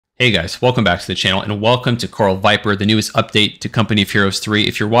Hey guys, welcome back to the channel and welcome to Coral Viper, the newest update to Company of Heroes 3.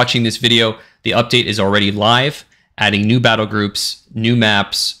 If you're watching this video, the update is already live, adding new battle groups, new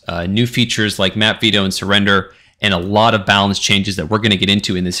maps, new features like map veto and surrender, and a lot of balance changes that we're going to get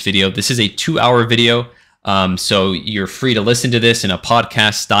into in this video. This is a 2-hour video, so you're free to listen to this in a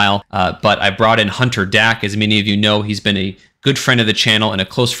podcast style, but I brought in Hunter Dak. As many of you know, he's been a good friend of the channel and a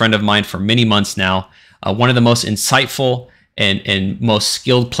close friend of mine for many months now. One of the most insightful and most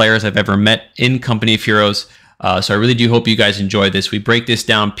skilled players I've ever met in Company of Heroes. So I really do hope you guys enjoy this. We break this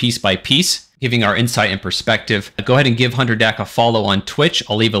down piece by piece, giving our insight and perspective. Go ahead and give Hunter Dak a follow on Twitch.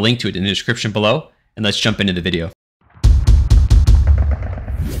 I'll leave a link to it in the description below. And let's jump into the video.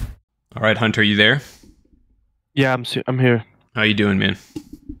 All right, Hunter, you there? Yeah, I'm here. How you doing, man?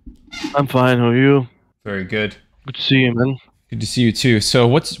 I'm fine. How are you? Very good. Good to see you, man. Good to see you too. So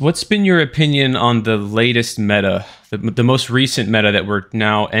what's been your opinion on the latest meta, the most recent meta that we're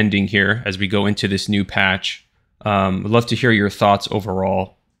now ending here as we go into this new patch? I'd love to hear your thoughts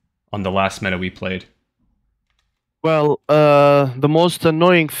overall on the last meta we played. Well, the most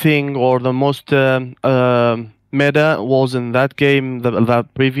annoying thing or the most meta was in that game, that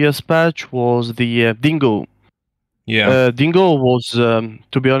previous patch, was the Dingo. Yeah. Dingo was,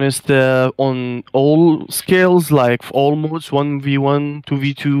 to be honest, on all scales, like all modes, 1v1,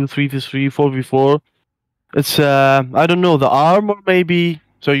 2v2, 3v3, 4v4. It's, I don't know, the armor maybe,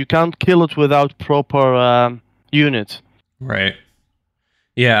 so you can't kill it without proper unit. Right.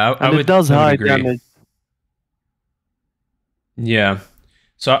 Yeah, I would, it does high damage. Yeah.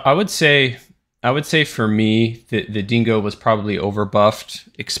 So I would say for me, the Dingo was probably overbuffed,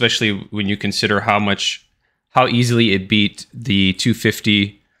 especially when you consider how easily it beat the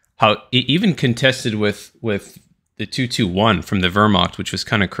 250, how it even contested with the 221 from the Wehrmacht, which was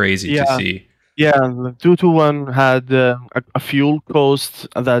kind of crazy to see. Yeah, the 221 had a fuel cost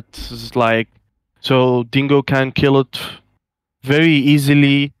that is like, so Dingo can kill it very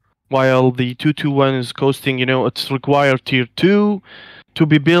easily, while the 221 is costing, you know, it's required tier 2 to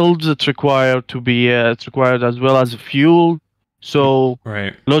be built, it's required to be, it's required as well as fuel. So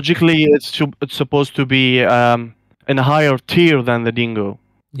right. Logically, it's supposed to be in a higher tier than the Dingo.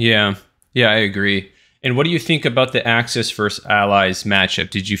 Yeah, I agree. And what do you think about the Axis versus Allies matchup?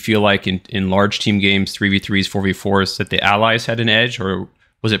 Did you feel like in large team games, 3v3s, 4v4s, that the Allies had an edge, or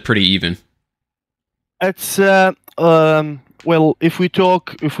was it pretty even? It's well, if we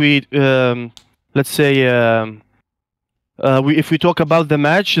let's say. If we talk about the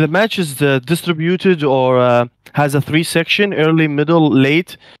match is distributed or has a 3-section, early, middle,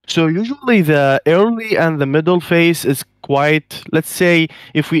 late. So usually the early and the middle phase is quite, let's say,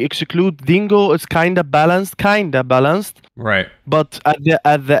 if we exclude Dingo, it's kind of balanced. Right. But at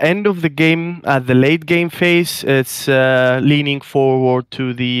the end of the game, at the late game phase, it's leaning forward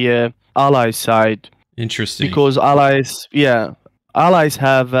to the ally side. Interesting. Because allies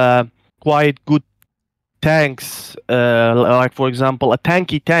have quite good tanks, like for example, a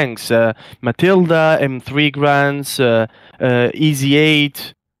tanky tanks, Matilda, M3 Grants, Easy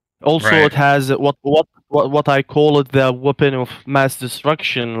 8. Also, right. It has what I call it the weapon of mass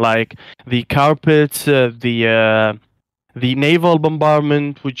destruction, like the carpets, the naval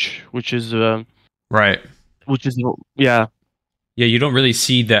bombardment, which is right. Which is yeah. Yeah, you don't really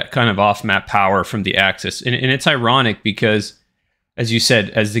see that kind of off-map power from the Axis, and it's ironic because, as you said,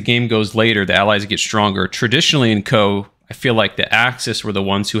 as the game goes later, the Allies get stronger. Traditionally in Co, I feel like the Axis were the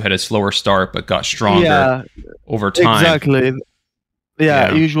ones who had a slower start but got stronger over time. Exactly.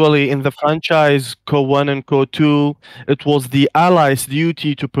 Yeah, usually in the franchise Co 1 and Co 2, it was the Allies'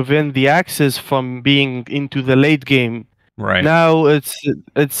 duty to prevent the Axis from being into the late game. Right. Now it's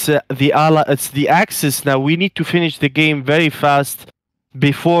the Axis. Now we need to finish the game very fast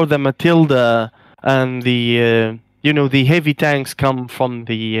before the Matilda and the the heavy tanks come from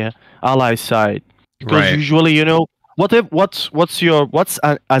the ally side, because usually,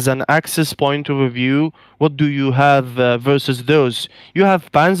 as an Axis point of view, what do you have versus those? You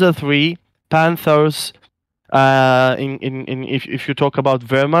have Panzer III, Panthers, if you talk about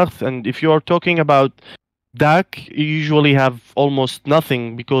Wehrmacht, and if you are talking about DAC, you usually have almost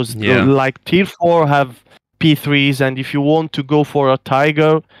nothing, because like tier 4 have P3s, and if you want to go for a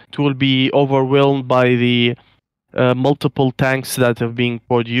Tiger, it will be overwhelmed by the multiple tanks that have been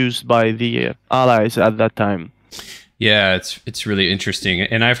produced by the Allies at that time. Yeah, it's really interesting.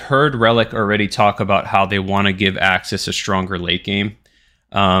 And I've heard Relic already talk about how they want to give Axis a stronger late game.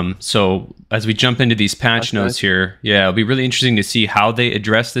 So as we jump into these patch notes here, it'll be really interesting to see how they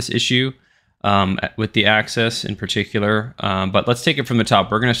address this issue with the Axis in particular. But let's take it from the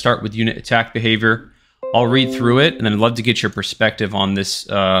top. We're going to start with unit attack behavior. I'll read through it, and then I'd love to get your perspective on this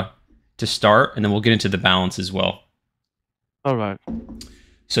to start, and then we'll get into the balance as well. All right.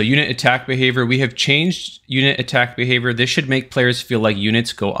 So unit attack behavior. We have changed unit attack behavior. This should make players feel like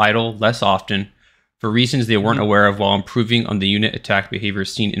units go idle less often for reasons they weren't aware of, while improving on the unit attack behavior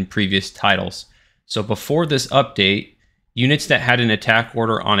seen in previous titles. So before this update, units that had an attack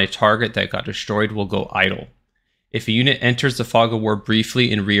order on a target that got destroyed will go idle. If a unit enters the fog of war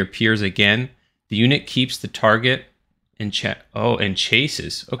briefly and reappears again, the unit keeps the target and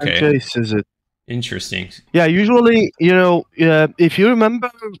chases. Okay. And chases it. Interesting. Yeah, usually, if you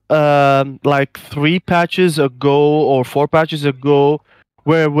remember, like 3 patches ago or 4 patches ago,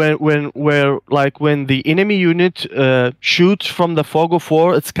 where when the enemy unit shoots from the fog of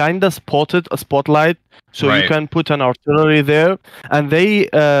war, it's kind of spotted a spotlight, so Right. you can put an artillery there, and they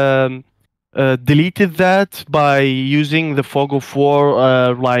deleted that by using the fog of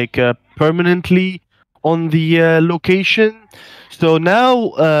war permanently on the location. So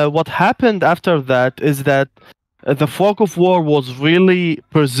now what happened after that is that the fog of war was really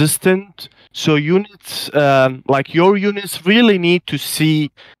persistent. So units like your units really need to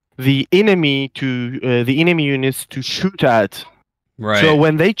see the enemy units to shoot at. Right. So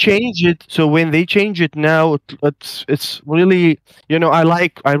when they change it now, it's really,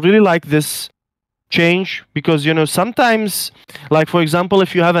 I really like this change, because sometimes, like for example,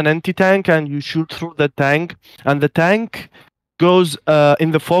 if you have an anti-tank and you shoot through the tank, and the tank goes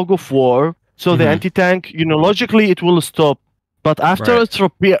in the fog of war, so the anti-tank, logically it will stop, but after it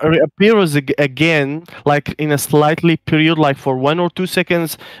reappears again, like in a slightly period, like for 1 or 2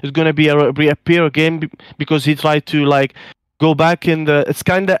 seconds, it's gonna be reappear again, because he tried to like go back in the. It's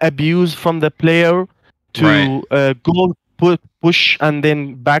kind of abuse from the player to go push and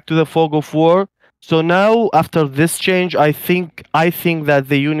then back to the fog of war. So now after this change, I think that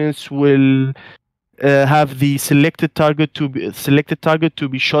the units will have the selected target to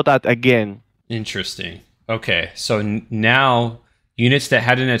be shot at again. Interesting. Okay, so now units that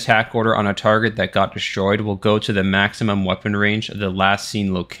had an attack order on a target that got destroyed will go to the maximum weapon range of the last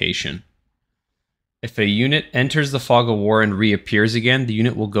seen location. If a unit enters the fog of war and reappears again, the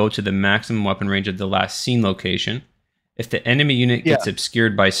unit will go to the maximum weapon range of the last seen location. If the enemy unit gets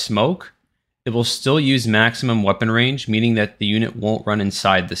obscured by smoke, it will still use maximum weapon range, meaning that the unit won't run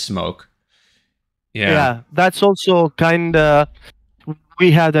inside the smoke. Yeah, that's also kind of.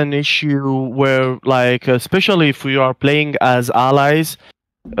 We had an issue where, like, especially if we are playing as allies,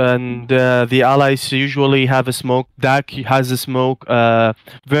 and the allies usually have a smoke. DAC has a smoke.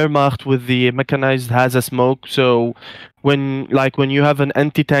 Wehrmacht with the mechanized has a smoke. So when you have an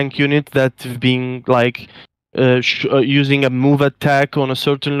anti-tank unit that's being like using a move attack on a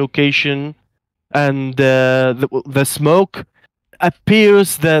certain location, and the smoke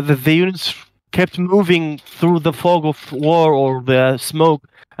appears, the units kept moving through the fog of war or the smoke,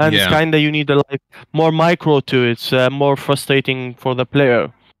 and it's kind of, you need more micro to it. It's more frustrating for the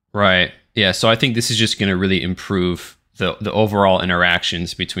player. Right. Yeah. So I think this is just going to really improve the overall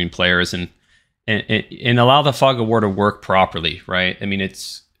interactions between players and allow the fog of war to work properly. Right. I mean,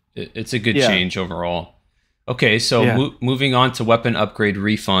 it's a good change overall. Okay. So moving on to weapon upgrade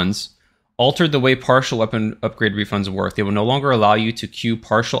refunds. Altered the way partial weapon upgrade refunds work. They will no longer allow you to queue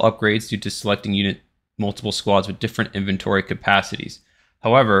partial upgrades due to selecting multiple squads with different inventory capacities.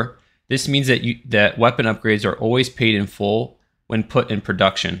 However, this means that weapon upgrades are always paid in full when put in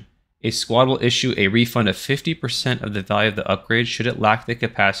production. A squad will issue a refund of 50% of the value of the upgrade should it lack the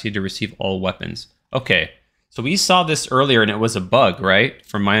capacity to receive all weapons. Okay, so we saw this earlier and it was a bug, right?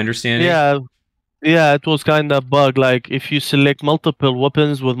 From my understanding? Yeah, it was kind of bug. Like if you select multiple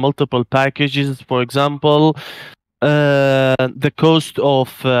weapons with multiple packages, for example, the cost of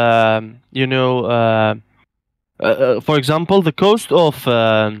for example, the cost of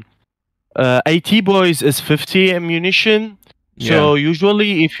AT boys is 50 ammunition. So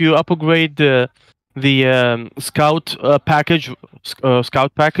usually, if you upgrade the scout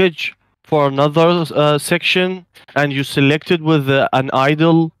package for another section, and you select it with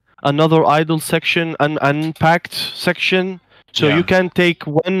another idle section, an unpacked section, so you can take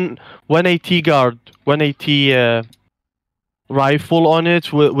one AT rifle on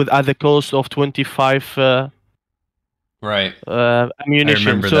it with at the cost of 25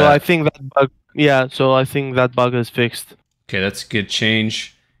 ammunition. So I think that bug, so I think that bug is fixed. Okay, that's a good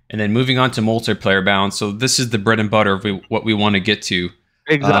change. And then moving on to multiplayer balance. So this is the bread and butter of what we want to get to.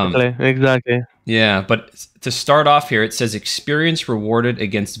 Exactly. Yeah, but to start off here, it says experience rewarded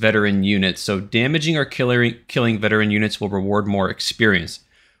against veteran units. So damaging or killing veteran units will reward more experience.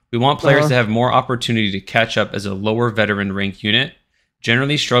 We want players to have more opportunity to catch up, as a lower veteran rank unit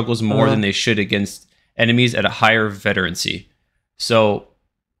generally struggles more than they should against enemies at a higher veterancy. So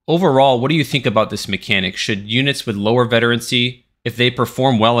overall, what do you think about this mechanic? Should units with lower veterancy, if they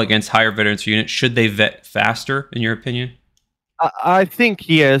perform well against higher veterancy units, should they vet faster, in your opinion? I think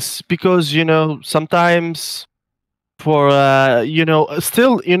yes, because sometimes for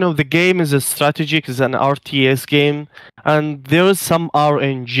still the game is a strategic, is an RTS game, and there is some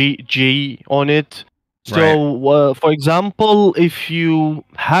RNG on it. Right. So for example, if you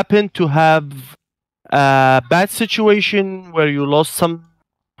happen to have a bad situation where you lost some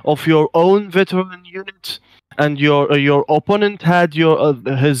of your own veteran unit, and your opponent had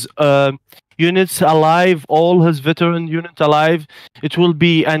his units alive, all his veteran unit alive, it will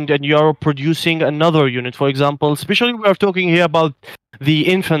be, and you're producing another unit, for example, especially we are talking here about the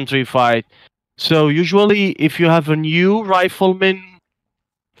infantry fight. So usually if you have a new rifleman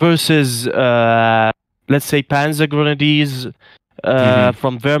versus let's say Panzer Grenadiers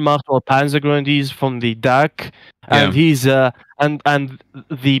from Wehrmacht, or Panzer Grenadiers from the DAC, and he's and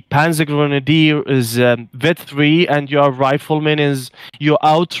the Panzer Grenadier is Vet 3, and your rifleman is you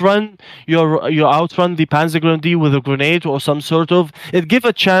outrun the Panzer Grenadier with a grenade or some sort of. It give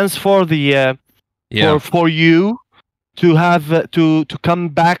a chance for the for you to have to come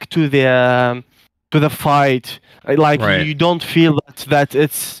back to the fight. Like you don't feel that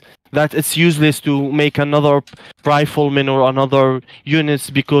it's useless to make another rifleman or another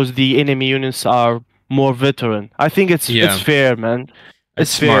units because the enemy units are more veteran. I think it's fair, man.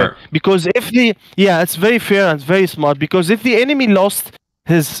 It's fair because it's very fair and very smart, because if the enemy lost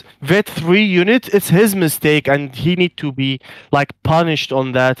his Vet 3 unit, it's his mistake, and he need to be like punished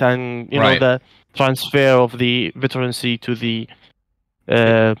on that, and you know the transfer of the veterancy to the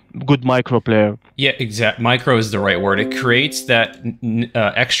good micro player. Yeah, exact. Micro is the right word. It creates that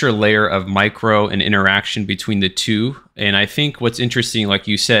extra layer of micro and interaction between the two. And I think what's interesting, like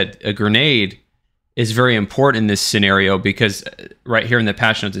you said, a grenade is very important in this scenario, because right here in the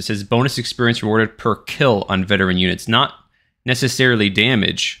patch notes, it says bonus experience rewarded per kill on veteran units, not necessarily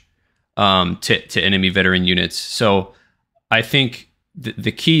damage to enemy veteran units. So I think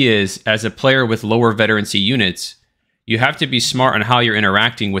the key is, as a player with lower veterancy units, you have to be smart on how you're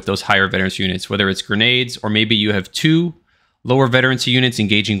interacting with those higher veterancy units, whether it's grenades, or maybe you have two lower veterancy units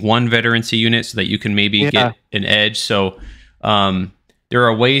engaging one veterancy unit so that you can maybe get an edge. So there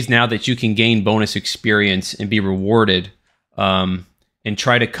are ways now that you can gain bonus experience and be rewarded and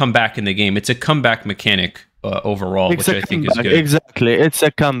try to come back in the game. It's a comeback mechanic overall, which I think is good. Exactly. It's a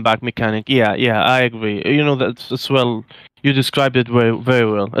comeback mechanic. Yeah, I agree. You know, that's as well. You described it very,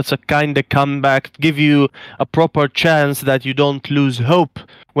 very well. It's a kind of comeback, give you a proper chance that you don't lose hope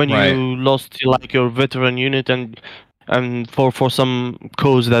when you lost like your veteran unit and for some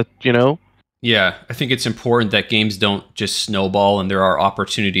cause that, you know. Yeah, I think it's important that games don't just snowball, and there are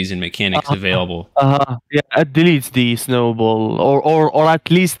opportunities and mechanics available. Yeah, it deletes the snowball, or at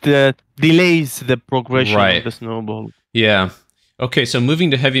least delays the progression of the snowball. Yeah. Okay, so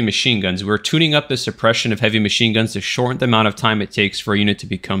moving to heavy machine guns, we're tuning up the suppression of heavy machine guns to shorten the amount of time it takes for a unit to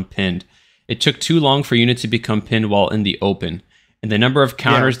become pinned. It took too long for units to become pinned while in the open, and the number of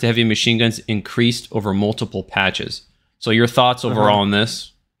counters to heavy machine guns increased over multiple patches. So your thoughts overall on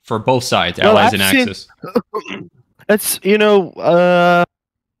this, for both sides, Allies and Axis? It's, if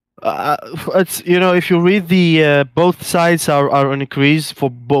you read the both sides are on increase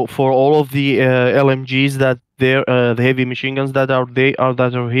for all of the LMGs that the heavy machine guns that are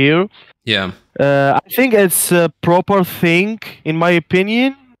here. Yeah. I think it's a proper thing, in my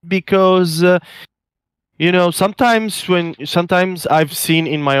opinion, because sometimes I've seen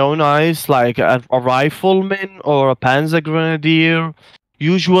in my own eyes, like a rifleman or a Panzer Grenadier.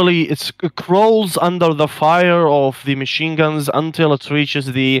 Usually it crawls under the fire of the machine guns until it reaches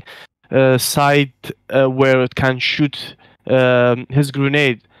the side where it can shoot his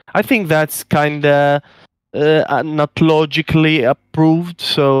grenade. I think that's kind of not logically approved,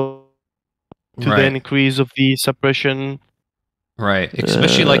 so to the increase of the suppression. Right,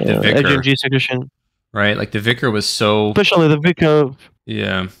 especially like the Vicar. HMG suppression. Right, like the Vicar was so... Especially the Vicar.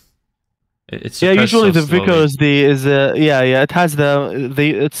 Yeah. It's usually the Vicar is it has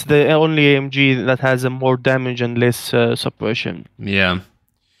it's the only AMG that has a more damage and less suppression. Yeah,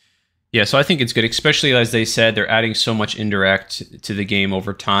 so I think it's good, especially as they said, they're adding so much indirect to the game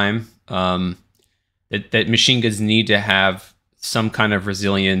over time. That machine guns need to have some kind of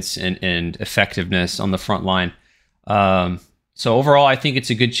resilience and effectiveness on the front line. So overall, I think it's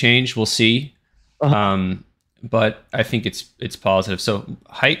a good change. We'll see. But I think it's positive. So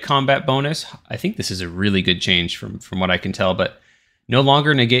height combat bonus, I think this is a really good change from what I can tell, but no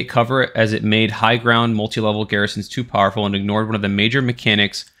longer negate cover, as it made high ground multi-level garrisons too powerful and ignored one of the major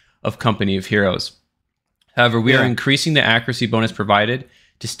mechanics of Company of Heroes. However, we are Yeah. increasing the accuracy bonus provided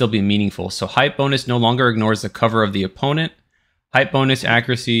to still be meaningful. So hype bonus no longer ignores the cover of the opponent. Hype bonus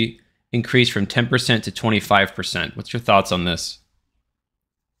accuracy increased from 10% to 25%. What's your thoughts on this?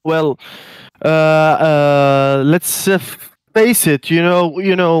 Well, let's face it.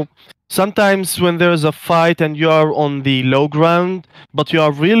 Sometimes when there's a fight and you are on the low ground, but you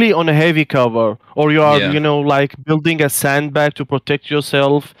are really on a heavy cover, or you are, Yeah. like building a sandbag to protect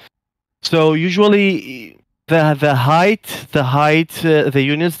yourself. So usually the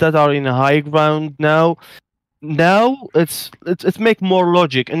units that are in a high ground now it's make more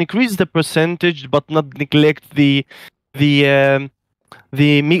logic and increase the percentage, but not neglect the the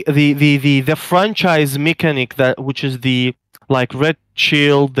franchise mechanic, that which is the like red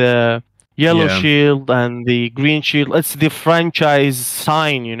shield, the yellow Yeah. shield, and the green shield. It's the franchise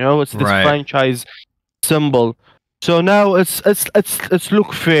sign, it's this Right. franchise symbol. So now it's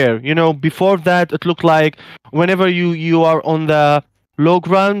look fair. Before that it looked like whenever you are on the low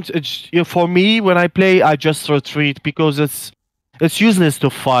ground, it's for me when I play I just retreat because it's useless to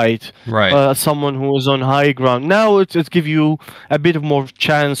fight Right. someone who is on high ground. Now it give you a bit of more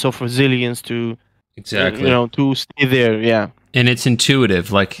chance of resilience to Exactly. to stay there. Yeah. And it's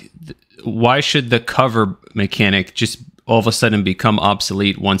intuitive. Like, why should the cover mechanic just all of a sudden become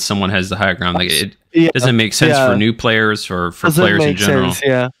obsolete once someone has the high ground? Like, it Yeah, doesn't make sense yeah. for new players or for Doesn't players in make general. sense.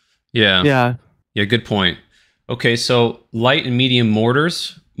 Yeah. Yeah. Yeah. Yeah, good point. Okay, so light and medium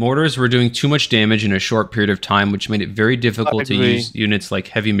mortars. Mortars were doing too much damage in a short period of time, which made it very difficult to agree. use units like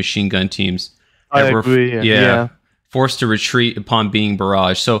heavy machine gun teams. I that were agree. Yeah. forced to retreat upon being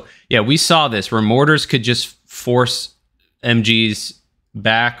barraged. So yeah, we saw this where mortars could just force MGs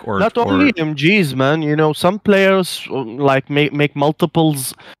back, or Not only MGs, man. Some players like make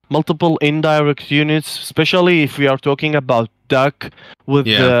multiple indirect units, especially if we are talking about Duck with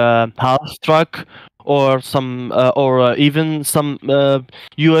the half truck, or some or even some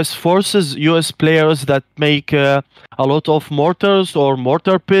U.S. forces, U.S. players that make a lot of mortars or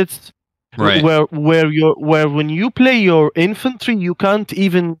mortar pits. Right. Where when you play your infantry, you can't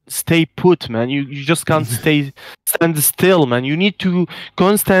even stay put, man. You just can't stand still, man. You need to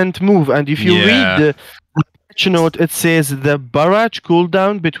constant move. And if you read the patch note, it says the barrage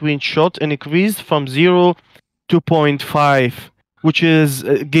cooldown between shot and increased from 0 to 0.5, which is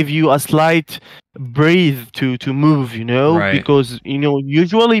give you a slight breathe to move, Right. because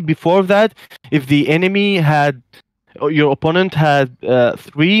usually before that, if the enemy had your opponent had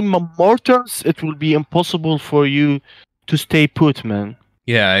 3 mortars, it will be impossible for you to stay put, man.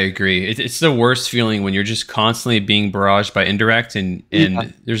 Yeah, I agree. It's the worst feeling when you're just constantly being barraged by indirect, and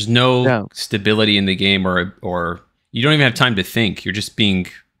there's no stability in the game, or you don't even have time to think. You're just being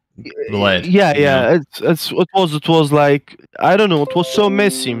bled. Yeah. It was like, I don't know. It was so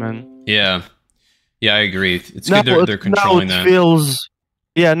messy, man. Yeah, I agree. It's good they're controlling that.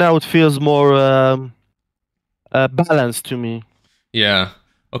 Now it feels more balanced to me. Yeah.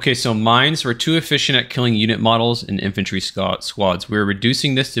 Okay, so mines were too efficient at killing unit models and infantry squads. We're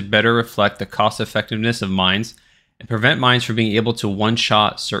reducing this to better reflect the cost effectiveness of mines and prevent mines from being able to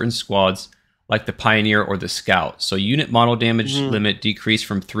one-shot certain squads like the Pioneer or the Scout. So unit model damage limit decreased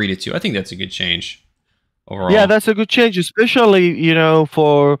from 3 to 2. I think that's a good change overall. Yeah, that's a good change, especially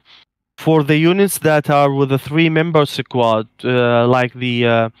for the units that are with a 3-member squad, like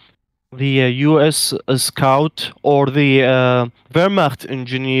the U.S. Scout or the Wehrmacht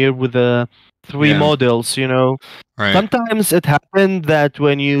engineer with the 3 models. Right. Sometimes it happened that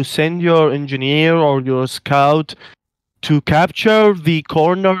when you send your engineer or your scout to capture the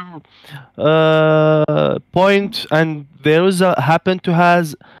corner point, and there is happen to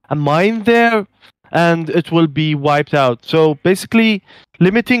has a mine there, and it will be wiped out. So basically,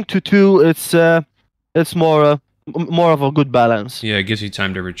 limiting to 2, it's more of a good balance. Yeah, it gives you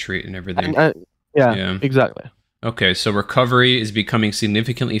time to retreat and everything. Yeah, exactly. Okay, so recovery is becoming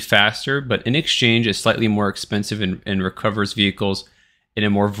significantly faster, but in exchange is slightly more expensive and recovers vehicles in a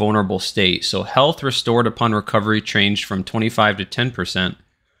more vulnerable state. So health restored upon recovery changed from 25 to 10%.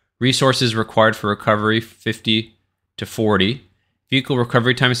 Resources required for recovery 50 to 40. Vehicle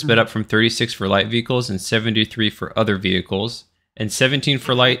recovery time sped up from 36 for light vehicles and 73 for other vehicles, and 17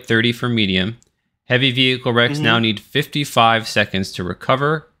 for light, 30 for medium. Heavy vehicle wrecks now need 55 seconds to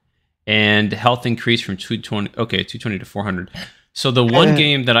recover, and health increased from 220 to 400. So the one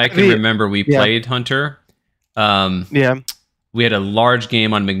game that I can remember we played, Hunter, we had a large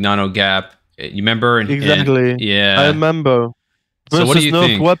game on Magnano Gap. You remember? Exactly. Yeah. I remember. So what do you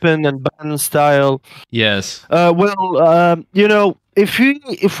think? Weapon and band style. Yes. If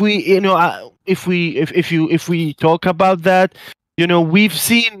we talk about that, we've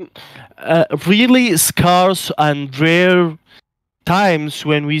seen really scarce and rare times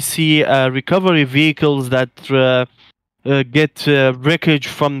when we see recovery vehicles that get wreckage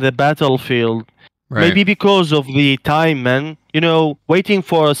from the battlefield. Maybe Right. because of the time, man. Waiting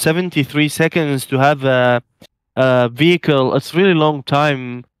for 73 seconds to have a vehicle, it's really long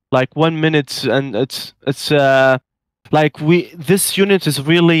time, like 1 minute, and it's like this unit is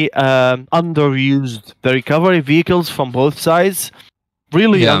really underused. The recovery vehicles from both sides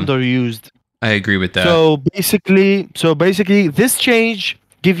really Yeah, underused. I agree with that. So basically, this change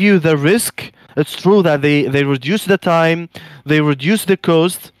give you the risk. It's true that they reduce the time, they reduce the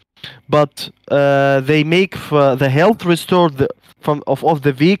cost, but they make the health restored of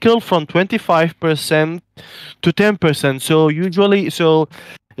the vehicle from 25% to 10%. So usually,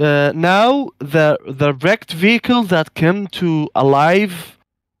 now the wrecked vehicle that come to alive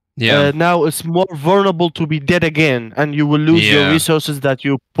Yeah. now it's more vulnerable to be dead again, and you will lose your Yeah. resources that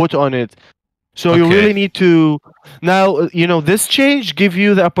you put on it. So you Okay. really need to now, this change give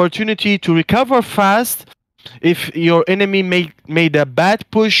you the opportunity to recover fast if your enemy made a bad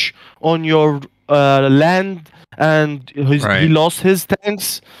push on your land and he Right. lost his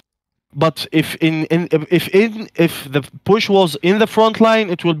tanks. But if the push was in the front line,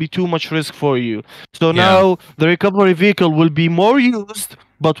 it will be too much risk for you. So Yeah. now the recovery vehicle will be more used,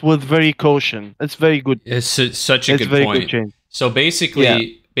 but with very caution. It's very good. It's such a It's good very good point. change. So Yeah,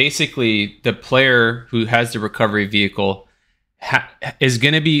 basically, the player who has the recovery vehicle is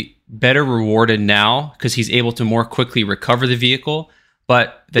going to be better rewarded now because he's able to more quickly recover the vehicle.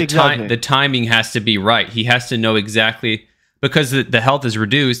 But exactly. the timing has to be right. He has to know exactly, because the health is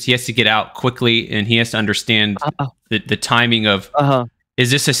reduced. He has to get out quickly, and he has to understand Uh, the timing of, uh-huh.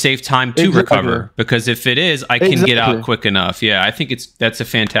 is this a safe time to Exactly. recover? Because if it is, I can get out Exactly. quick enough. Yeah, I think that's a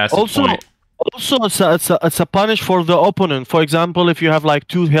fantastic Also, point. it's a punish for the opponent. For example, if you have like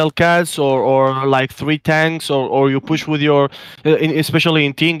two Hellcats or like three tanks, or you push with your, especially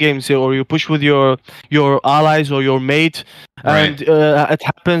in team games, or you push with your allies or your mate, Right. and it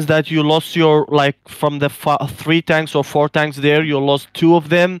happens that you lost your, like, from the three tanks or four tanks there, you lost two of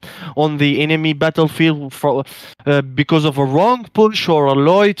them on the enemy battlefield because of a wrong push or a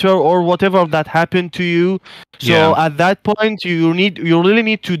loiter or whatever that happened to you. So Yeah. at that point, you really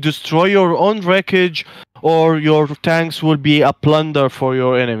need to destroy your own wreckage, or your tanks will be a plunder for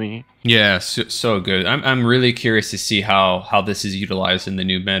your enemy. Yeah, so good. I'm really curious to see how this is utilized in the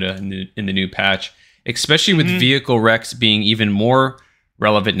new meta, in the new patch, especially with Mhm. vehicle wrecks being even more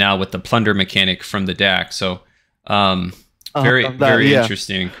relevant now with the plunder mechanic from the DAC. So, very Yeah.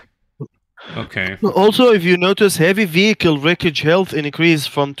 interesting. Okay. Also, if you notice, heavy vehicle wreckage health increased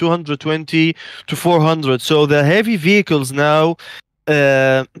from 220 to 400. So the heavy vehicles now,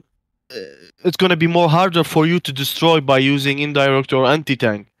 uh, it's going to be more harder for you to destroy by using indirect or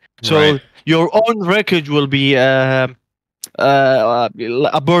anti-tank. Right. So your own wreckage will be a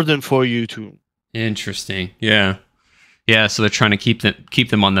burden for you too. Interesting. Yeah. Yeah. So they're trying to keep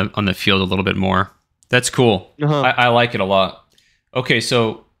them on the field a little bit more. That's cool. Uh-huh. I like it a lot. Okay,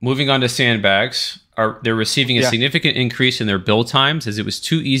 so moving on to sandbags, they're receiving a Yeah. significant increase in their build times, as it was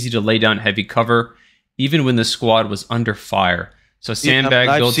too easy to lay down heavy cover, even when the squad was under fire. So sandbag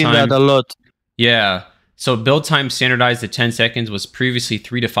I've build seen time, that a lot. yeah. So build time standardized to 10 seconds was previously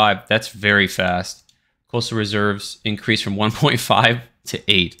 3 to 5. That's very fast. Coastal reserves increased from 1.5 to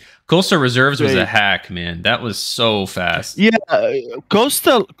 8. Coastal reserves was a Great. hack, man. That was so fast. Yeah,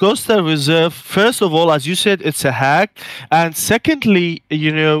 coastal reserve. First of all, as you said, it's a hack, and secondly,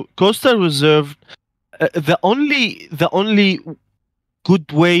 coastal reserve. The only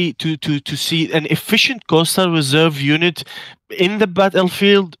good way to see an efficient coastal reserve unit in the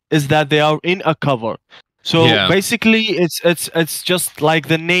battlefield is that they are in a cover. So Yeah. basically, it's just like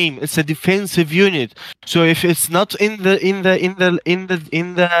the name. It's a defensive unit. So if it's not in the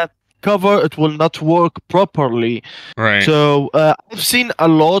cover, it will not work properly. Right. So I've seen a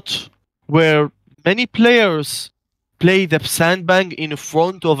lot where many players play the sandbag in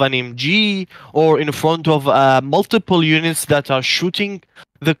front of an MG or in front of multiple units that are shooting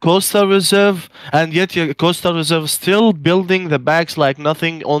the coastal reserve, and yet your coastal reserve still building the bags like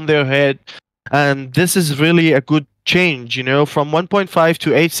nothing on their head. And this is really a good change, from 1.5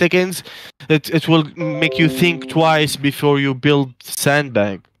 to 8 seconds. It will make you think twice before you build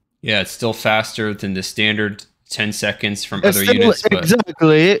sandbag. Yeah, it's still faster than the standard 10 seconds from It's other still, units, but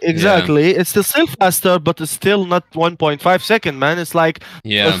exactly. It's still faster, but it's still not 1.5 second, man. It's like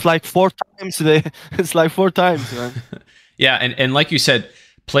yeah. it's like four times it's like four times, man. Yeah, and like you said,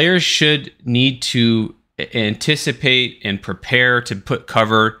 players should need to anticipate and prepare to put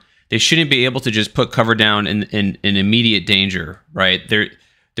cover. they shouldn't be able to just put cover down in immediate danger, right?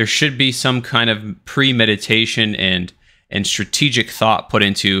 There should be some kind of premeditation and strategic thought put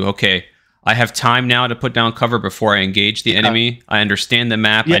into, okay, I have time now to put down cover before I engage the enemy. I understand the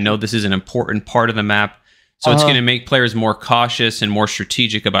map. I know this is an important part of the map. So it's going to make players more cautious and more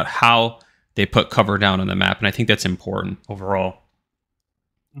strategic about how they put cover down on the map. And I think that's important overall.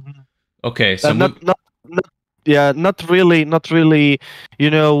 Okay, so not really. You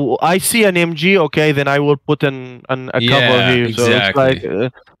know, I see an MG, okay, then I will put a cover here. Exactly.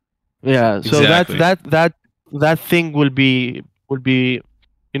 So it's like, so exactly. that thing will be,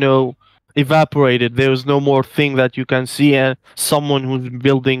 you know, evaporated. There is no more thing that you can see someone who's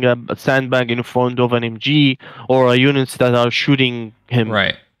building a sandbag in front of an MG or units that are shooting him.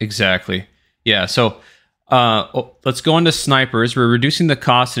 Right, exactly. Yeah, so let's go on to snipers. We're reducing the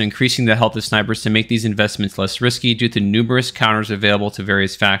cost and increasing the health of snipers to make these investments less risky due to numerous counters available to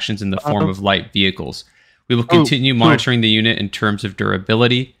various factions in the form of light vehicles. We will continue monitoring the unit in terms of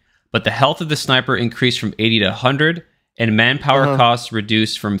durability, but the health of the sniper increased from 80 to 100, and manpower costs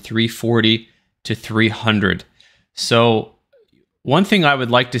reduced from 340 to 300. So one thing I would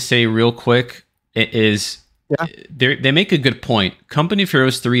like to say real quick is they make a good point. Company of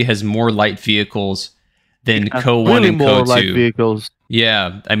Heroes 3 has more light vehicles than Co 1 and Co 2. Light vehicles.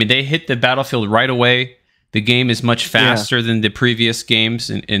 Yeah, I mean, they hit the battlefield right away. The game is much faster than the previous games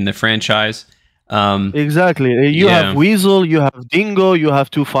in the franchise. Exactly. You have Weasel, you have Dingo, you have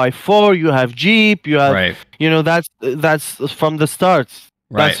 254, you have Jeep, you have, you know, that's from the start.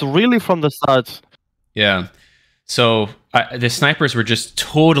 That's really from the start. Yeah. So the snipers were just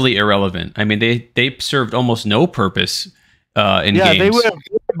totally irrelevant. I mean, they served almost no purpose in games.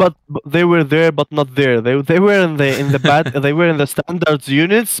 They were there, but not there. They were in the they were in the standards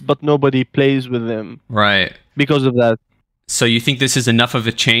units, but nobody plays with them. Right. Because of that. So you think this is enough of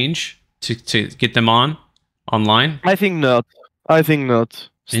a change to get them online? I think not.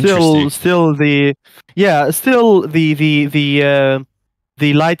 Still the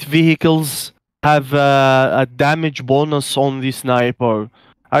light vehicles have a damage bonus on the sniper.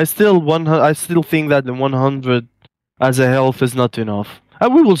 I still think that the 100 as a health is not enough.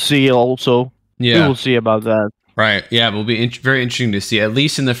 And we will see also. Yeah. We will see about that. Right. Yeah, it will be very interesting to see. At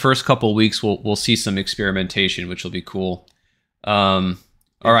least in the first couple of weeks, we'll see some experimentation, which will be cool. All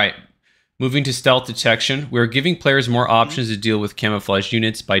right. Moving to stealth detection, we're giving players more options to deal with camouflage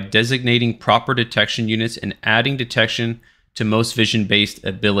units by designating proper detection units and adding detection to most vision-based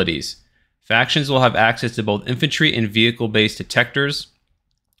abilities. Factions will have access to both infantry and vehicle-based detectors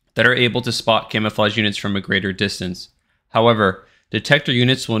that are able to spot camouflage units from a greater distance. However, detector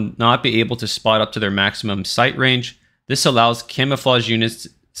units will not be able to spot up to their maximum sight range. This allows camouflage units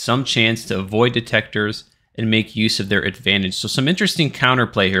some chance to avoid detectors and make use of their advantage. So some interesting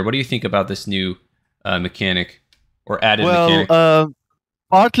counterplay here. What do you think about this new mechanic or added mechanic?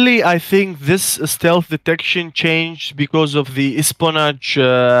 Partly I think this stealth detection changed because of the espionage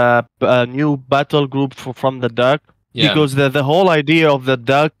new battle group from the duck. Yeah. Because the whole idea of the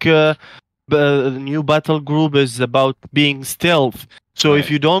duck new battle group is about being stealth. So if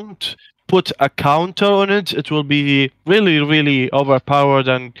you don't put a counter on it, it will be really, really overpowered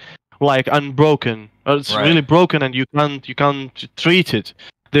and like unbroken. It's really broken and you can't treat it.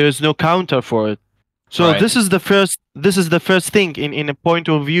 There is no counter for it. So this is the first thing in a point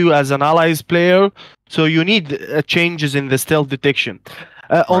of view as an allies player. So you need changes in the stealth detection.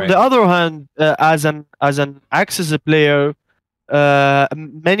 On the other hand, as an Axis player,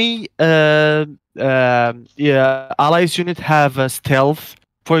 many allies unit have stealth.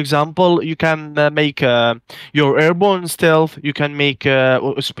 For example, you can make your airborne stealth. You can make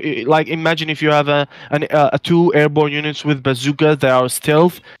like imagine if you have a two airborne units with bazooka, they are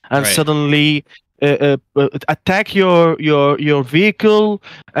stealth, and suddenly attack your vehicle,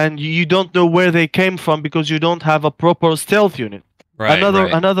 and you don't know where they came from because you don't have a proper stealth unit.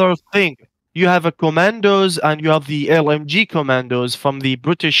 Another thing, you have a commandos and you have the LMG commandos from the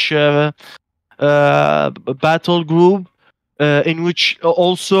British battle group. In which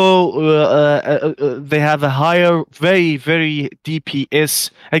also they have a higher, very, very DPS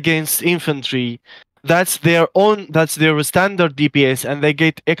against infantry. That's their standard DPS, and they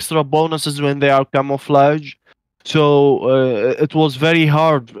get extra bonuses when they are camouflage. So it was very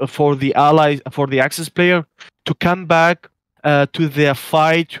hard for the Axis player to come back to their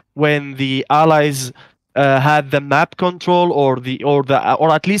fight when the allies had the map control or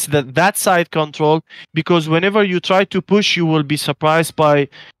at least that side control, because whenever you try to push, you will be surprised by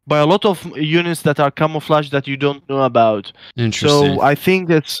a lot of units that are camouflaged that you don't know about. Interesting. So I think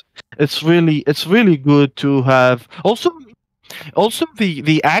it's really good to have. Also, Also,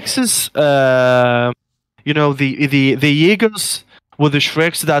 the axes, the Jaegers with the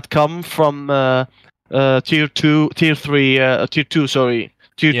Shreks that come from tier 2, sorry,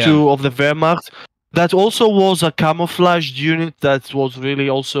 tier Yeah, 2 of the Wehrmacht. That also was a camouflaged unit that was really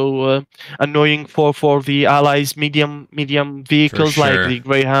also annoying for the Allies' medium for vehicles like sure. the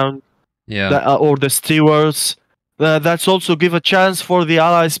Greyhound Yeah, or the stewards. That's also give a chance for the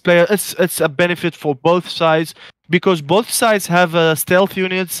allies player. It's a benefit for both sides because both sides have stealth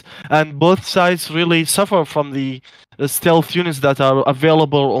units and both sides really suffer from the stealth units that are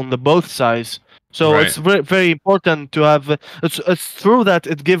available on the both sides. So right. it's very important to have. It's true that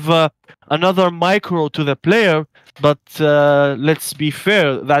it give another micro to the player, but let's be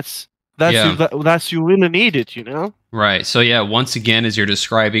fair. Yeah. That's you really need it. You know. Right. So yeah, once again, as you're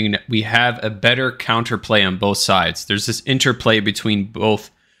describing, we have a better counterplay on both sides. There's this interplay between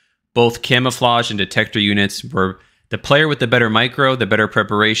both camouflage and detector units where the player with the better micro, the better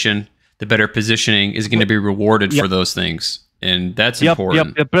preparation, the better positioning is going to be rewarded for those things. And that's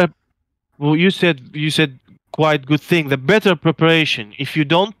important. Yep. Well, you said quite good thing. The better preparation. If you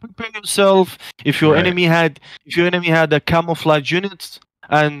don't prepare yourself, if your Right. enemy had a camouflage unit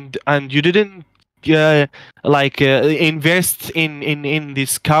and you didn't invest in the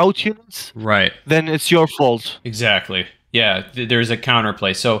scout units, Right. then it's your fault. Exactly. Yeah, there's a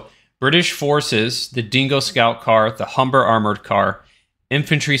counterplay. So British forces, the Dingo Scout car, the Humber armored car,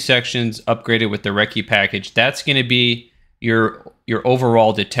 infantry sections upgraded with the Recce package. That's going to be your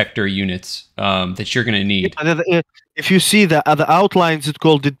overall detector units that you're going to need. If you see the outlines, it's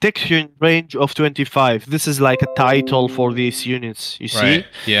called detection range of 25. This is like a title for these units. You see? Right.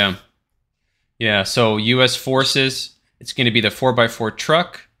 Yeah. Yeah. So U.S. forces, it's going to be the 4x4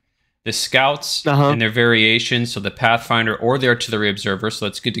 truck, the scouts and their variations. So the Pathfinder or the artillery observer. So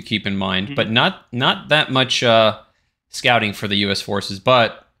that's good to keep in mind. But not that much scouting for the U.S. forces.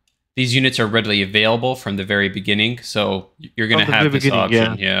 But these units are readily available from the very beginning. So you're going to have this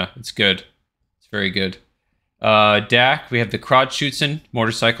option. Yeah, it's good. It's very good. DAC, we have the Krautschützen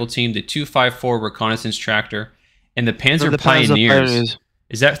motorcycle team, the 254 reconnaissance tractor, and the Panzer Pioneers.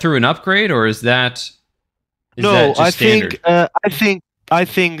 Is that through an upgrade or is that? No, I think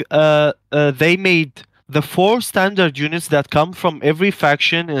they made the 4 standard units that come from every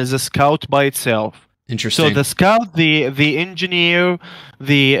faction as a scout by itself. Interesting. So the scout, the engineer,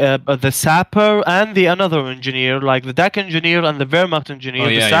 the sapper, and the another engineer, like the DAC engineer and the Wehrmacht engineer,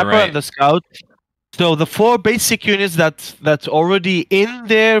 the sapper and the scout. So the 4 basic units that's already in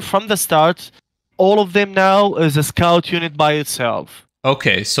there from the start, all of them now is a scout unit by itself.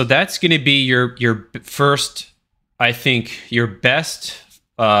 Okay, so that's going to be your first, I think, your best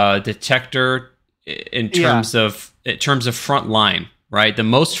detector in terms of front line, right? The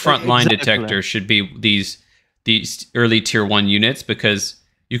most front line detector should be these early tier 1 units because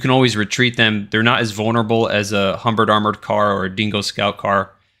you can always retreat them. They're not as vulnerable as a Humber armored car or a Dingo Scout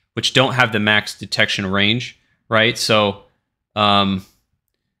car, which don't have the max detection range, right? So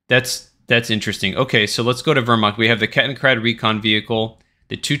that's interesting. Okay, so let's go to Wehrmacht. We have the Kettenkrad recon vehicle,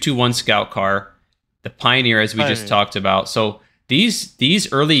 the 221 scout car, the Pioneer, as we just talked about. So these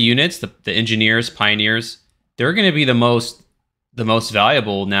early units, the engineers, Pioneers, they're going to be the most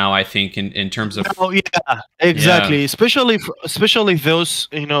valuable now, I think, in terms of. Oh yeah, exactly. Yeah. Especially those,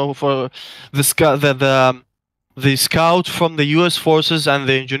 for the scout from the U.S. forces and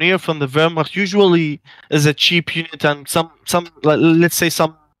the engineer from the Wehrmacht usually is a cheap unit, and some let's say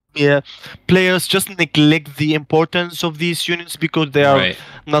some players just neglect the importance of these units because they are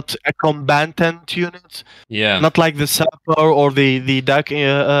not a combatant unit. Yeah. Not like the sapper or the DAC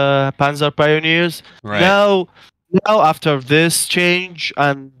Panzer Pioneers. Right. Now after this change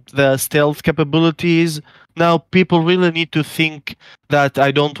and the stealth capabilities, now people really need to think that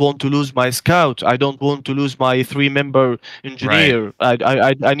I don't want to lose my scout. I don't want to lose my 3-member engineer. Right.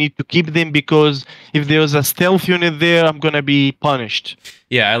 I need to keep them because if there's a stealth unit there, I'm going to be punished.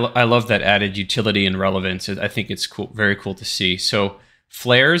 Yeah, I love that added utility and relevance. I think it's cool, very cool to see. So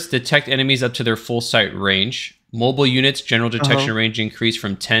flares detect enemies up to their full sight range. Mobile units general detection range increase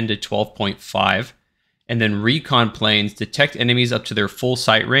from 10 to 12.5. And then recon planes detect enemies up to their full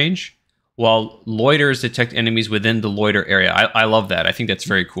sight range, while loiters detect enemies within the loiter area. I love that. I think that's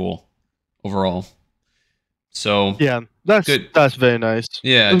very cool overall. So yeah, that's very nice.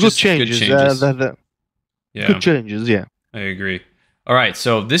 Yeah, good changes. Good changes. Good changes. Yeah, I agree. All right,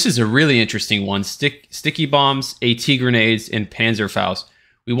 so this is a really interesting one: sticky bombs, AT grenades, and Panzerfaust.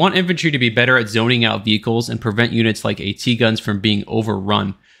 We want infantry to be better at zoning out vehicles and prevent units like AT guns from being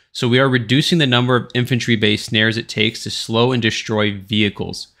overrun. So we are reducing the number of infantry-based snares it takes to slow and destroy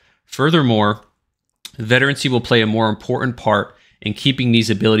vehicles. Furthermore, Veterancy will play a more important part in keeping these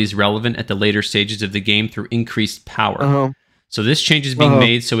abilities relevant at the later stages of the game through increased power. So this change is being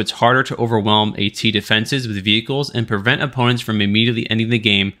made so it's harder to overwhelm AT defenses with vehicles and prevent opponents from immediately ending the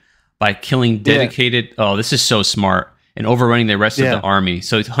game by killing dedicated... Oh, this is so smart. And overrunning the rest of the army.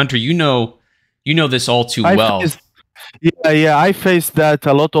 So Hunter, you know this all too well. I faced that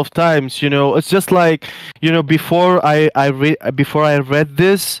a lot of times. It's just like, before I read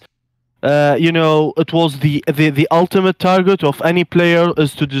this, it was the ultimate target of any player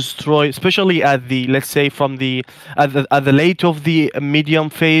is to destroy, especially at the, let's say, from the at the late of the medium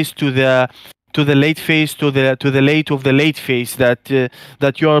phase to the late phase to the late of the late phase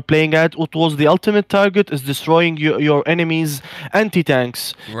that you are playing at. It was the ultimate target is destroying your enemy's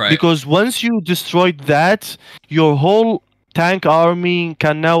anti-tanks, because once you destroyed that, your whole tank army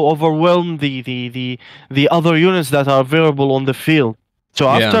can now overwhelm the other units that are available on the field. So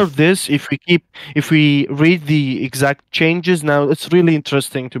after this, if we read the exact changes now, it's really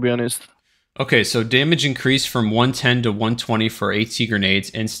interesting, to be honest. Okay, so damage increased from 110 to 120 for AT grenades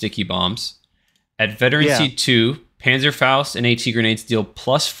and sticky bombs. At Veterancy 2, Panzerfaust and AT grenades deal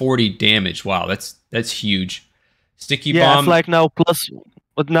plus 40 damage. Wow, that's huge. Sticky bomb. It's like now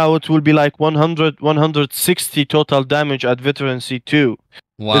but now it will be like 160 total damage at Veterancy 2.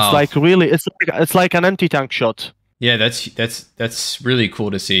 Wow. It's like really, it's like an anti-tank shot. Yeah, that's really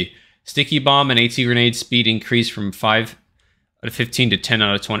cool to see. Sticky bomb and AT grenade speed increase from 5 out of 15 to 10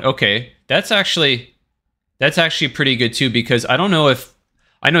 out of 20. Okay, that's actually pretty good too, because I don't know if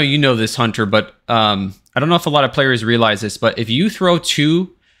I know you know this, Hunter, but I don't know if a lot of players realize this, but if you throw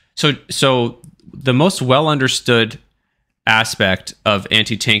two, so the most well understood aspect of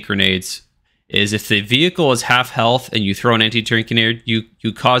anti-tank grenades is if the vehicle is half health and you throw an anti-tank grenade,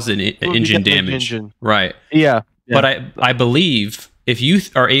 you cause an engine damage. Right. Yeah. But I believe if you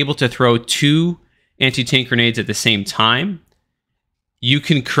are able to throw two anti-tank grenades at the same time, you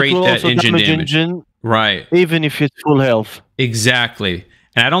can create that engine damage. Right. Even if it's full health. Exactly.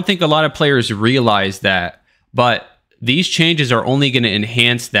 And I don't think a lot of players realize that, but these changes are only going to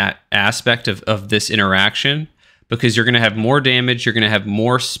enhance that aspect of this interaction, because you're going to have more damage, you're going to have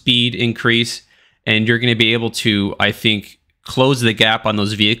more speed increase, and you're going to be able to, I think, close the gap on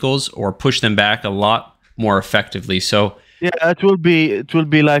those vehicles or push them back a lot more effectively. So it will be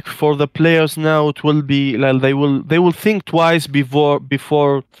like for the players now, it will be like they will think twice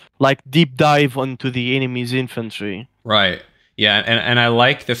before like deep dive onto the enemy's infantry. Right. Yeah, and I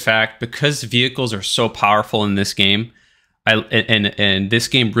like the fact, because vehicles are so powerful in this game, and this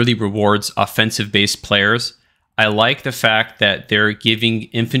game really rewards offensive-based players. I like the fact that they're giving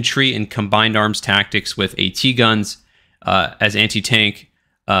infantry and combined arms tactics with AT guns as anti-tank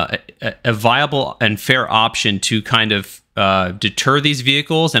a viable and fair option to kind of deter these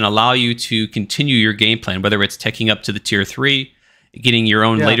vehicles and allow you to continue your game plan, whether it's teching up to the tier 3, getting your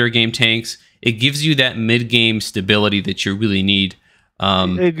own later game tanks. It gives you that mid-game stability that you really need.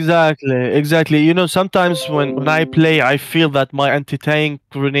 Exactly. Sometimes when I play, I feel that my anti-tank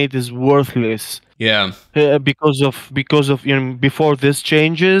grenade is worthless. Yeah. Because of before this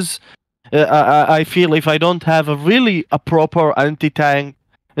changes, I feel if I don't have a proper anti-tank,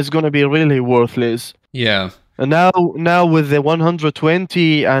 it's gonna be really worthless. Yeah. And now with the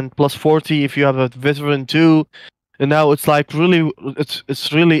 120 and plus 40, if you have a veteran 2. And now it's like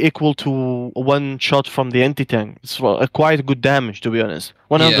it's really equal to one shot from the anti-tank. It's quite good damage, to be honest.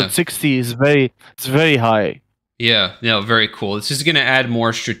 160 is very high. Yeah, very cool. This is going to add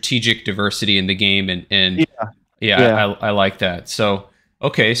more strategic diversity in the game, and I like that. So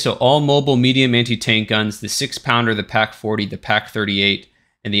so all mobile medium anti-tank guns, the 6-pounder, the PaK-40, the PaK-38,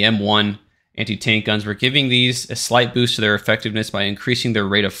 and the M1 anti-tank guns, we're giving these a slight boost to their effectiveness by increasing their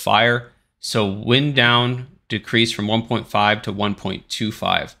rate of fire. So wind down decrease from 1.5 to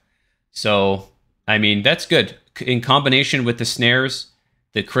 1.25. So, I mean, that's good. In combination with the snares,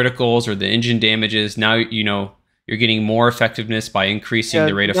 the criticals, or the engine damages, now, you're getting more effectiveness by increasing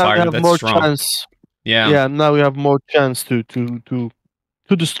the rate of fire. That's more strong. Chance. Yeah, now we have more chance to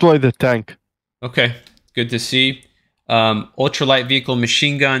destroy the tank. Okay, good to see. Ultralight vehicle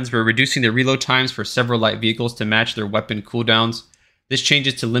machine guns, we're reducing the reload times for several light vehicles to match their weapon cooldowns. This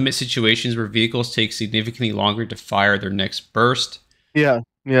changes to limit situations where vehicles take significantly longer to fire their next burst. Yeah,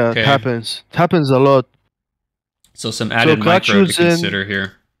 okay. It happens. It happens a lot. So some added micro to consider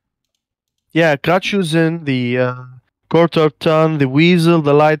here. Yeah, Krachuzen, the quarter ton, the Weasel,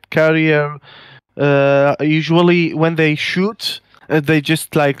 the light carrier. Usually when they shoot, they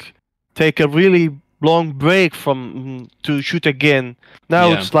just like take a really long break to shoot again.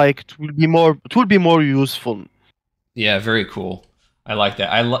 Now it's like it will be more useful. Yeah, very cool. I like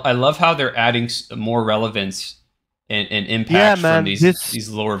that. I love how they're adding more relevance and Yeah, impact from man, these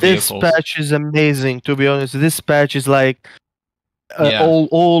lower this vehicles. patch is amazing. To be honest, this patch is like Yeah,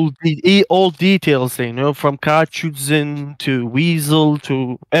 all details, you know, from Kachuzen to Weasel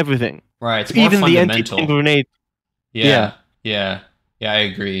to everything. right. It's more Even the anti-tank fundamental. grenade. Yeah, Yeah. yeah, yeah. I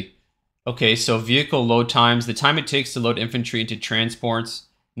agree. Okay, so vehicle load times. The time it takes to load infantry into transports,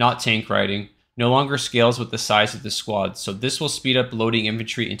 not tank riding, no longer scales with the size of the squad. So this will speed up loading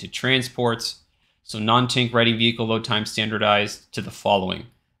infantry into transports. So non-tank riding vehicle load time standardized to the following.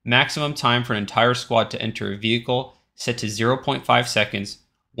 Maximum time for an entire squad to enter a vehicle set to 0.5 seconds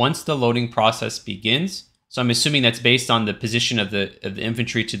once the loading process begins. So I'm assuming that's based on the position of the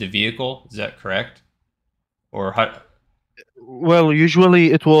infantry to the vehicle. Is that correct? Or how? Well,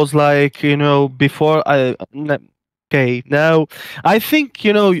 usually it was like, you know, before okay, now I think,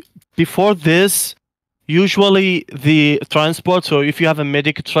 you know, before this, usually the transport, so if you have a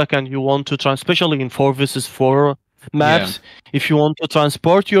medic truck and you want to especially in 4 versus 4 Yeah. maps, if you want to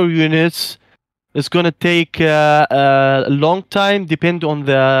transport your units, it's gonna take a long time, depend on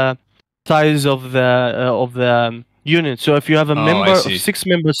the size of the unit. So if you have a Oh, I member of see. 6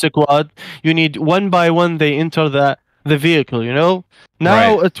 member squad, you need one by one they enter the vehicle. You know.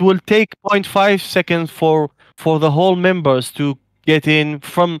 Now Right. it will take 0.5 seconds for the whole members to get in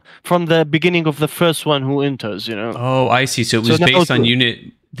from the beginning of the first one who enters. You know. Oh, I see. So it So was now based on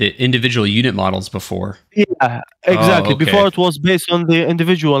the individual unit models before. yeah, Oh, exactly. Before okay. it was based on the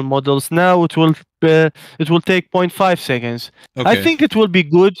individual models. Now it will take zero point 0.5 seconds. I Okay. think it will be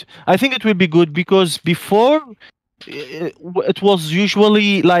good. I think it will be good because before it was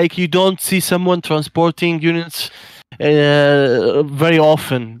usually like you don't see someone transporting units very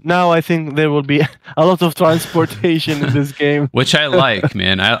often. Now I think there will be a lot of transportation in this game. Which I like,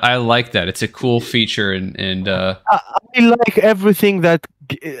 man. I like that. It's a cool feature and I, I like everything that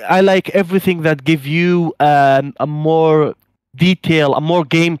I like everything that give you a more detail, a more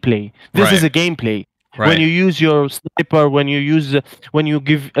gameplay. This is right. a gameplay. When Right. you use your sniper, when you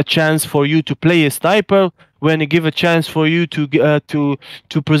give a chance for you to play a sniper, when you give a chance for you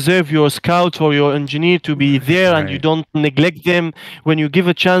to preserve your scout or your engineer to be there and you Right. don't neglect them, when you give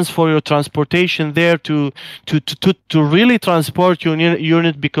a chance for your transportation there to really transport your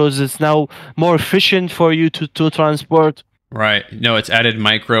unit because it's now more efficient for you to transport. Right. No, it's added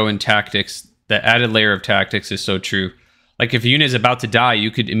micro and tactics. The added layer of tactics is so true. Like if a unit is about to die, you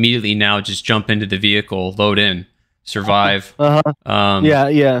could immediately now just jump into the vehicle, load in, survive, Uh-huh. um, Yeah,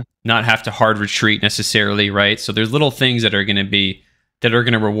 yeah. not have to hard retreat necessarily, right? So there's little things that are going to be that are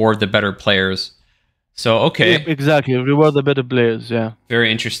going to reward the better players. So Yep, okay, exactly. Reward the better players, yeah.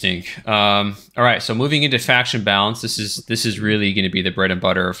 very interesting. All right, so moving into faction balance, this is really going to be the bread and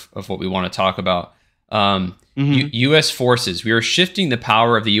butter of what we want to talk about. Hmm. U.S. forces. We are shifting the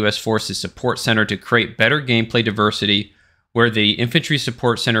power of the U.S. forces support center to create better gameplay diversity, where the infantry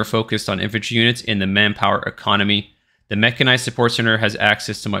support center focused on infantry units in the manpower economy. The mechanized support center has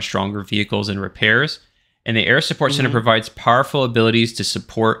access to much stronger vehicles and repairs, and the air support center Hmm. provides powerful abilities to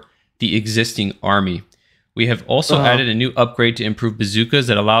support the existing army. We have also Uh-huh. added a new upgrade to improve bazookas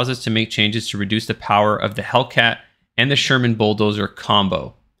that allows us to make changes to reduce the power of the Hellcat and the Sherman bulldozer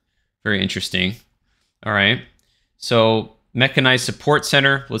combo. Very interesting. All right. So, mechanized support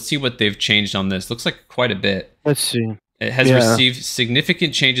center. Let's see what they've changed on this. Looks like quite a bit. Let's see. It has Yeah. received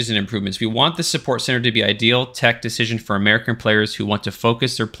significant changes and improvements. We want the support center to be ideal tech decision for American players who want to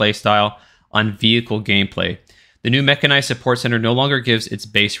focus their playstyle on vehicle gameplay. The new mechanized support center no longer gives its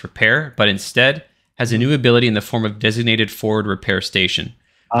base repair, but instead has a new ability in the form of designated forward repair station,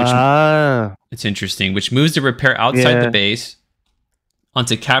 which Ah, it's interesting, which moves the repair outside the yeah. base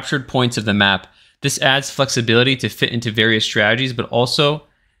onto captured points of the map. This adds flexibility to fit into various strategies, but also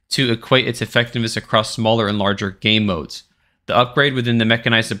to equate its effectiveness across smaller and larger game modes. The upgrade within the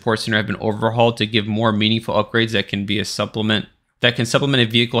mechanized support center have been overhauled to give more meaningful upgrades that can be a supplement that can supplement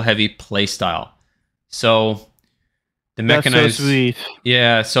a vehicle heavy playstyle. So the That's so mechanized, sweet.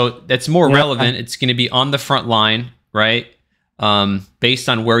 yeah, so that's more Yeah. relevant. It's going to be on the front line, right? Based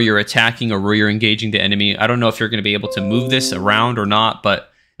on where you're attacking or where you're engaging the enemy. I don't know if you're going to be able to move this around or not,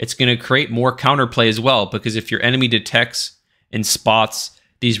 but it's going to create more counterplay as well, because if your enemy detects and spots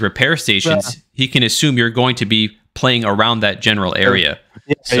these repair stations, he can assume you're going to be playing around that general area.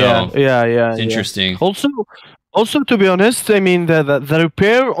 Yeah, So yeah. it's interesting. Also, to be honest, I mean the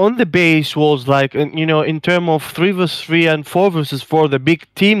repair on the base was like, you know, in terms of 3 versus 3 and 4 versus 4, the big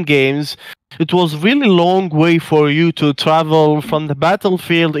team games, it was really long way for you to travel from the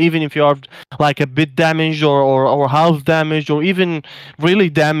battlefield, even if you are like a bit damaged or half damaged or even really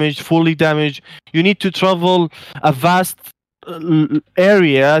damaged, fully damaged. You need to travel a vast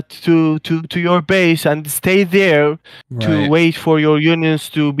area to your base and stay there to Right. wait for your units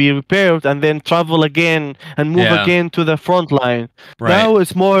to be repaired and then travel again and move Yeah. again to the front line. Right. Now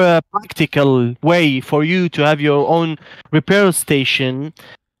it's more a practical way for you to have your own repair station.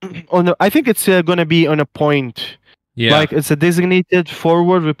 I think it's gonna be on a point. Yeah. Like it's a designated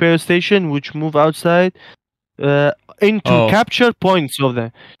forward repair station which move outside into capture points of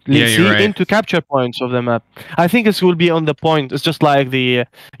the Yeah, you're right. into capture points of the map. I think this will be on the point. It's just like the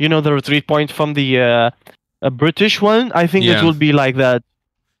the retreat point from the British one. I think it Yeah. will be like that.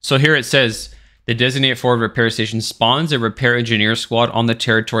 So here it says the designated forward repair station spawns a repair engineer squad on the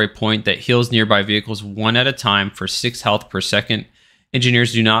territory point that heals nearby vehicles one at a time for 6 health per second.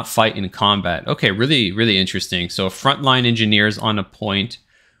 Engineers do not fight in combat. Okay, really, really interesting. So frontline engineers on a point.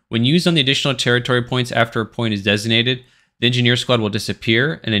 When used on the additional territory points after a point is designated, the engineer squad will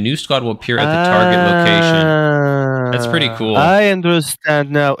disappear and a new squad will appear at the target location. That's pretty cool. I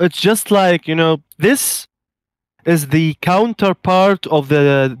understand now. It's just like, this is the counterpart of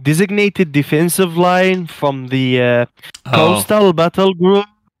the designated defensive line from the coastal battle group.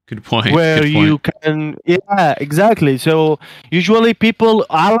 Good point. Where Good point. you can, yeah, exactly. So usually people,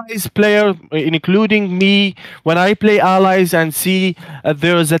 allies player, including me, when I play allies and see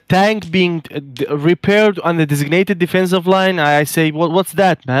there is a tank being repaired on the designated defensive line, I say, what's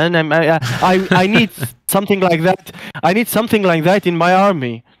that, man? I need something like that. I need something like that in my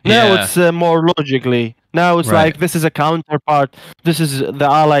army. Now it's more logically. Now it's like this is a counterpart. This is the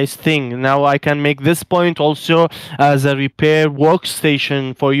allies thing. Now I can make this point also as a repair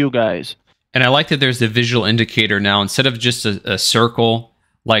workstation for you guys. And I like that there's a visual indicator now instead of just a circle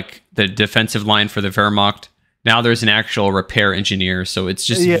like the defensive line for the Wehrmacht. Now there's an actual repair engineer, so it's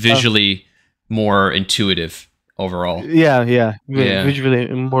just visually more intuitive overall. Yeah. Visually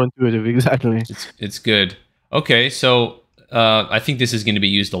more intuitive, exactly. It's good. Okay, so I think this is going to be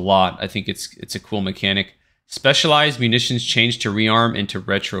used a lot. I think it's a cool mechanic. Specialized munitions change to rearm into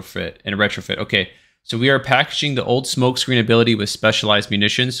retrofit. Okay, so we are packaging the old smokescreen ability with specialized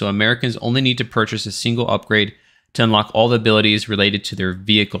munitions. So Americans only need to purchase a single upgrade to unlock all the abilities related to their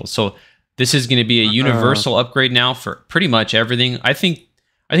vehicle. So this is going to be a universal upgrade now for pretty much everything. I think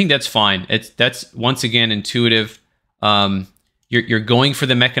that's fine. That's once again intuitive. You're going for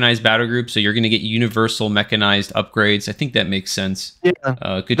the mechanized battle group, so you're going to get universal mechanized upgrades. I think that makes sense. Yeah,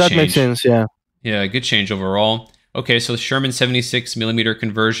 good that change. makes sense. Yeah. Yeah, good change overall. Okay, so Sherman 76 millimeter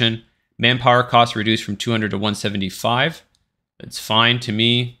conversion. Manpower cost reduced from 200 to 175. That's fine to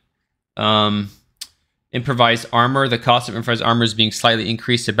me. Improvised armor. The cost of improvised armor is being slightly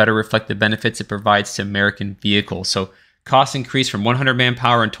increased to better reflect the benefits it provides to American vehicles. So cost increased from 100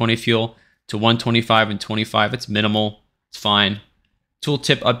 manpower and 20 fuel to 125 and 25. It's minimal. It's fine.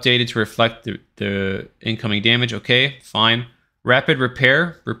 Tooltip updated to reflect the incoming damage. Okay, fine. Rapid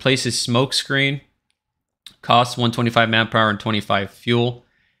repair replaces smoke screen. Costs 125 manpower and 25 fuel.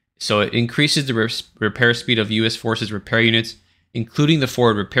 So it increases the repair speed of U.S. Forces repair units, including the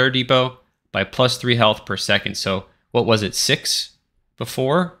forward repair depot, by +3 health per second. So what was it, 6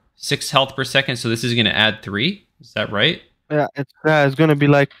 before? 6 health per second. So this is going to add 3. Is that right? Yeah, it's going to be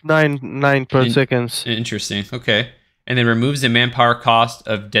like 9 per seconds. Interesting. Okay. And then removes the manpower cost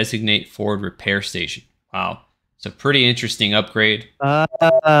of designate forward repair station. Wow. It's a pretty interesting upgrade.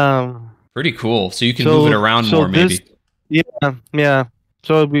 Pretty cool. So you can move it around more, maybe. Yeah.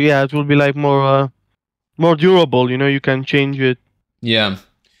 So it will be like more durable. You can change it. Yeah.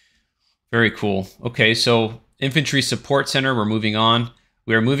 Very cool. Okay, so infantry support center. We're moving on.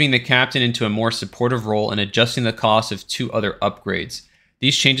 We are moving the captain into a more supportive role and adjusting the cost of 2 other upgrades.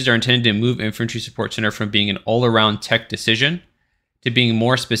 These changes are intended to move Infantry Support Center from being an all-around tech decision to being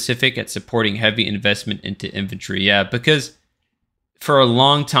more specific at supporting heavy investment into infantry. Yeah, because for a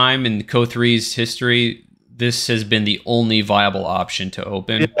long time in Co3's history, this has been the only viable option to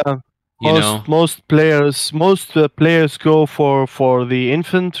open. Yeah, most players go for the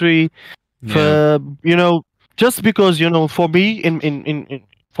infantry. Yeah. Just because for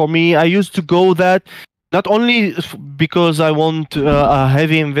me, I used to go that. Not only because I want a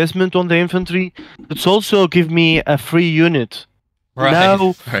heavy investment on the infantry, it's also give me a free unit. Right.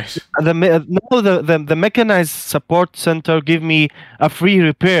 Now, the mechanized support center give me a free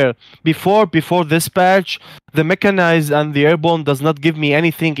repair. Before this patch, the mechanized and the airborne does not give me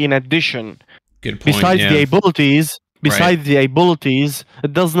anything in addition. Good point. Besides the abilities,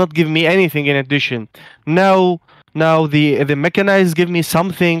 it does not give me anything in addition. Now the mechanized give me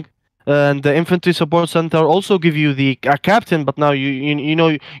something. And the infantry support center also give you a captain, but now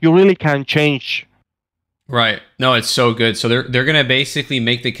you really can change. Right. No, it's so good. So they're gonna basically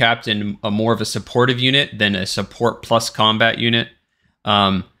make the captain a more of a supportive unit than a support plus combat unit.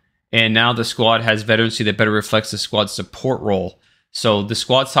 Um, and now the squad has veterancy that better reflects the squad's support role. So the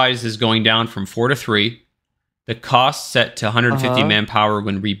squad size is going down from 4 to 3. The cost set to 150 Uh-huh. manpower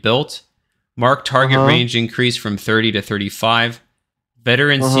when rebuilt. Mark target Uh-huh. range increased from 30 to 35.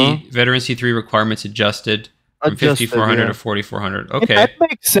 Uh-huh. Veterancy 3 requirements adjusted from Adjusted, 5400 yeah. to 4400. Yeah, Okay. it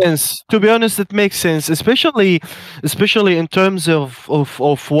makes sense. To be honest, it makes sense, especially in terms of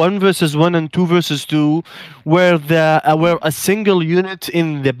one versus one and two versus two, where a single unit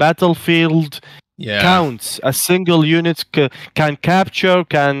in the battlefield Yeah. counts. A single unit can capture,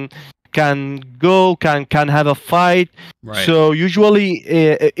 can go, can have a fight. Right. So usually,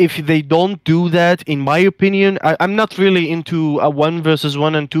 if they don't do that, in my opinion, I'm not really into a one versus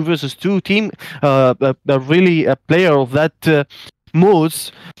one and two versus two team. Really a player of that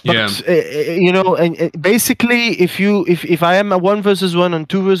modes. Yeah. But and basically, if I am a one versus one and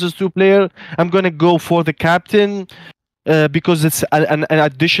two versus two player, I'm gonna go for the captain because it's an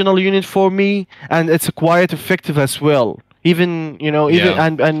additional unit for me, and it's quite effective as well. Even even Yeah.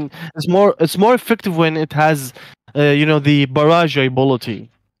 and it's more effective when it has the barrage ability.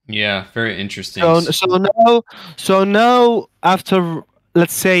 Yeah. Very interesting. So now after,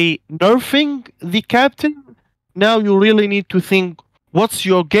 let's say, nerfing the captain, now you really need to think what's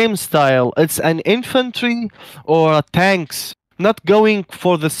your game style. It's an infantry or a tanks. Not going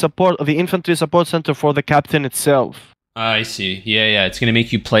for the infantry support center for the captain itself. I see. Yeah, yeah. It's going to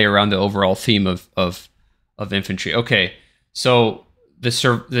make you play around the overall theme of infantry. Okay. So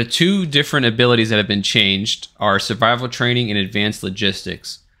the two different abilities that have been changed are survival training and advanced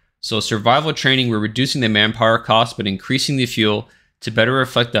logistics. So survival training, we're reducing the manpower cost but increasing the fuel to better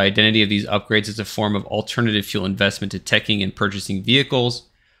reflect the identity of these upgrades as a form of alternative fuel investment to teching and purchasing vehicles.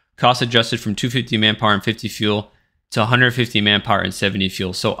 Cost adjusted from 250 manpower and 50 fuel to 150 manpower and 70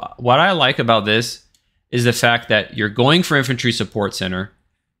 fuel. So what I like about this is the fact that you're going for infantry support center,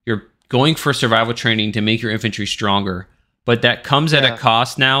 you're going for survival training to make your infantry stronger, but that comes at a Yeah.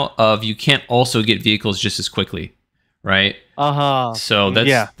 cost now of you can't also get vehicles just as quickly, right? Uh-huh. So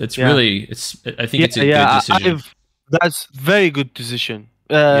Yeah. that's Yeah. really I think Yeah, it's a good yeah. decision. That's very good decision.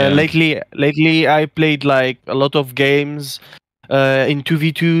 Yeah, Lately, I played like a lot of games in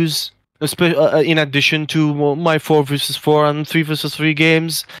 2v2s, in addition to my 4 versus 4 and 3 versus 3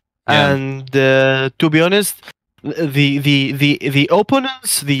 games. yeah, And to be honest, the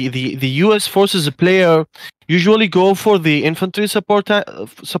opponents, the US forces player usually go for the infantry support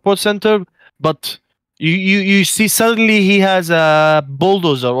center, but you see suddenly he has a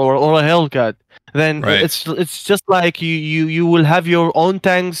bulldozer or a Hellcat. Then right. it's just like you will have your own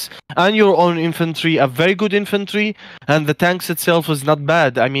tanks and your own infantry, a very good infantry, and the tanks itself is not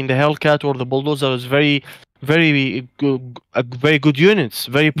bad. I mean, the Hellcat or the bulldozer is very good, very good units,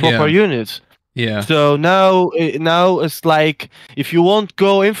 very proper Yeah, units. yeah, So now it's like, if you won't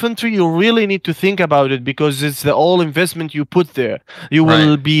go infantry, you really need to think about it, because it's the all investment you put there. You right.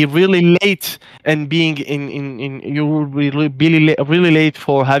 will be really late, and being in you will be really late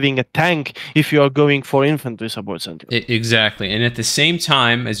for having a tank if you are going for infantry support center. Exactly. And at the same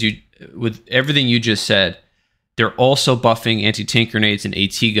time, as you with everything you just said, they're also buffing anti-tank grenades and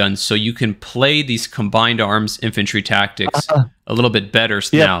AT guns, so you can play these combined arms infantry tactics a little bit better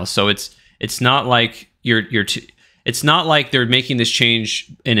Yep. now. So it's not like it's not like they're making this change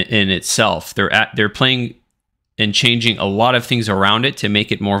in itself. They're playing and changing a lot of things around it to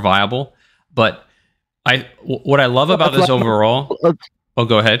make it more viable. But what I love about It's this like overall. Oh,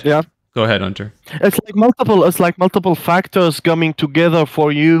 go ahead. yeah. Go ahead, Hunter. It's like multiple factors coming together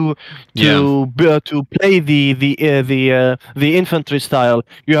for you Yeah. to play the infantry style.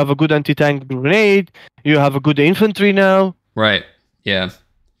 You have a good anti-tank grenade. You have a good infantry now. Right. Yeah.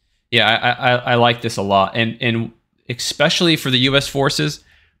 Yeah. I like this a lot, and especially for the U.S. forces,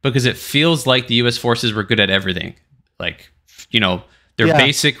 because it feels like the U.S. forces were good at everything. Like, their Yeah,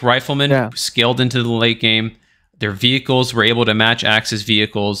 basic riflemen yeah, scaled into the late game. Their vehicles were able to match Axis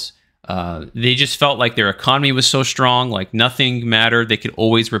vehicles. They just felt like their economy was so strong, like nothing mattered. They could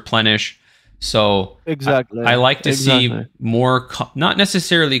always replenish. So exactly, I like to see exactly. more, not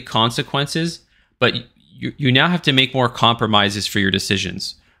necessarily consequences, but you now have to make more compromises for your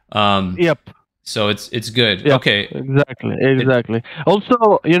decisions. Yep, So it's good. yep, Okay. exactly.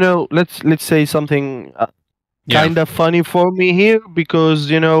 Also, let's say something Yeah. kind of funny for me here,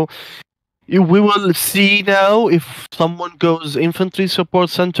 because we will see now, if someone goes infantry support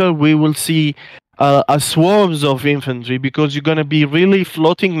center, we will see a swarms of infantry, because you're gonna be really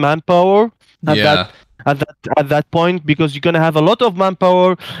floating manpower at that Yeah. at that point, because you're gonna have a lot of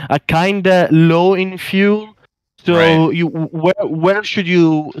manpower, a kinda low in fuel. So Right. where should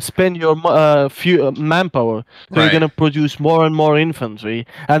you spend your manpower? So you're Right. gonna produce more and more infantry,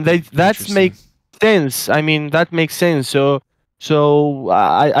 and that's Interesting. make sense. I mean, that makes sense. So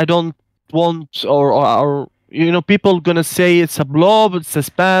I don't want, or people gonna say it's a blob, it's a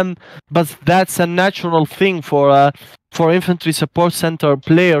spam, but that's a natural thing for infantry support center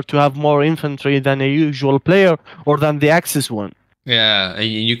player to have more infantry than a usual player or than the Axis one. Yeah, and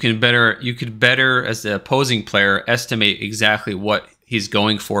you could better as the opposing player estimate exactly what he's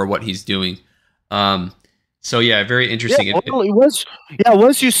going for, what he's doing. Um, so yeah, very Yeah, interesting. well,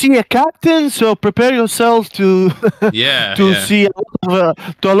 once you see a captain, so prepare yourself to Yeah, to yeah, see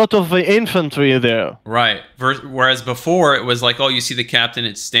a lot of infantry there. right. Whereas before it was like, oh, you see the captain,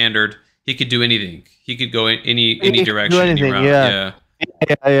 it's standard. He could do anything. He could go in any He can do direction, any anything, route. yeah.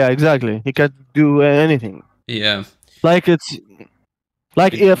 Yeah, Yeah, exactly. He can do anything. yeah, Like it's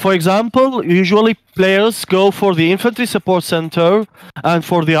Like, it, for example, usually players go for the infantry support center and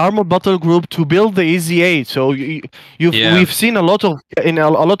for the armor battle group to build the Easy 8. So yeah, we've seen a lot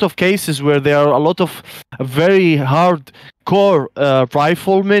of cases where there are a lot of very hard core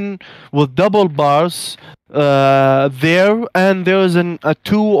riflemen with double bars there, and there is a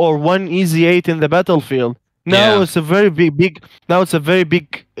 2 or 1 Easy 8 in the battlefield. Now yeah. it's a very big. Now it's a very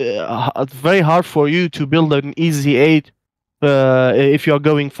big. Very hard for you to build an Easy 8 if you are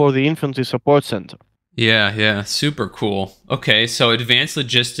going for the infantry support center. Yeah, yeah, super cool. Okay, so advanced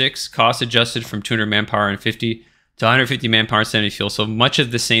logistics, cost adjusted from 200 manpower and 50 to 150 manpower, 70 fuel. So much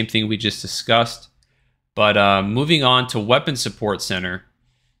of the same thing we just discussed. But moving on to weapon support center.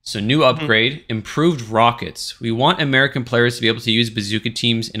 So new upgrade, improved rockets. We want American players to be able to use bazooka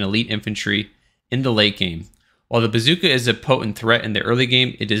teams in elite infantry in the late game. While the bazooka is a potent threat in the early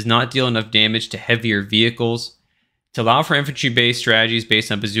game, it does not deal enough damage to heavier vehicles. To allow for infantry-based strategies based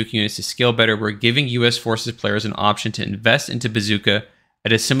on bazooka units to scale better, we're giving U.S. Forces players an option to invest into bazooka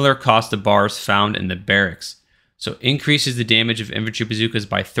at a similar cost to bars found in the barracks. So increases the damage of infantry bazookas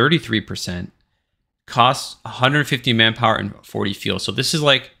by 33%, costs 150 manpower and 40 fuel. So this is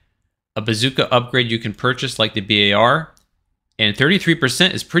like a bazooka upgrade you can purchase like the BAR, and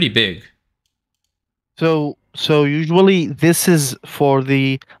 33% is pretty big. So usually this is for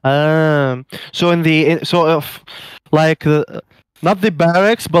the like not the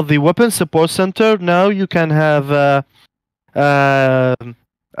barracks but the weapon support center. Now you can have an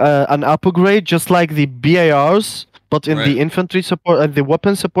upgrade just like the BARs, but in the Right. infantry support and the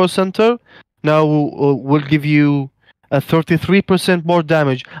weapon support center. Now will give you a 33% more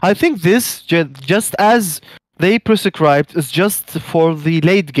damage. I think this just as they prescribed is just for the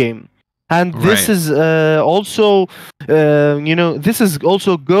late game. And this Right. is also, this is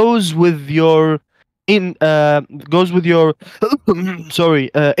also goes with your sorry,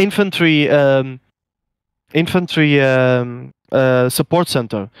 infantry support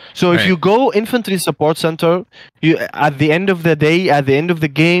center. So if Right. you go infantry support center, you at the end of the day, at the end of the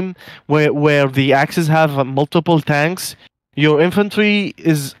game, where the Axis have multiple tanks, your infantry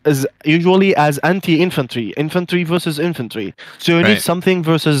is usually as anti-infantry, infantry versus infantry. So you need Right. something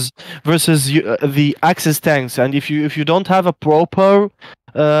versus the Axis tanks, and if you don't have a proper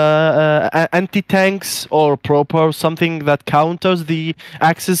anti-tanks or proper something that counters the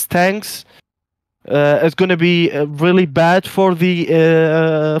Axis tanks, it's going to be really bad for the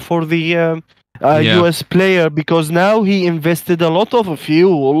Yeah. US player, because now he invested a lot of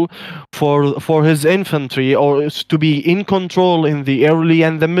fuel for his infantry or to be in control in the early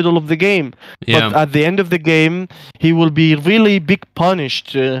and the middle of the game. Yeah. But at the end of the game, he will be really big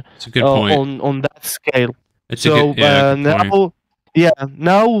punished It's a good point. on that scale. It's So a good now. point. Yeah,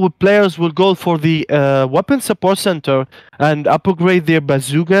 now players will go for the weapon support center and upgrade their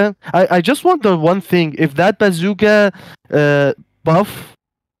bazooka. I just wonder one thing: if that bazooka buff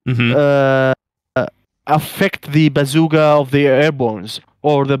Mm-hmm. uh, affect the bazooka of the airbornes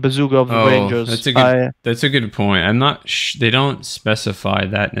or the bazooka of the Oh, rangers. that's a good point. I'm not they don't specify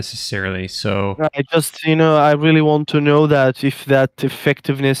that necessarily. So I just, I really want to know that if that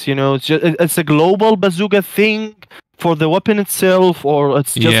effectiveness, it's a global bazooka thing for the weapon itself, or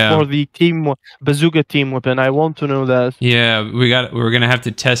it's just for the bazooka team weapon. I want to know that. yeah, we're gonna have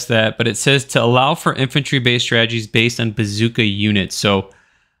to test that. But it says to allow for infantry based strategies based on bazooka units. So,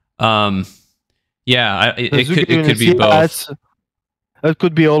 yeah, it could be both. It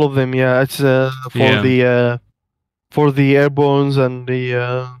could be all of them. Yeah, it's for the airbornes and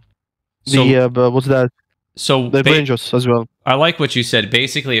what's that? So the rangers as well. I like what you said.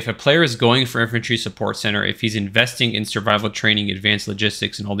 Basically, if a player is going for infantry support center, if he's investing in survival training, advanced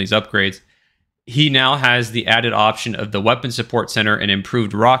logistics, and all these upgrades, he now has the added option of the weapon support center and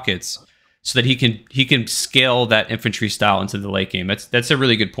improved rockets, so that he can scale that infantry style into the late game. That's a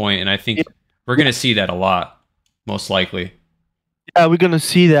really good point, and I think we're going to see that a lot, most likely. Yeah, we're gonna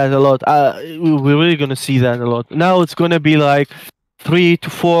see that a lot. We're really gonna see that a lot. Now it's gonna be like 3 to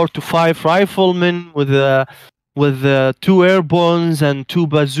 4 to 5 riflemen with 2 airbornes and 2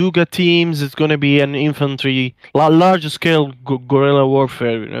 bazooka teams. It's gonna be an infantry, large scale guerrilla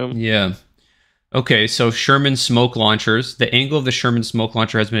warfare. You know. Yeah. Okay, so Sherman smoke launchers. The angle of the Sherman smoke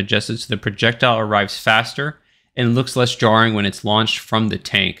launcher has been adjusted so the projectile arrives faster and looks less jarring when it's launched from the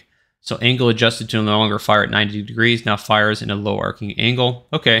tank. So angle adjusted to no longer fire at 90 degrees, now fires in a low arcing angle.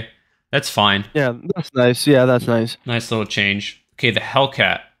 Okay, that's fine. Yeah, that's nice. Yeah, that's nice. Nice little change. Okay, the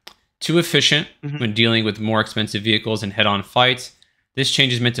Hellcat. Too efficient when dealing with more expensive vehicles and head-on fights. This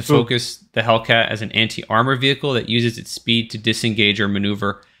change is meant to focus the Hellcat as an anti-armor vehicle that uses its speed to disengage or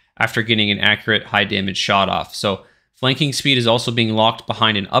maneuver after getting an accurate high-damage shot off. So flanking speed is also being locked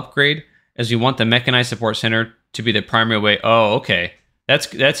behind an upgrade, as we want the mechanized support center to be the primary way. Oh, okay.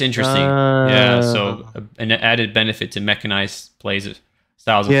 That's interesting. Yeah, so an added benefit to mechanized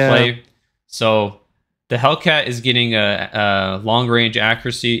styles of play. So the Hellcat is getting a long range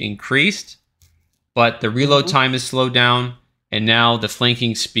accuracy increased, but the reload time is slowed down, and now the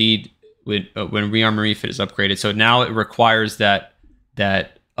flanking speed when rearm and refit is upgraded. So now it requires that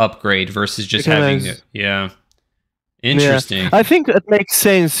upgrade versus just having it. Yeah. Interesting. Yeah. I think it makes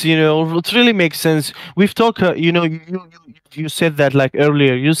sense, you know. It really makes sense. We've talked, you know, you said that like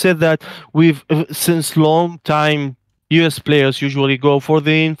earlier. You said that we've since long time US players usually go for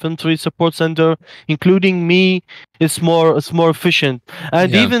the infantry support center, including me. It's more efficient,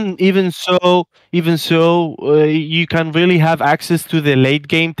 and even so, you can really have access to the late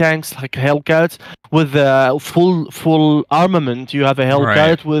game tanks like Hellcats with full armament. You have a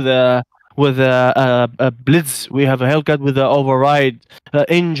Hellcat with a blitz. We have a Hellcat with an override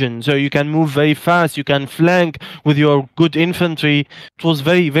engine, so you can move very fast. You can flank with your good infantry. It was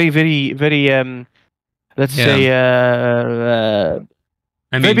very let's say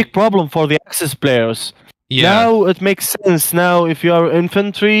very big problem for the Axis players. Now it makes sense. Now if you are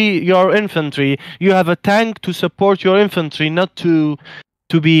infantry, you're infantry. You have a tank to support your infantry, not to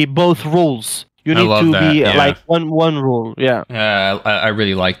be both roles. You need to be like one role. Yeah. I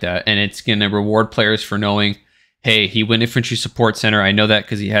really like that. And it's going to reward players for knowing, hey, he went infantry support center. I know that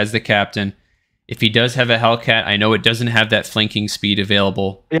because he has the captain. If he does have a Hellcat, I know it doesn't have that flanking speed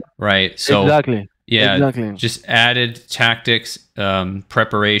available. Yeah. Right. So exactly. Yeah. Exactly. Just added tactics,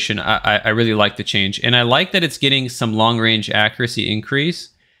 preparation. I really like the change. And I like that it's getting some long range accuracy increase,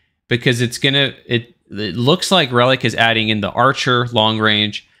 because it looks like Relic is adding in the Archer long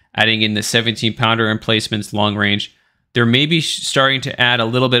range, adding in the 17-pounder emplacements long range. They're maybe starting to add a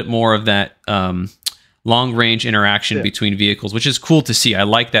little bit more of that long range interaction between vehicles, which is cool to see. I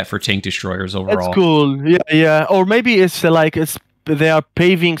like that for tank destroyers overall. That's cool. Yeah. Or maybe it's they are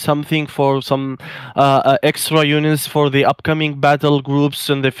paving something for some extra units for the upcoming battle groups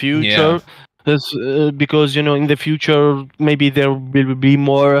in the future. Because you know, in the future maybe there will be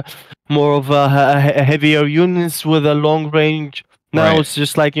more of heavier units with a long range. Now it's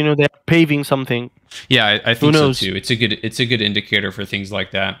just like, you know, they're paving something. Yeah, I think so too. It's a good indicator for things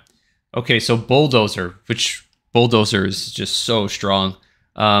like that. Okay, so Bulldozer, which Bulldozer is just so strong.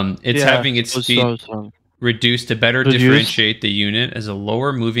 It's having its speed reduced to better differentiate the unit as a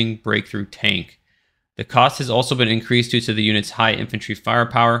lower moving breakthrough tank. The cost has also been increased due to the unit's high infantry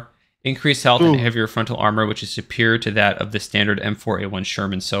firepower, increased health, and heavier frontal armor, which is superior to that of the standard M4A1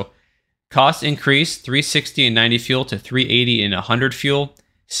 Sherman. So cost increased 360 and 90 fuel to 380 and 100 fuel.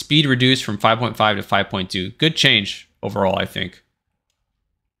 Speed reduced from 5.5 to 5.2. Good change overall, I think.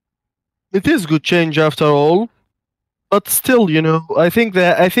 It is good change after all, but still, you know, I think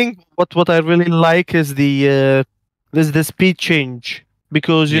what I really like is the speed change,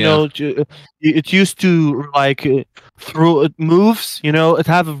 because you know it used to like through it moves. You know, it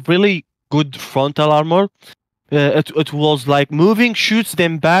have a really good frontal armor. It was like moving, shoots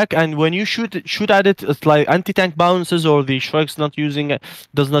them back, and when you shoot at it, it's like anti-tank bounces, or the Shreks not using it,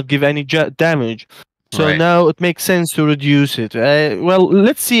 does not give any damage. So now it makes sense to reduce it. Well,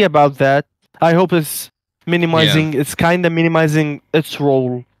 let's see about that. I hope it's minimizing. It's kind of minimizing its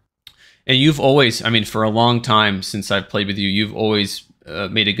role. And you've always, I mean, for a long time since I've played with you, you've always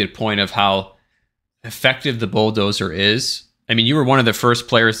made a good point of how effective the Bulldozer is. I mean, you were one of the first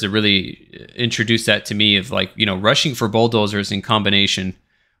players to really introduce that to me, of like, you know, rushing for bulldozers in combination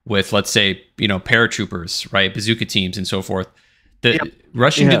with, let's say, you know, paratroopers, right? Bazooka teams and so forth.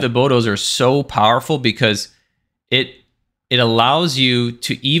 Rushing to the bulldozer is so powerful because it it allows you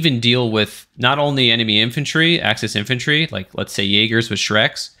to even deal with not only enemy infantry, Axis infantry, like let's say Jaegers with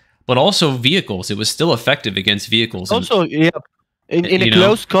Shreks, but also vehicles. It was still effective against vehicles. Also, yeah, in a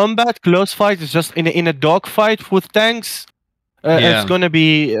close combat, close fight, it's just in a dog fight with tanks. It's gonna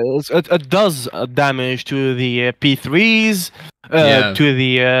be it does damage to the P3s, to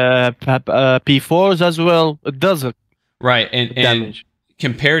the P4s as well. It does it. Right, and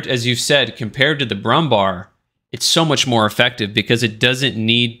compared, as you've said, compared to the Brumbar, it's so much more effective because it doesn't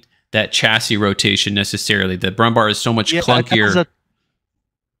need that chassis rotation necessarily. The Brumbar is so much clunkier.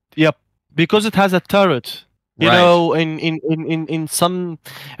 Yep, because it has a turret. You know, in some,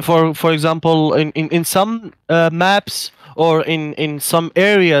 for example, in some maps or in some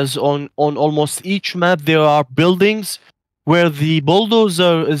areas on almost each map, there are buildings where the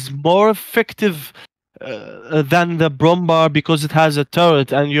bulldozer is more effective than the Brumbar because it has a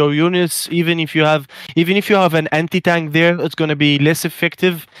turret, and your units, even if you have an anti-tank there, it's going to be less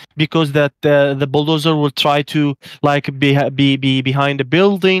effective because that the bulldozer will try to like be behind a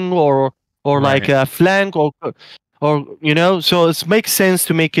building or like a flank or you know, so it makes sense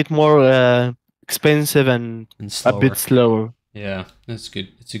to make it more expensive and a bit slower. Yeah, that's good.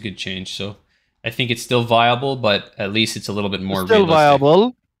 It's a good change. So I think it's still viable, but at least it's a little bit more still realistic.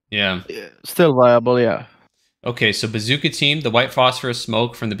 Viable. Yeah. Still viable, yeah. Okay, so Bazooka Team. The white phosphorus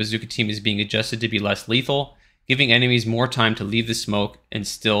smoke from the Bazooka Team is being adjusted to be less lethal, giving enemies more time to leave the smoke and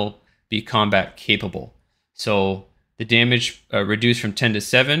still be combat capable. So the damage reduced from 10 to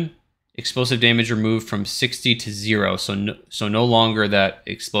 7. Explosive damage removed from 60 to 0. So no longer that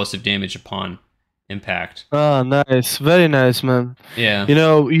explosive damage upon impact. Oh, nice. Very nice, man. Yeah. You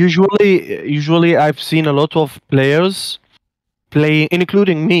know, usually I've seen a lot of players playing,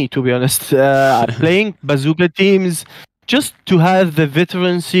 including me, to be honest, playing bazooka teams just to have the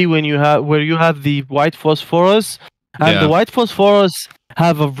veterancy where you have the white phosphorus, and the white phosphorus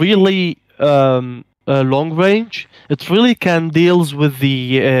have a really long range. It really can deals with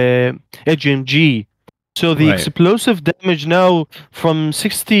the HMG. So the explosive damage now from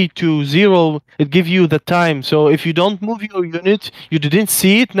 60 to 0, it gives you the time. So if you don't move your unit, you didn't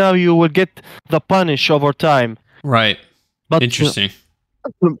see it, now you will get the punish over time. Right. But interesting.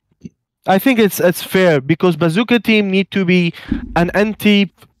 I think it's fair because bazooka team need to be an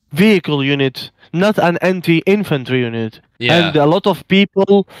anti-vehicle unit, not an anti-infantry unit. Yeah. And a lot of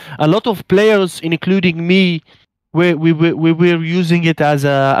people, a lot of players, including me, we were using it as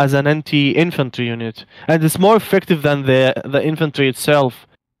an anti-infantry unit, and it's more effective than the infantry itself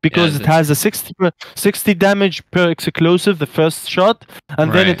because it has a 60 damage per explosive the first shot,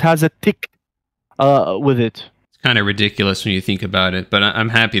 and then it has a tick with it. It's kind of ridiculous when you think about it, but I'm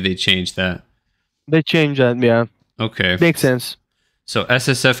happy they changed that. They changed that, yeah. Okay. Makes sense. So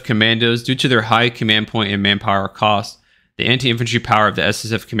SSF commandos, due to their high command point and manpower cost, the anti-infantry power of the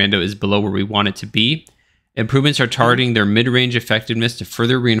SSF commando is below where we want it to be. Improvements are targeting their mid-range effectiveness to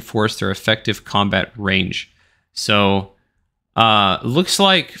further reinforce their effective combat range. So, looks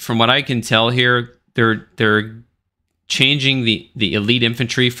like, from what I can tell here, they're changing the elite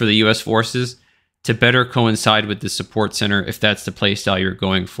infantry for the U.S. forces to better coincide with the support center, if that's the playstyle you're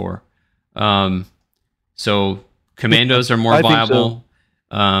going for. So commandos are more viable.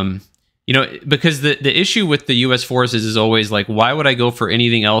 So. You know, because the issue with the U.S. forces is always like, why would I go for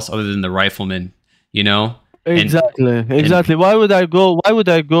anything else other than the riflemen? You know. Exactly. Why would I go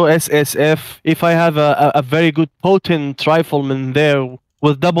SSF if I have a very good potent rifleman there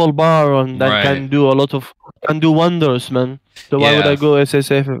with double bar and that can do wonders, man. So why would I go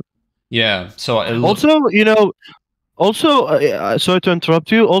SSF? Yeah. So also, you know, sorry to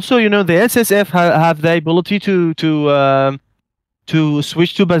interrupt you. Also, you know, the SSF have the ability to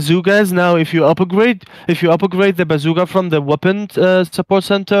switch to bazookas now. If you upgrade the bazooka from the weapon support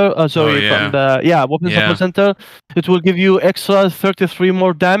center, from the weapon support center, it will give you extra 33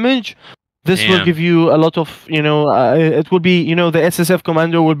 more damage. This will give you a lot of, you know, it will be, you know, the SSF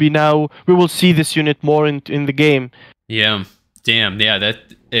commander will be now. We will see this unit more in the game. Yeah. Damn. Yeah. That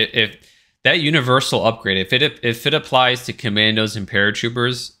if that universal upgrade, if it applies to commandos and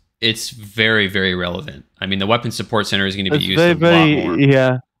paratroopers, it's very, very relevant. I mean, the weapon support center is going to be used a lot more.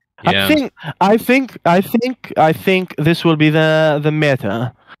 Yeah. I think this will be the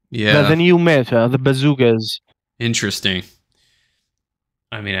meta. Yeah. The new meta, the bazookas. Interesting.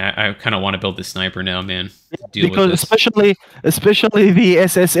 I mean, I kind of want to build the sniper now, man. Because especially the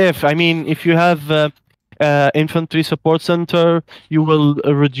SSF. I mean, if you have infantry support center, you will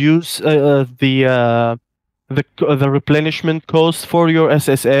reduce the replenishment cost for your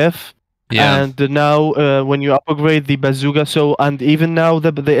SSF, and now when you upgrade the bazooka, and even now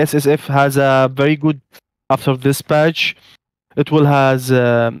the SSF has a very good, after this patch, It will has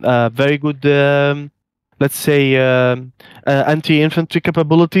very good, let's say, anti-infantry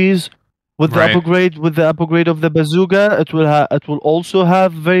capabilities. With the Right. upgrade of the bazooka, it will also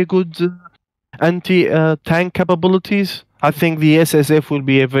have very good anti-tank capabilities. I think the SSF will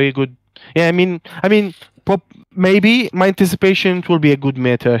be a very good. Yeah, I mean, maybe my anticipation it will be a good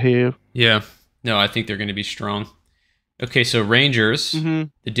meta here. Yeah. No, I think they're going to be strong. Okay, so Rangers, Hmm.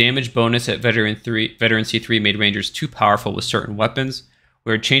 the damage bonus at Veteran C3 made Rangers too powerful with certain weapons.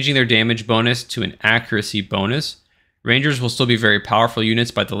 We're changing their damage bonus to an accuracy bonus. Rangers will still be very powerful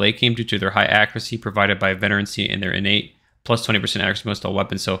units by the late game due to their high accuracy provided by Veteran C and their innate plus 20% accuracy most all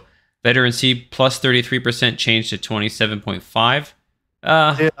weapons. So Veteran C plus 33% changed to 27.5.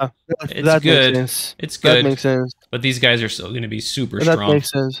 Yeah, It's that makes good. sense. It's That good. makes sense. But these guys are still going to be super That strong. makes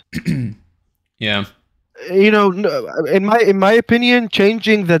sense. Yeah. In my opinion,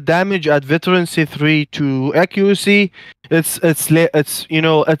 changing the damage at veteran C3 to accuracy, it's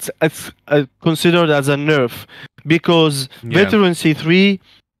considered as a nerf, because Yeah. veteran C3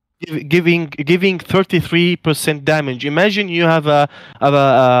 giving 33% damage. Imagine you have a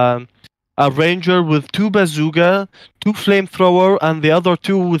ranger with two bazooka, two flamethrower, and the other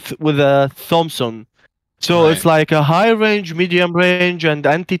two with a Thompson. So Right. it's like a high range, medium range, and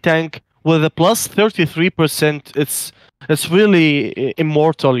anti tank with a plus 33%. It's really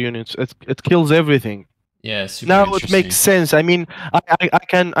immortal units. It kills everything. Yeah, super Now it makes interesting. sense. I mean,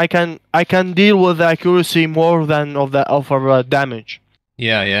 I can deal with the accuracy more than of our damage.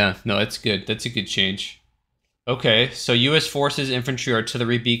 Yeah, yeah. No, it's good. That's a good change. Okay, so U.S. forces, infantry,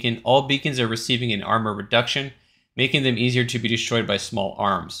 artillery beacon. All beacons are receiving an armor reduction, making them easier to be destroyed by small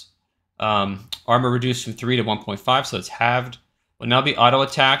arms. Armor reduced from 3 to 1.5, so it's halved. Will now be auto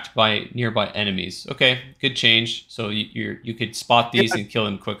attacked by nearby enemies. Okay, good change. So you could spot these Yeah, and kill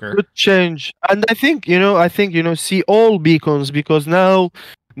them quicker. good change. And I think see all beacons, because now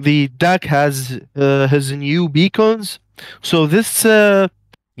the deck has new beacons. So this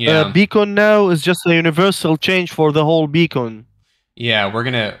Yeah, beacon now is just a universal change for the whole beacon. yeah. We're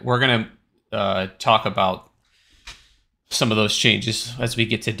gonna talk about some of those changes as we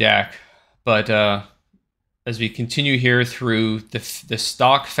get to DAC, but as we continue here through the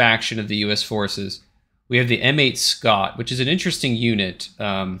stock faction of the U.S. forces, we have the M8 Scott, which is an interesting unit.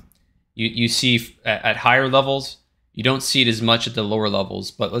 You see at higher levels, you don't see it as much at the lower levels.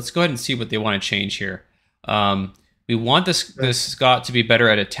 But let's go ahead and see what they want to change here. We want this Scott to be better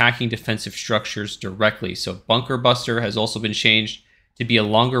at attacking defensive structures directly. So Bunker Buster has also been changed to be a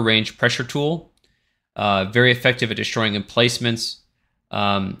longer range pressure tool, very effective at destroying emplacements.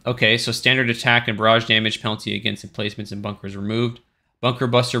 Okay, so standard attack and barrage damage penalty against emplacements and bunkers removed. Bunker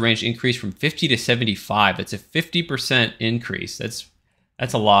Buster range increased from 50 to 75. That's a 50% increase. That's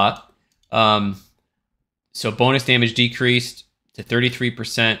a lot. So bonus damage decreased to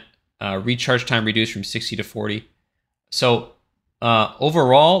 33%. Recharge time reduced from 60 to 40. So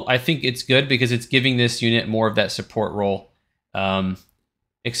overall, I think it's good because it's giving this unit more of that support role,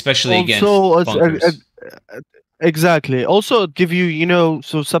 especially against bunkers. Exactly. Also, it give you,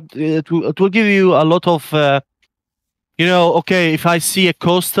 it will give you a lot of, okay, if I see a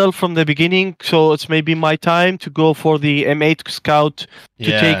coastal from the beginning, so it's maybe my time to go for the M8 scout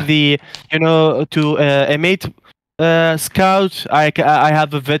to take Yeah, to M8 scout. I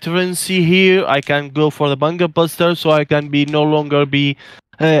have a veterancy here. I can go for the bunker buster, so I can be no longer be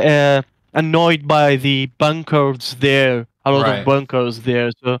uh, uh, annoyed by the bunkers there. A lot of right. bunkers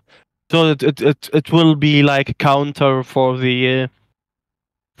there. So it will be like a counter for the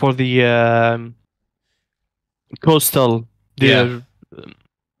coastal Yeah, there.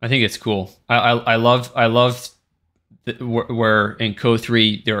 I think it's cool. I love where in Co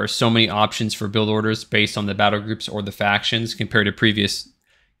 3 there are so many options for build orders based on the battle groups or the factions compared to previous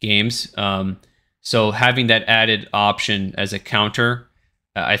games. So having that added option as a counter,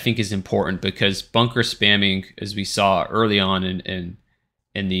 I think is important because bunker spamming, as we saw early on in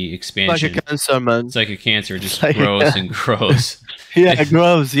the Like a expansion, cancer, man. it's like a cancer, It's just like grows and grows. yeah, it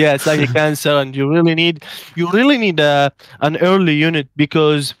grows. Yeah, it's like a cancer, and you really need an early unit,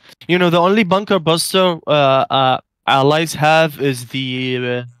 because the only bunker buster allies have is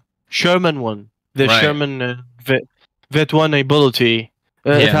the Sherman one, the Right. Sherman vet one ability.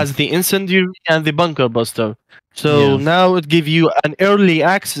 It Yeah. has the incendiary and the bunker buster. So Yeah. now it give you an early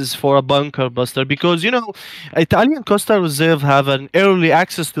access for a bunker buster, because Italian Coastal Reserve have an early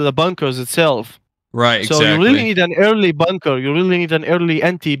access to the bunkers itself. Right. So you really Exactly. need an early bunker. You really need an early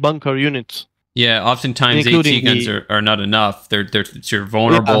anti-bunker unit, Yeah. Oftentimes AT including guns the are not enough. You're yeah,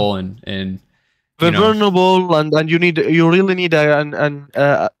 vulnerable and you they're know vulnerable, and you really need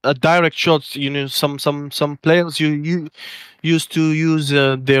a direct shot. Some players used to use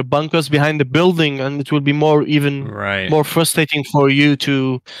their bunkers behind the building, and it will be even Right. more frustrating for you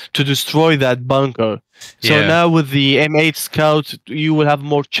to destroy that bunker. So Yeah. now with the M8 Scout, you will have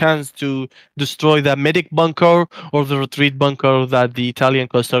more chance to destroy the medic bunker or the retreat bunker that the Italian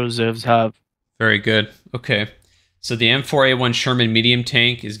coastal reserves have. Very good. Okay. So the M4A1 Sherman medium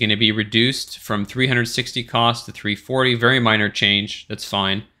tank is going to be reduced from 360 cost to 340. Very minor change. That's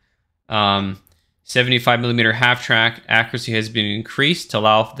fine. 75 millimeter half track accuracy has been increased to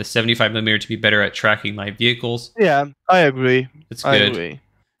allow the 75 millimeter to be better at tracking live vehicles. Yeah, I agree. That's good. I agree.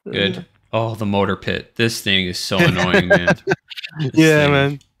 Good. Oh, the motor pit. This thing is so annoying, man. Yeah,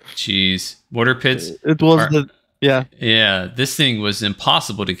 man. Jeez. Motor pits. It was yeah. Yeah, this thing was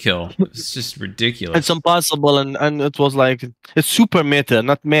impossible to kill. It's just ridiculous. It's impossible, and it was like, it's super meta,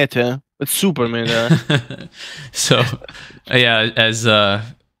 not meta. It's super meta. So, yeah, as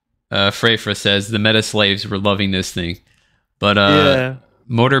Freyfra says, the meta slaves were loving this thing. But yeah.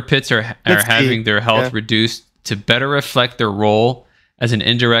 Motor pits are having their health reduced to better reflect their role as an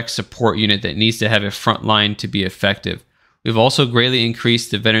indirect support unit that needs to have a front line to be effective. We've also greatly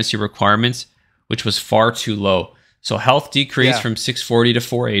increased the veterancy requirements, which was far too low. So health decreased from 640 to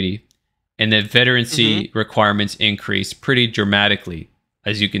 480, and the veterancy requirements increased pretty dramatically,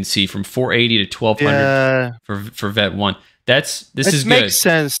 as you can see, from 480 to 1200 for Vet 1. This is good. It makes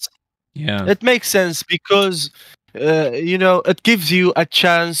sense. Yeah. It makes sense because, it gives you a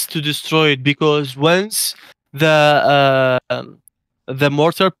chance to destroy it, because once the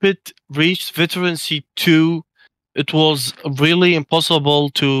mortar pit reached veterancy 2, it was really impossible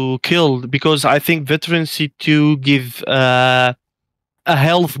to kill, because I think veterancy 2 give a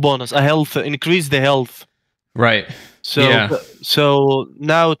health bonus, increase the health. Right. So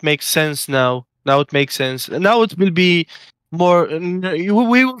now it makes sense. Now it makes sense. Now it will be more. We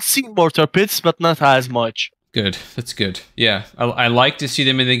will see mortar pits, but not as much. Good. That's good. Yeah, I like to see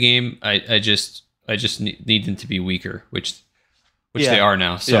them in the game. I just need them to be weaker, which they are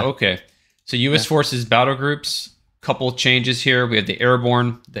now. So okay. So U.S. Forces battle groups. Couple changes here. We have the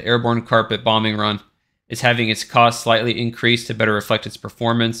airborne carpet bombing run is having its cost slightly increased to better reflect its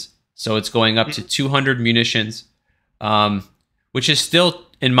performance. So it's going up to 200 munitions, which is still,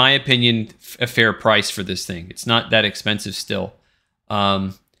 in my opinion, a fair price for this thing. It's not that expensive still.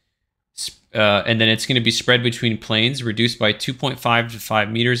 And then it's going to be spread between planes, reduced by 2.5 to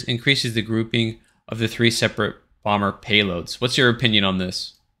 5 meters, increases the grouping of the 3 separate bomber payloads. What's your opinion on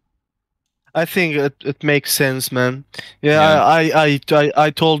this? I think it makes sense, man. Yeah. I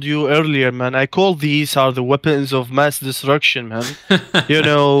told you earlier, man. I call these are the weapons of mass destruction, man.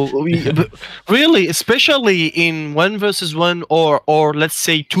 Really, especially in 1 versus 1, or let's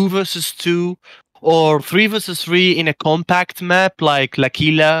say 2 versus 2, or 3 versus 3 in a compact map like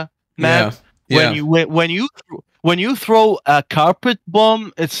L'Aquila map. Yeah. When you throw a carpet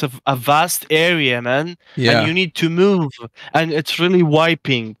bomb, it's a vast area, man. Yeah. And you need to move, and it's really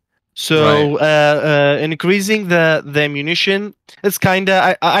wiping. So increasing the ammunition, it's kind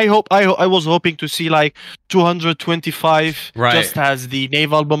of I was hoping to see like 225 just as the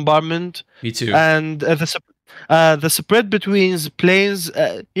naval bombardment. Me too. And the spread between planes,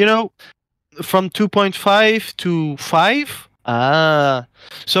 from 2.5 to 5.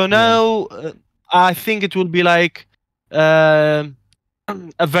 So now I think it will be like a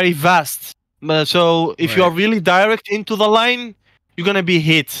very vast. So if you are really direct into the line, you're gonna be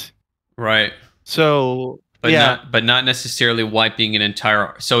hit. Right. So, but not necessarily wiping an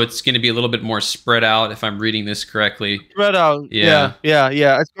entire. So it's going to be a little bit more spread out, if I'm reading this correctly. Spread out. Yeah.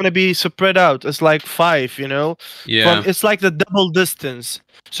 It's going to be spread out. It's like 5, Yeah. It's like the double distance.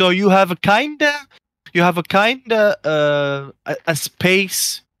 So you have a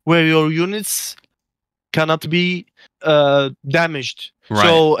space where your units cannot be damaged. Right.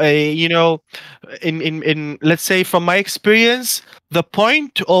 So in let's say, from my experience, the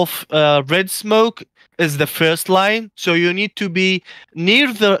point of red smoke is the first line. So you need to be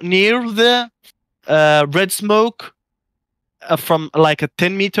near the red smoke, from like a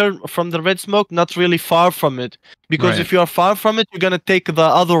 10 meter from the red smoke, not really far from it, because if you are far from it, you're gonna take the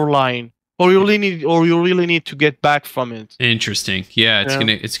other line, or you really need to get back from it. Interesting. Yeah,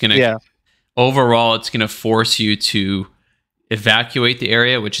 it's gonna overall, it's gonna force you to evacuate the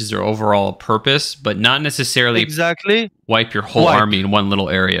area, which is their overall purpose, but not necessarily wipe your whole army in one little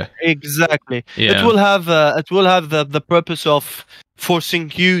area. Exactly. Yeah. It will have the purpose of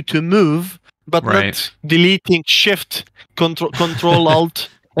forcing you to move, but not deleting Shift, Control Alt,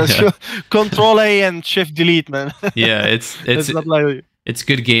 Control A and Shift Delete, man. Yeah, it's not like It's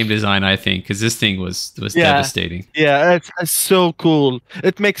good game design, I think, because this thing was Yeah. devastating. Yeah, it's so cool.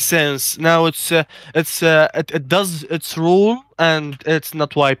 It makes sense. Now it does its rule and it's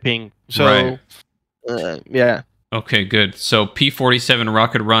not wiping. So Right. yeah. Okay, good. So P-47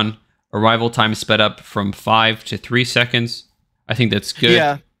 rocket run arrival time sped up from 5 to 3 seconds. I think that's good.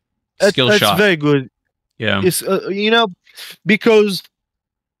 Yeah. Skill It's shot. very good. Yeah. It's because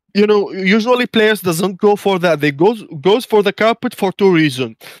usually players doesn't go for that. They goes for the carpet for two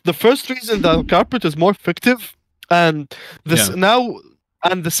reasons. The first reason, the carpet is more effective, and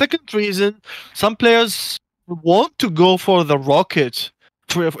the second reason, some players want to go for the rocket.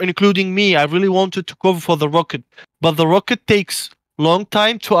 Including me, I really wanted to go for the rocket, but the rocket takes long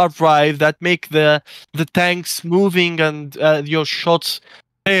time to arrive. That make the tanks moving and your shots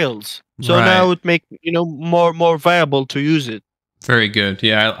fails. So now it make more viable to use it. Very good.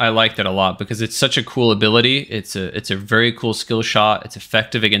 Yeah, I like that a lot because it's such a cool ability. It's a very cool skill shot. It's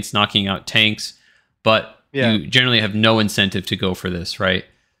effective against knocking out tanks, but you generally have no incentive to go for this, right?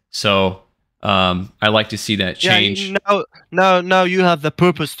 So I like to see that change. Yeah, now you have the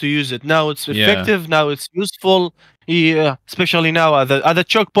purpose to use it. Now it's effective. Now it's useful. Yeah, especially now at the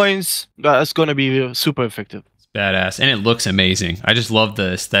choke points, it's gonna be super effective. It's badass, and it looks amazing. I just love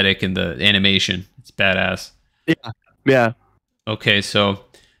the aesthetic and the animation. It's badass. Yeah. Okay, so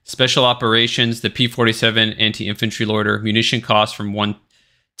special operations, the P-47 anti-infantry loader, munition cost from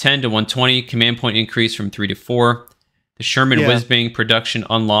 110 to 120, command point increase from 3 to 4. The Sherman Whizbang production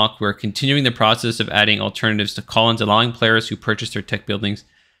unlock. We're continuing the process of adding alternatives to Collins, allowing players who purchase their tech buildings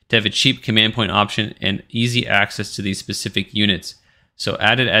to have a cheap command point option and easy access to these specific units. So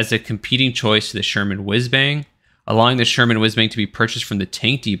added as a competing choice to the Sherman Whizbang, allowing the Sherman Whizbang to be purchased from the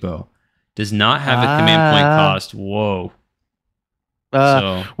tank depot. Does not have a command point cost. Whoa.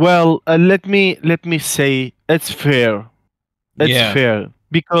 Well, let me say it's fair. It's fair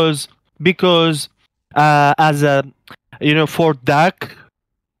because as a for DAC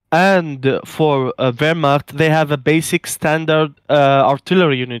and for Wehrmacht, they have a basic standard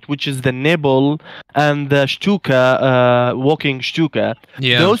artillery unit, which is the Nebel and the Stuka, walking Stuka.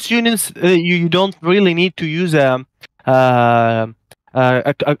 Yeah. Those units you don't really need to use a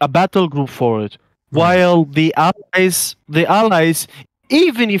battle group for it. While the allies,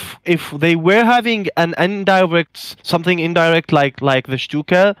 even if they were having an something indirect like the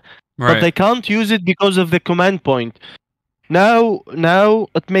Stuka, but they can't use it because of the command point. Now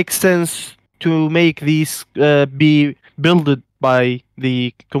it makes sense to make these be builded by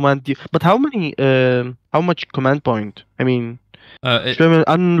the command. But how much command point? I mean,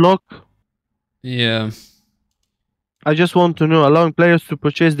 unlock. Yeah. I just want to know, allowing players to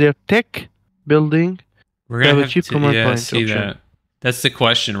purchase their tech building. We're gonna have cheap command point see option. That. That's the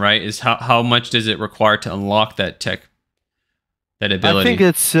question, right? Is how much does it require to unlock that ability? I think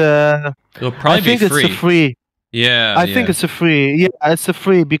it's it'll probably be free. It's a free. Yeah. I think it's a free. Yeah, it's a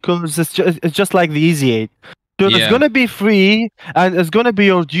free because it's just like the Easy 8. So it's gonna be free, and it's gonna be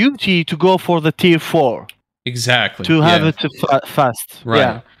your duty to go for the tier 4. Exactly. To have it fast. Right.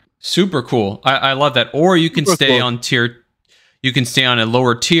 Yeah. Super cool. I love that. Or you can stay on tier. You can stay on a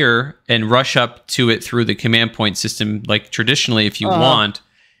lower tier and rush up to it through the command point system, like traditionally, if you want.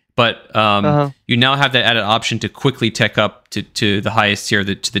 But you now have that added option to quickly tech up to the highest tier,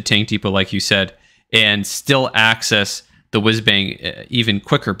 to the tank depot, like you said, and still access the Whizbang even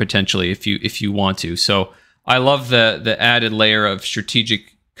quicker potentially if you want to. So I love the added layer of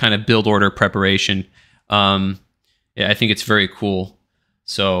strategic kind of build order preparation. I think it's very cool.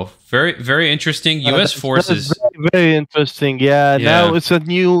 So very, very interesting. U.S. forces. Very, very interesting. Yeah. Now it's a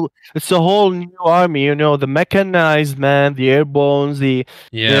whole new army. The mechanized man, the airbornes, the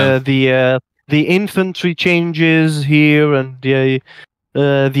infantry changes here, and the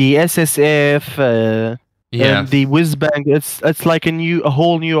SSF, and the Whizbang. It's like a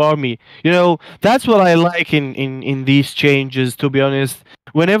whole new army. That's what I like in these changes. To be honest,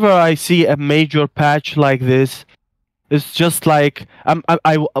 whenever I see a major patch like this, it's just like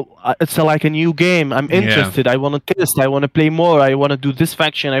it's like a new game. I'm interested. I want to test. I want to play more. I want to do this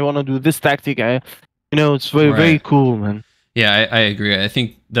faction. I want to do this tactic. It's very very cool, man. Yeah, I agree. I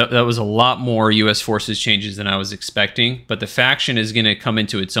think that was a lot more U.S. forces changes than I was expecting. But the faction is going to come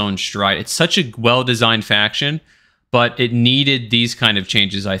into its own stride. It's such a well-designed faction, but it needed these kind of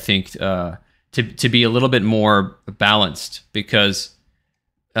changes, I think, to be a little bit more balanced because.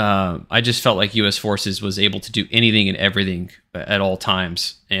 I just felt like U.S. forces was able to do anything and everything at all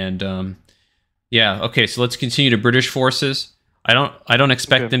times, and okay. So let's continue to British forces. I don't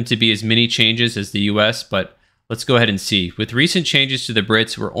expect them to be as many changes as the U.S., but let's go ahead and see. With recent changes to the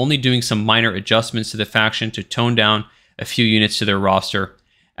Brits, we're only doing some minor adjustments to the faction to tone down a few units to their roster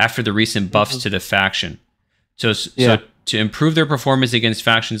after the recent buffs to the faction. So to improve their performance against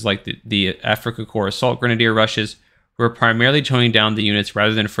factions like the Afrika Korps Assault Grenadier rushes, we're primarily toning down the units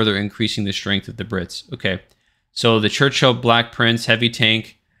rather than further increasing the strength of the Brits. Okay, so the Churchill Black Prince heavy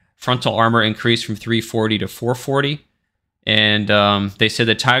tank frontal armor increased from 340 to 440. And they said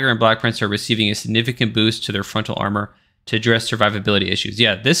that Tiger and Black Prince are receiving a significant boost to their frontal armor to address survivability issues.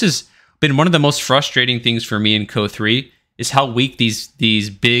 Yeah, this has been one of the most frustrating things for me in Co 3 is how weak these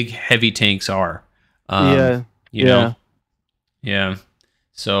big heavy tanks are. You know? Yeah.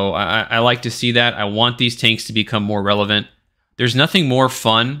 So I like to see that. I want these tanks to become more relevant. There's nothing more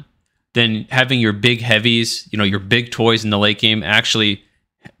fun than having your big heavies, your big toys in the late game actually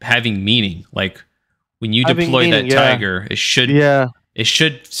having meaning. Like when you deploy that Tiger, it should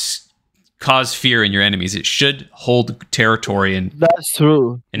cause fear in your enemies. It should hold territory and that's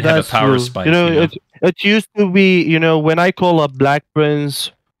true. And have a power spike. It used to be, when I call a Black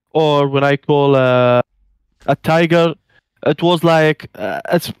Prince or when I call a Tiger, it was like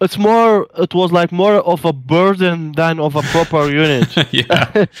it was like more of a burden than of a proper unit.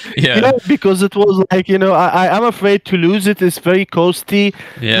 Yeah. Because it was like I'm afraid to lose it. It's very costly.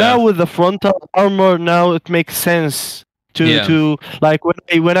 Now with the frontal armor, now it makes sense to like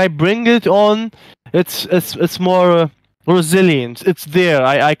when I bring it on, it's more resilient. It's there.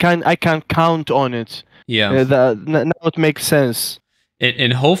 I can count on it. Now it makes sense.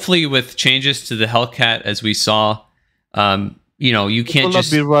 And hopefully with changes to the Hellcat, as we saw. You can't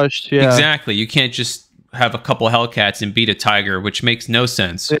just be rushed. Yeah, exactly. You can't just have a couple Hellcats and beat a Tiger, which makes no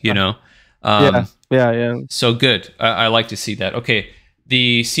sense. Yeah. So good. I like to see that. Okay,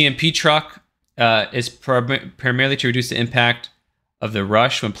 the CMP truck is primarily to reduce the impact of the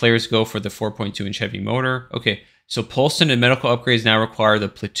rush when players go for the 4.2-inch heavy motor. Okay, so Polston and medical upgrades now require the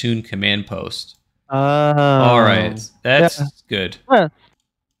platoon command post. All right, that's good. Yeah,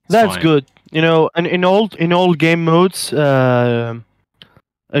 that's fine. Good. And in all game modes, the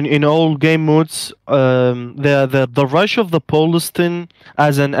rush of the Polston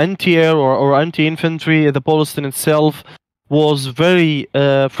as an anti-air or anti-infantry, the Polston itself was very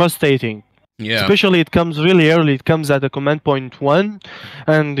frustrating. Yeah. Especially it comes really early. It comes at a command point 1,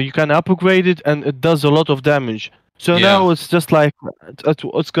 and you can upgrade it, and it does a lot of damage. So now it's just like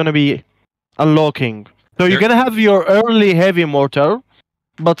it's gonna be unlocking. So you're gonna have your early heavy mortar.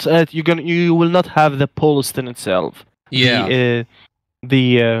 But you will not have the Polston itself. Yeah.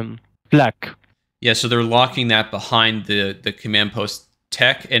 The black. Yeah, so they're locking that behind the command post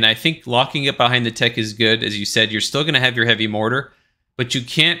tech, and I think locking it behind the tech is good. As you said, you're still going to have your heavy mortar, but you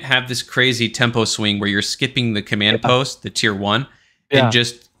can't have this crazy tempo swing where you're skipping the command post, the tier 1, and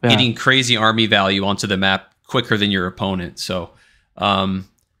just getting crazy army value onto the map quicker than your opponent. So,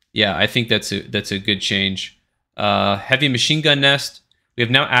 I think that's a good change. Heavy machine gun nest. We have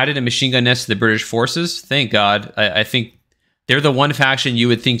now added a machine gun nest to the British forces. Thank God. I think they're the one faction you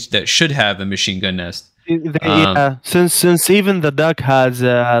would think that should have a machine gun nest. Since even the Duck has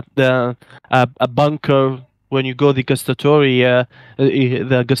a bunker. When you go the Gustatory,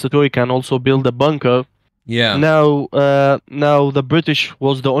 the Gustatory can also build a bunker. Yeah. Now the British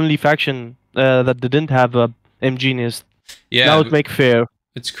was the only faction that didn't have a MG nest. Yeah. Now it makes fair.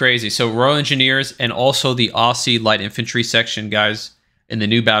 It's crazy. So Royal Engineers and also the Aussie Light Infantry section, guys, in the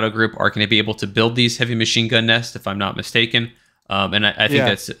new battle group are going to be able to build these heavy machine gun nests, if I'm not mistaken. And I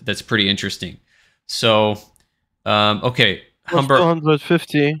think that's pretty interesting. So, okay, Humber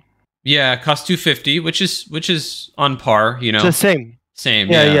 250. Yeah, cost 250, which is on par. It's the same.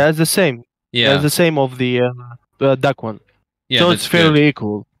 Yeah, it's the same. Yeah, it's the same of the Duck one. Yeah, so it's fairly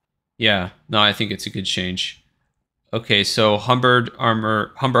equal. Yeah, no, I think it's a good change. Okay, so Humber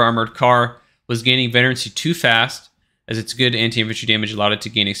armored car was gaining veterancy too fast, as its good anti-infantry damage allowed it to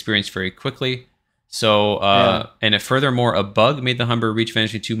gain experience very quickly. So, and furthermore, a bug made the Humber reach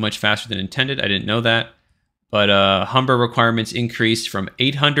veterancy too much faster than intended. I didn't know that. But Humber requirements increased from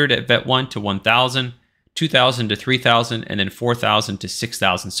 800 at Vet 1 to 1,000, 2,000 to 3,000, and then 4,000 to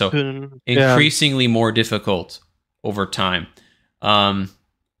 6,000. So increasingly more difficult over time.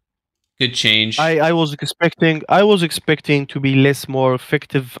 Good change. I was expecting to be more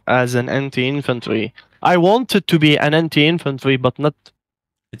effective as an anti-infantry. I wanted to be an anti-infantry, but not.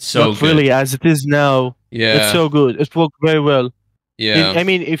 It's so not really as it is now. Yeah, it's so good. It worked very well. Yeah, I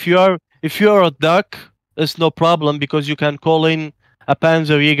mean, if you are a Duck, it's no problem because you can call in a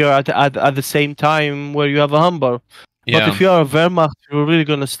Panzerjäger at the same time where you have a Humber. Yeah. But if you are a Wehrmacht, you're really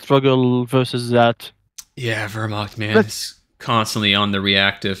gonna struggle versus that. Yeah, Wehrmacht, man, is constantly on the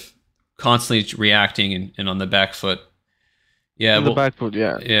reactive, constantly reacting and on the back foot. Yeah, in the well, backwood.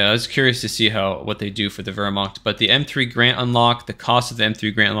 Yeah. yeah, I was curious to see what they do for the Wehrmacht. But the M3 Grant unlock, the cost of the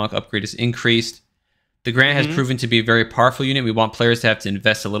M3 Grant unlock upgrade is increased. The Grant has proven to be a very powerful unit. We want players to have to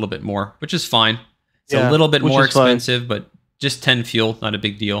invest a little bit more, which is fine. It's a little bit which more is fine. expensive, but just 10 fuel, not a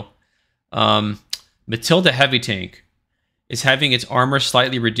big deal. Matilda Heavy Tank is having its armor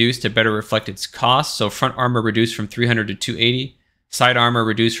slightly reduced to better reflect its cost. So front armor reduced from 300 to 280, side armor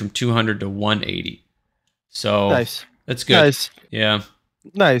reduced from 200 to 180. So Nice. that's good. Nice. Yeah.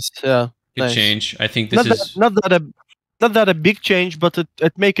 Nice. Yeah. Good Nice. change. I think this is Not that a big change, but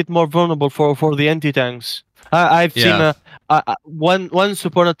it make it more vulnerable for the anti-tanks. I've seen once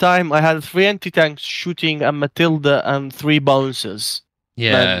upon a time I had 3 anti-tanks shooting a Matilda and 3 bounces.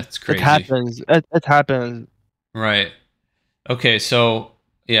 Yeah, Man, it's crazy. It happens. It happens. Right. Okay, so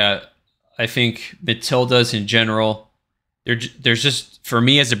yeah, I think Matildas in general, there's just, for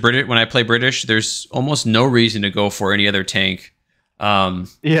me as a British, when I play British, there's almost no reason to go for any other tank.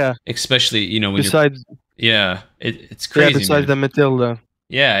 Yeah. Especially, you know, when besides, it's crazy. Yeah, besides the Matilda.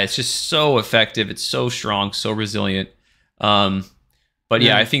 Yeah, it's just so effective. It's so strong, so resilient. But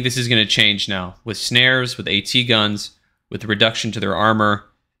yeah, I think this is going to change now with snares, with AT guns, with the reduction to their armor.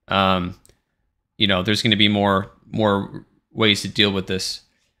 You know, there's going to be more ways to deal with this.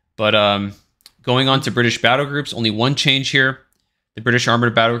 But going on to British battle groups, only one change here. The British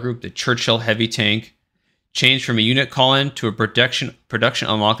Armored Battle Group, the Churchill Heavy Tank, changed from a unit call-in to a production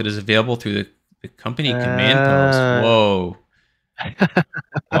unlock that is available through the company command post. Whoa.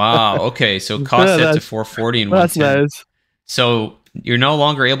 Wow. Okay, so cost set to 440 and 110. That's nice. So you're no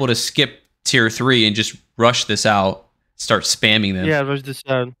longer able to skip tier 3 and just rush this out, start spamming them. Yeah, rush this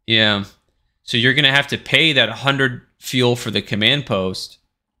out. Yeah. So you're going to have to pay that 100 fuel for the command post,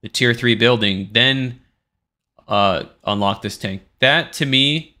 the tier 3 building, then unlock this tank. That to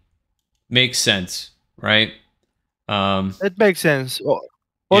me makes sense, right? It makes sense.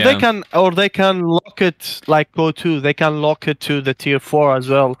 Or they can lock it like Go 2. They can lock it to the tier 4 as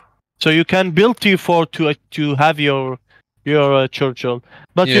well. So you can build tier 4 to have your Churchill.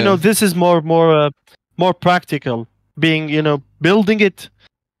 But you know, this is more practical. Being, you know, building it,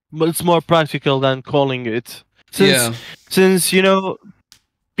 but it's more practical than calling it. Since you know,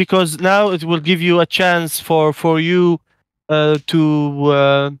 because now it will give you a chance for you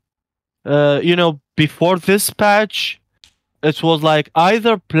to you know, before this patch it was like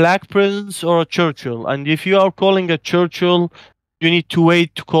either Black Prince or a Churchill, and if you are calling a Churchill you need to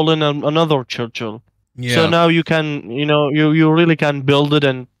wait to call in another Churchill. So now you can, you know, you really can build it,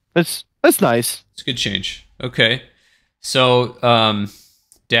 and it's nice. It's a good change. Okay, so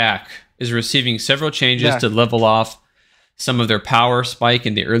DAC is receiving several changes to level off some of their power spike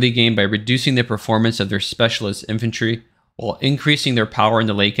in the early game by reducing the performance of their specialist infantry, while increasing their power in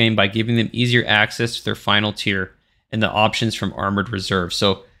the late game by giving them easier access to their final tier and the options from armored reserve.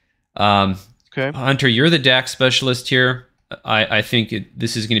 So, Hunter, you're the DAC specialist here. I think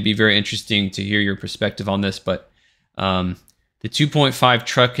this is going to be very interesting to hear your perspective on this, but the 2.5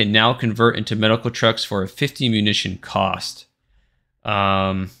 truck can now convert into medical trucks for a 50 munition cost.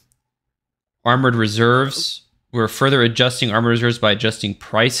 Armored reserves, we're further adjusting armored reserves by adjusting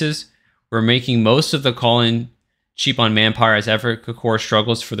prices. We're making most of the call-in cheap on manpower as Africa Corps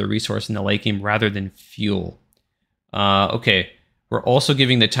struggles for the resource in the late game rather than fuel. Okay, we're also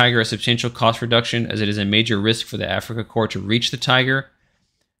giving the Tiger a substantial cost reduction as it is a major risk for the Africa Corps to reach the Tiger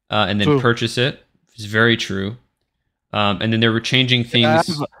and then purchase it. It's very true. And then they were changing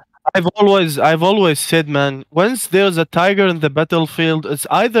things. I've always said, man, once there's a Tiger in the battlefield, it's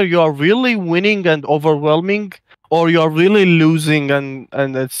either you are really winning and overwhelming, or you're really losing and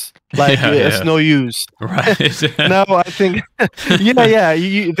it's like it's no use. Right. Now I think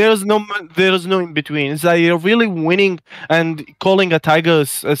there's no in between. It's like you're really winning and calling a Tiger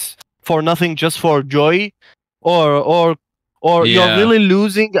is for nothing, just for joy, or you're really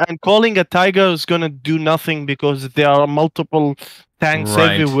losing and calling a Tiger is gonna do nothing because there are multiple tanks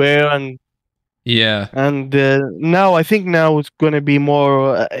everywhere, and now I think it's gonna be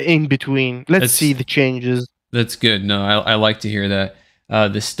more in between. Let's see the changes. That's good. No, I like to hear that.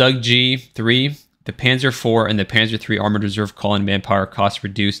 The Stug G3, the Panzer IV, and the Panzer III Armored Reserve call-in manpower cost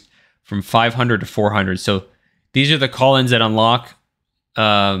reduced from 500 to 400. So these are the call-ins that unlock.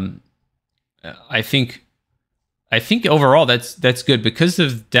 I think overall that's good because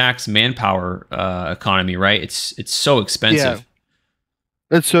of DAC's manpower economy, right? It's so expensive.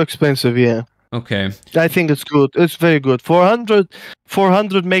 Yeah. It's so expensive, yeah. Okay. I think it's good. It's very good. 400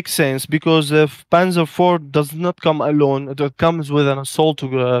 makes sense because if Panzer IV does not come alone, it comes with an assault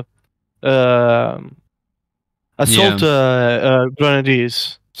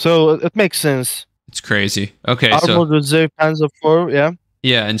grenadiers. So it makes sense. It's crazy. Okay, so Armored Reserve Panzer IV, yeah.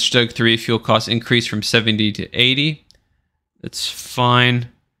 yeah, and Stug 3 fuel cost increased from 70 to 80. That's fine. I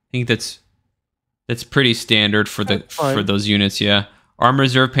think that's pretty standard for for those units, yeah. Armor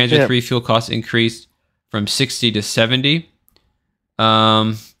Reserve Panzer 3 fuel cost increased from 60 to 70.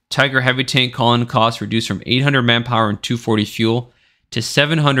 Tiger Heavy Tank call-in cost reduced from 800 manpower and 240 fuel to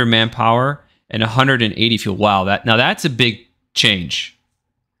 700 manpower and 180 fuel. Wow, that's a big change.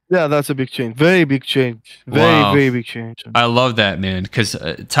 Yeah, that's a big change. Very big change. Very big change. I love that, man, because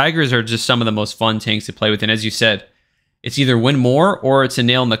Tigers are just some of the most fun tanks to play with. And as you said, it's either win more or it's a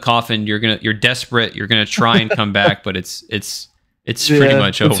nail in the coffin. You're desperate. You're gonna try and come back, but it's pretty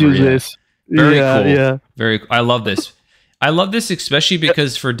much over. Yeah. Very cool. Yeah. I love this. I love this especially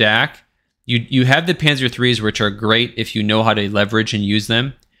because for DAC, you have the Panzer IIIs, which are great if you know how to leverage and use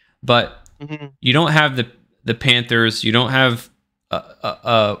them, but you don't have the Panthers. You don't have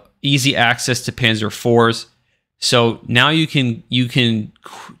easy access to Panzer IVs. So now you can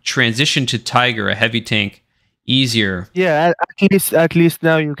transition to Tiger, a heavy tank, easier. Yeah, at least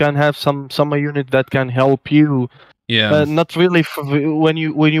now you can have some unit that can help you. Yeah. Not really when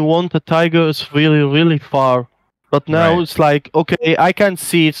you want a Tiger, it's really far. But now it's like, okay, I can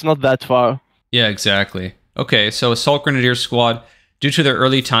see it's not that far. Yeah, exactly. Okay, so Assault Grenadier Squad. Due to their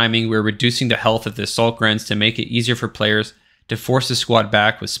early timing, we're reducing the health of the Assault Grens to make it easier for players to force the squad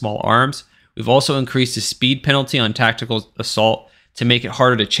back with small arms. We've also increased the speed penalty on tactical assault to make it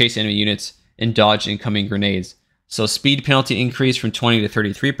harder to chase enemy units and dodge incoming grenades. So speed penalty increased from 20 to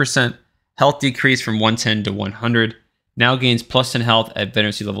 33%. Health decreased from 110 to 100. Now gains plus 10 health at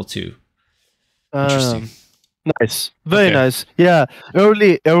Veterancy level 2. Interesting. Nice. Very nice. Yeah.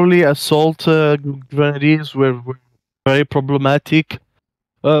 Early assault grenadiers were very problematic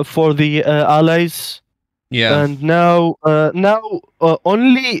for the allies. Yeah. And now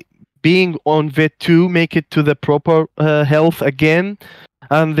only being on V2 make it to the proper health again,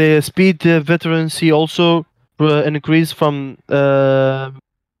 and the speed veterancy also increased from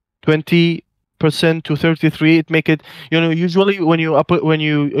 20% to 33. It make it, usually when you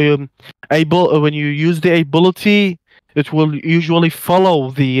use the ability, it will usually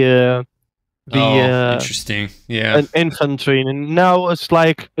follow the interesting. Yeah. Infantry, and now it's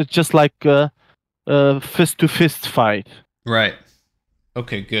just like fist to fist fight. Right.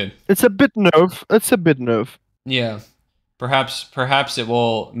 Okay, good. It's a bit nerve. Yeah. Perhaps it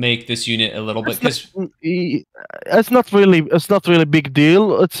will make this unit a little bit, because it's not really big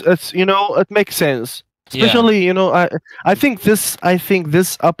deal. It's it makes sense. Especially, I think this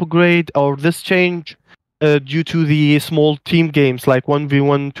upgrade or this change due to the small team games like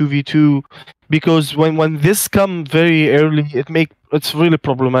 1v1, 2v2, because when this come very early, it's really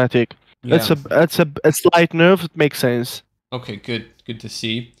problematic. Yeah. It's a slight nerve. It makes sense. Okay, good to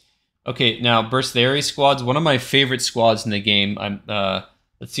see. Okay, now Burstleri squads, one of my favorite squads in the game.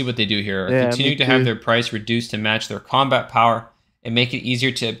 Let's see what they do here. Continue to have their price reduced to match their combat power and make it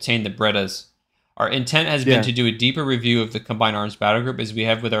easier to obtain the Brettas. Our intent has been to do a deeper review of the Combined Arms battle group as we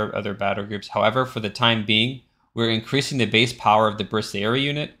have with our other battle groups. However, for the time being, we're increasing the base power of the Burstleri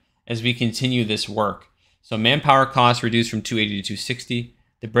unit as we continue this work. So manpower cost reduced from 280 to 260.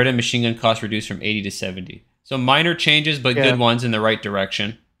 The Bretta machine gun cost reduced from 80 to 70. So minor changes, but good ones in the right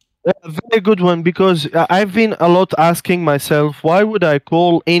direction. A very good one, because I've been a lot asking myself, why would I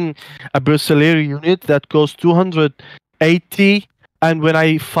call in a Burstleri unit that costs 280, and when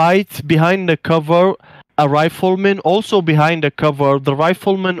I fight behind the cover, a rifleman also behind the cover, the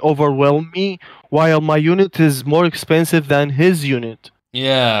rifleman overwhelm me, while my unit is more expensive than his unit.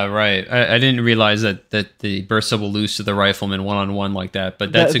 Yeah, right. I didn't realize that the Bursa will lose to the rifleman one-on-one like that,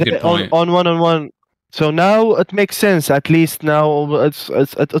 but that's a good point. On one-on-one. So now it makes sense. At least now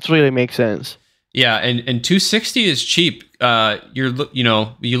it really makes sense. Yeah, and 260 is cheap. You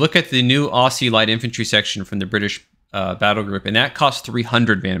look at the new Aussie light infantry section from the British battle group, and that costs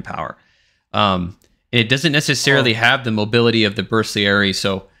 300 manpower. It doesn't necessarily have the mobility of the Burstleri,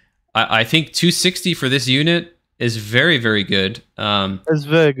 so I think 260 for this unit is very, very good. It's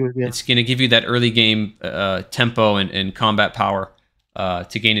very good, yeah. It's going to give you that early game tempo and combat power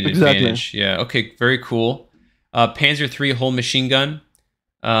to gain an advantage. Yeah, okay, very cool. Panzer III whole machine gun.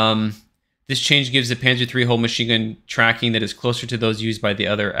 This change gives the Panzer III whole machine gun tracking that is closer to those used by the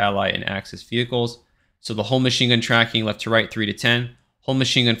other ally and Axis vehicles. So the whole machine gun tracking left to right 3 to 10. Whole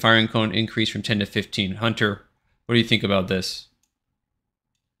machine gun firing cone increased from 10 to 15. Hunter, what do you think about this?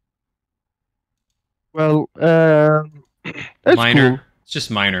 Well, it's minor. Cool. It's just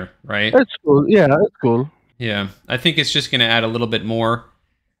minor, right? It's cool. Yeah, it's cool. Yeah, I think it's just going to add a little bit more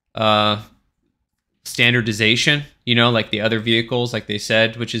standardization, like the other vehicles, like they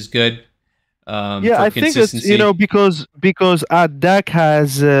said, which is good. Yeah, for I think it's consistency. because our deck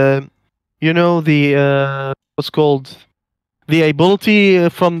has the what's called the ability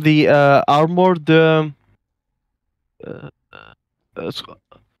from the armored. Uh, s-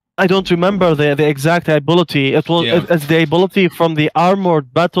 I don't remember the exact ability. Yeah. It's the ability from the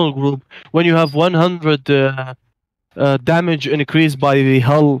armored battle group when you have 100 damage increased by the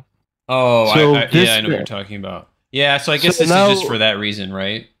hull. Oh, So yeah, I this know what you're talking about. Yeah, so I so guess this is just now for that reason,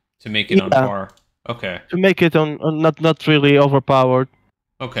 right? To make it on yeah, par. Okay. to make it on not really overpowered.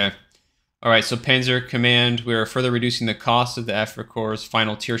 Okay. All right, so Panzer Command, we are further reducing the cost of the Africa Corps'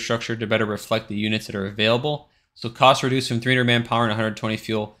 final tier structure to better reflect the units that are available. So cost reduced from 300 manpower and 120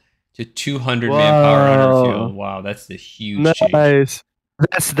 fuel to 200 manpower and 100 fuel. Wow. Wow, that's a huge change. Nice.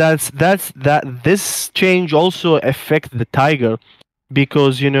 That this change also affect the Tiger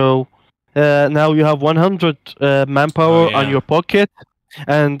because now you have 100 Oh manpower on yeah. your pocket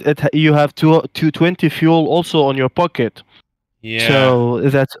and you have 220 fuel also on your pocket. Yeah. So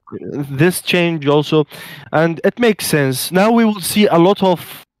that's this change also, and it makes sense. Now we will see a lot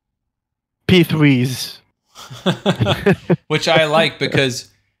of P3s. Which I like because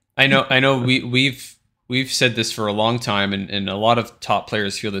I know we've said this for a long time and a lot of top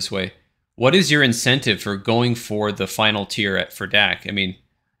players feel this way. What is your incentive for going for the final tier for DAC? I mean,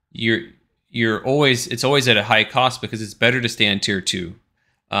 you're always it's always at a high cost because it's better to stay on tier 2.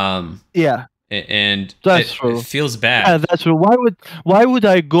 Um Yeah, and that's it true. feels Yeah, bad. that's true. Why would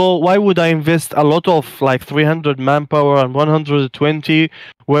I go? Why would I invest a lot of like 300 manpower and 120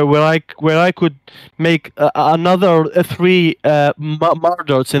 where I could make another three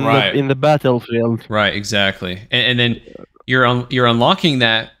murders Right. in the battlefield? Right, exactly. And then you're unlocking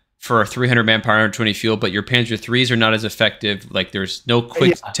that for a 300 manpower, 120 fuel, but your Panzer threes are not as effective. Like there's no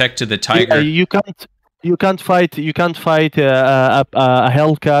quick Yeah, tech to the yeah. Tiger. You can't fight a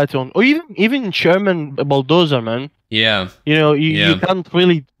Hellcat or even Sherman bulldozer, man. Yeah, You yeah, can't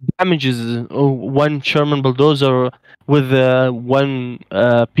really damages one Sherman bulldozer with one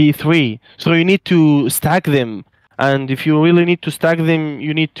P3. So you need to stack them, and if you really need to stack them,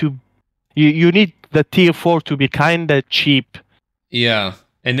 you need the tier 4 to be kinda cheap. yeah.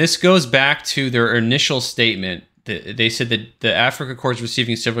 And this goes back to their initial statement. They said that the Africa Corps is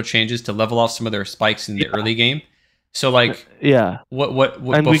receiving several changes to level off some of their spikes in the Yeah, early game. So like, yeah. what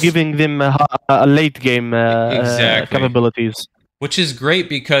And we're giving them a late game exactly? capabilities. Which is great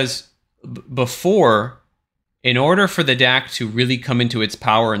because before, in order for the DAC to really come into its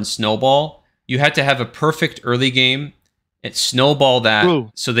power and snowball, you had to have a perfect early game and snowball that True.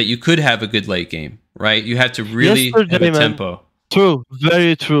 so that you could have a good late game, right? You had to really have a Yesterday, man. tempo. True,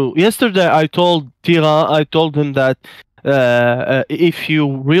 very true. Yesterday, I told him that if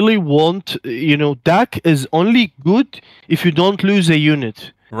you really want, DAC is only good if you don't lose a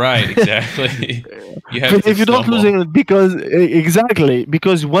unit. Right, exactly. You have to If you don't lose a snowball. unit, exactly,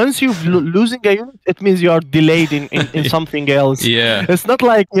 because once you're losing a unit, it means you are delayed in something else. Yeah, It's not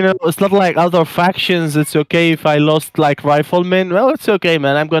like other factions. It's okay if I lost like riflemen. Well, it's okay,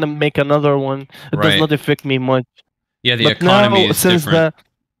 man. I'm gonna make another one. It does right. not affect me much. Yeah, the But economy now, is since different.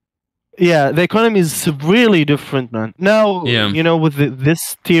 the economy is really different, man. Now, Yeah, with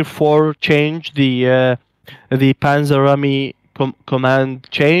this tier 4 change, the Panzer Army command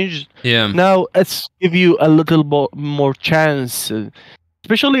changed. yeah, Now, let's give you a little more chance,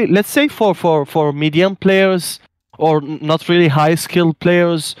 especially let's say for medium players or not really high skilled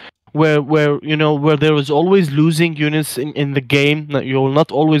players. Where there is always losing units in the game, that you will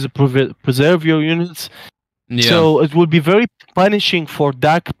not always preserve your units, yeah. so it will be very punishing for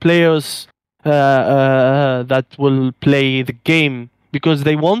DAC players that will play the game because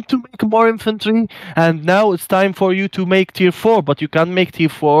they want to make more infantry, and now it's time for you to make tier 4, but you can't make tier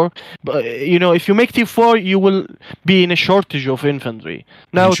 4. But if you make tier 4, you will be in a shortage of infantry.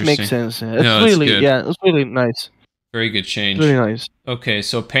 Now it makes Interesting. sense. No, that's good. It's really nice. Very good It's really change. nice. Okay,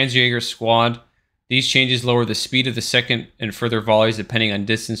 so Panzerjäger Squad. These changes lower the speed of the second and further volleys depending on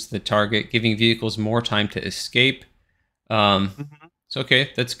distance to the target, giving vehicles more time to escape. Mhm. So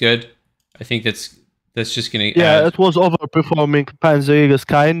okay, that's good. I think that's just gonna Yeah, add, it was overperforming. Panzerjäger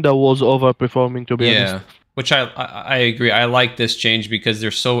kinda was overperforming, to be honest. yeah. Which I agree. I like this change because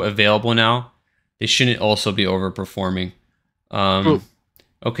they're so available now. They shouldn't also be overperforming. True.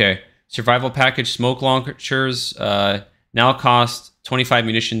 Okay, survival package smoke launchers now cost 25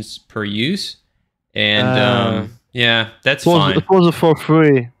 munitions per use. And Uh, yeah, that's it fine. was for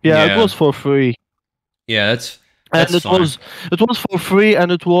free. Yeah, it Yeah, was for free. yeah, And that's it fine. was it was for free, and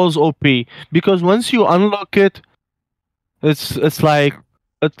it was OP because once you unlock it, it's like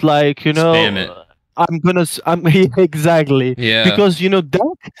Spam it. Yeah, exactly, Yeah. because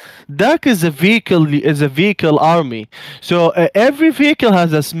Dark is a vehicle army. So every vehicle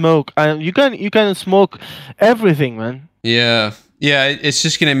has a smoke, and you can smoke everything, man. Yeah. Yeah, it's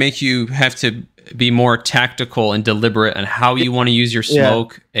just going to make you have to be more tactical and deliberate on how Yeah, you want to use your yeah,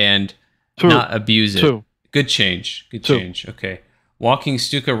 smoke and true, not abuse it. true, Good change. Good true. change. Okay. Walking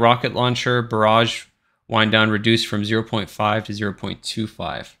Stuka rocket launcher barrage wind down reduced from 0.5 to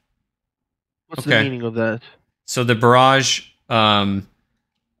 0.25. What's the Okay. meaning of that? So the barrage I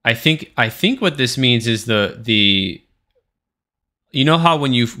think what this means is the you know how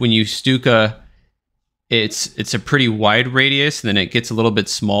when you Stuka it's a pretty wide radius and then it gets a little bit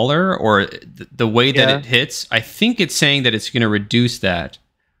smaller, or the way that Yeah, it hits, I think it's saying that it's going to reduce that,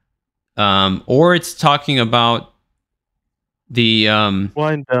 or it's talking about the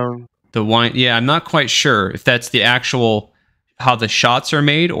wind down. wine. Yeah, I'm not quite sure if that's the actual how the shots are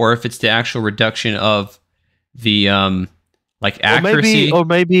made, or if it's the actual reduction of the like Or maybe,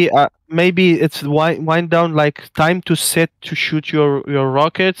 accuracy. maybe it's wind down, like time to set to shoot your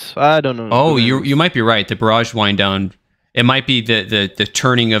rockets. I don't know, to Oh, be you honest. might be right. The barrage wind down. It might be the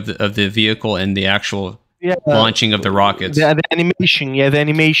turning of the vehicle and the actual Yeah, launching of the rockets. the animation. Yeah, the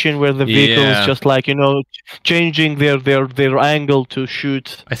animation where the vehicle is Yeah, just like changing their angle to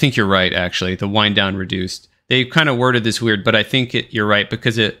shoot. I think you're right. Actually, the wind down reduced. They kind of worded this weird, but I think you're right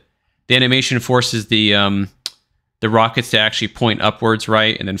because the animation forces the rockets to actually point upwards,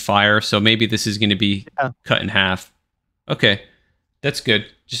 right, and then fire. So maybe this is going to be Yeah, cut in half. Okay, that's good.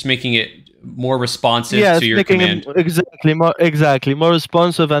 Just making it more responsive yeah, to it's your making it command. more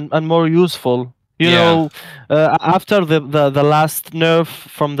responsive and more useful. Yeah, After the last nerf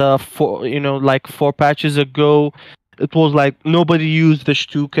from the like 4 patches ago, it was like nobody used the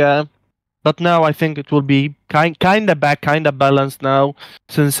Stuka. But now I think it will be kind of back, kind of balanced now,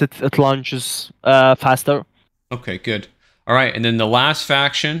 since it launches faster. okay, good. All right, and then the last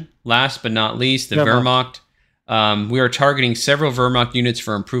faction, last but not least, the Wehrmacht. Wehrmacht. We are targeting several Wehrmacht units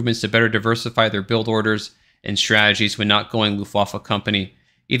for improvements to better diversify their build orders and strategies when not going Luftwaffe Company,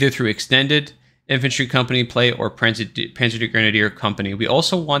 either through extended infantry company play or Panzer Grenadier Company. We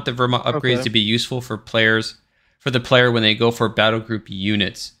also want the Wehrmacht upgrades Okay. to be useful for the player when they go for battle group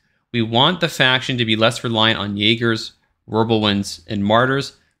units. We want the faction to be less reliant on Jaegers, Whirlwinds, and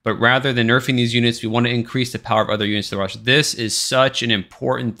Martyrs, but rather than nerfing these units, we want to increase the power of other units to rush. This is such an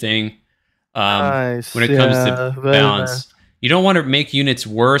important thing when Nice. it comes to Yeah. Very nice. balance. You don't want to make units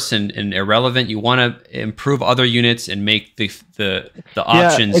worse and irrelevant. You want to improve other units and make the Yeah.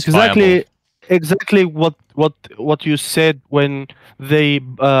 options viable. Exactly what you said when they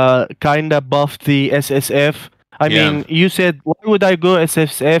kind of buffed the SSF. I Yeah, mean, you said, why would I go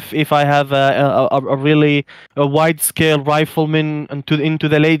SSF if I have a really a wide scale rifleman into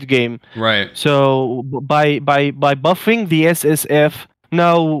the late game? right. So by buffing the SSF,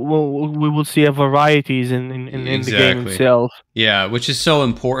 now we will see a varieties in the game Exactly. itself. Yeah, which is so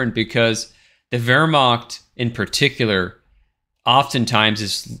important because the Wehrmacht in particular oftentimes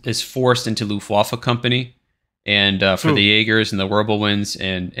is forced into Luftwaffe Company and for the True. Jaegers and the Whirlwinds,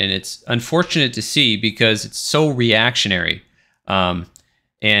 and it's unfortunate to see because it's so reactionary. Um,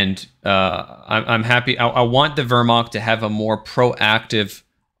 and I'm happy. I want the Wehrmacht to have a more proactive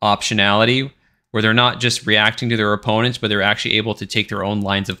optionality where they're not just reacting to their opponents, but they're actually able to take their own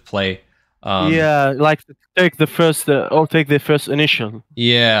lines of play. Yeah, like take the first or take the first initial.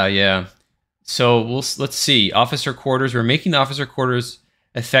 Yeah, yeah. So let's see. Officer quarters. We're making the officer quarters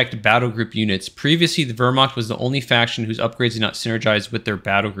affect battle group units. Previously, the Wehrmacht was the only faction whose upgrades did not synergize with their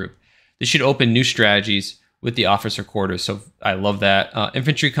battle group. This should open new strategies with the officer quarters. So I love that.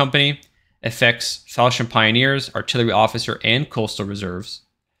 Infantry company affects Fallschirm Pioneers, artillery officer, and coastal reserves.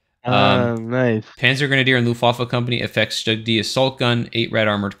 Ah, nice. Panzer Grenadier and Luftwaffe Company affects Stug D assault gun, 8 red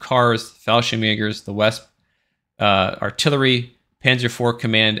armored cars, Fallschirmjägers, the West artillery, Panzer IV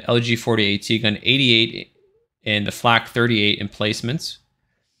Command, LG-40 AT gun, 88, and the Flak 38 emplacements.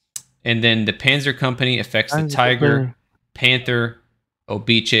 And then the Panzer Company affects the Tiger, Panther,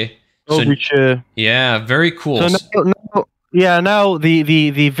 Obice. So Which yeah, very cool. so now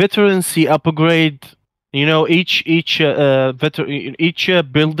the veterancy upgrade. Each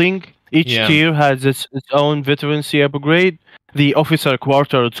building, each Yeah, tier has its own veterancy upgrade. The officer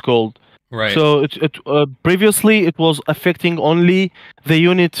quarter, it's called. right. So previously it was affecting only the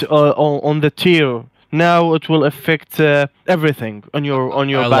unit on the tier. Now it will affect everything on your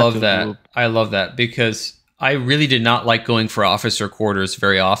I battle love that. group. I love that because I really did not like going for officer quarters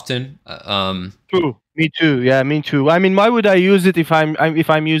very often. True. Me too. Yeah, me too. I mean, why would I use it if I'm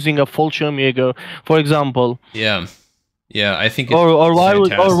using a full Schirmjäger, for example? Yeah, yeah. I think Or it's why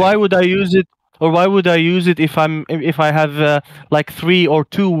fantastic. would I use it? or why would I use it if I have like 3 or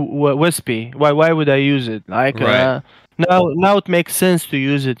 2 wispy? Why would I use it? Like Right. now it makes sense to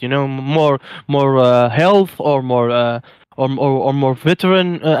use it. You know, more health or or more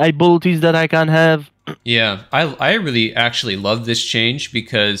veteran abilities that I can have. Yeah, I really actually love this change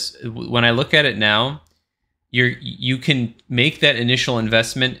because when I look at it now, you can make that initial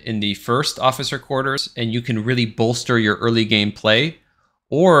investment in the first officer quarters and you can really bolster your early game play,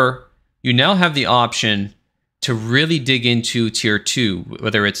 or you now have the option to really dig into tier 2,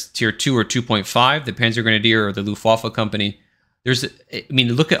 whether it's tier 2 or 2.5, the Panzer Grenadier or the Luftwaffe company. I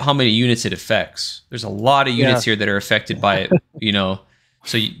mean, look at how many units it affects. There's a lot of units here that are affected by it, you know.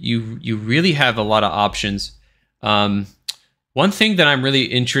 So you really have a lot of options. One thing that I'm really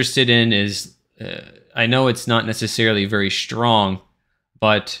interested in is, I know it's not necessarily very strong,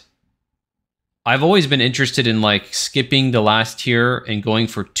 but I've always been interested in like skipping the last tier and going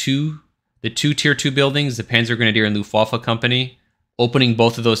for the two tier 2 buildings, the Panzer Grenadier and Luftwaffe company, opening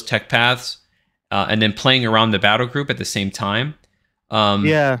both of those tech paths, and then playing around the battle group at the same time.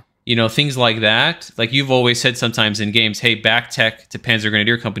 You know, things like that. Like you've always said sometimes in games, hey, back tech to Panzer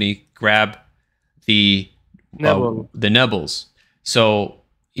Grenadier company, grab the Nebels. So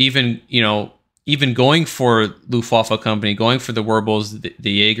even, you know, even going for Luftwaffe company, going for the Werbels,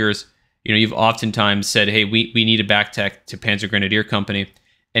 the Jaegers, you know, you've oftentimes said, hey, we need a back tech to Panzer Grenadier company.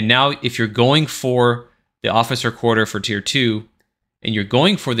 And now if you're going for the officer quarter for tier 2 and you're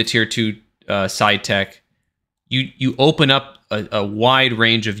going for the tier 2 side tech, you open up a wide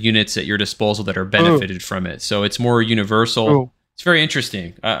range of units at your disposal that are benefited from it. So it's more universal. It's very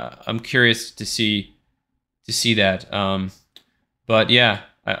interesting. I'm curious to see that. But yeah,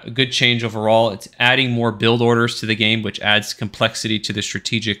 a good change overall. It's adding more build orders to the game, which adds complexity to the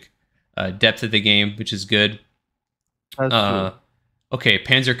strategic depth of the game, which is good. Okay,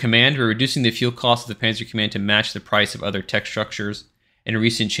 Panzer Command. We're reducing the fuel cost of the Panzer Command to match the price of other tech structures, and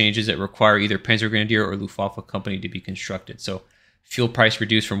recent changes that require either Panzer Grenadier or Luftwaffe company to be constructed. So fuel price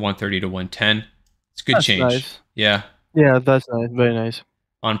reduced from 130 to 110. It's a good change. Nice. Yeah. Yeah, that's nice. Very nice.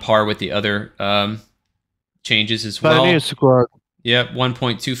 On par with the other changes as well. Pioneer Squad. Yep,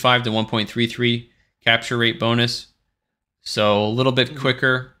 1.25 to 1.33 capture rate bonus. So a little bit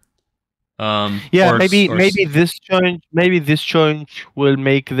quicker. Maybe this change will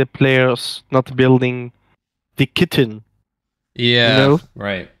make the players not building the kitten. Yeah, you know?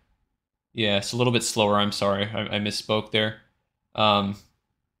 Right. Yeah, it's a little bit slower. I'm sorry, I misspoke there.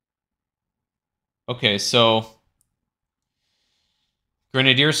 Okay, so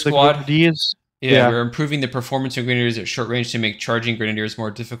Grenadier Squad. Yeah, we're improving the performance of Grenadiers at short range to make charging Grenadiers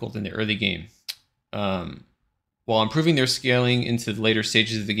more difficult in the early game, while improving their scaling into the later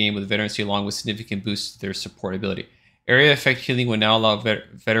stages of the game with veterancy along with significant boosts to their support ability. Area effect healing will now allow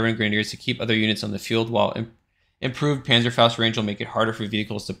veteran Grenadiers to keep other units on the field, while improved Panzerfaust range will make it harder for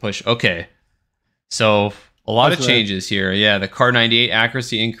vehicles to push. Okay, so a lot of changes here. Yeah, the Car 98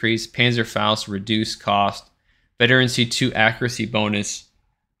 accuracy increase, Panzerfaust reduced cost, Veterancy 2 accuracy bonus,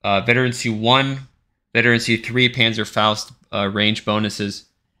 Veterancy 1, Veterancy 3 Panzerfaust range bonuses,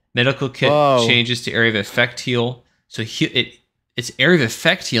 medical kit changes to area of effect heal. So it's area of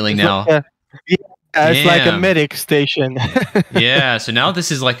effect healing now. It's like a medic station. Yeah, so now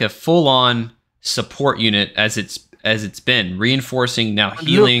this is like a full-on support unit as it's been reinforcing, now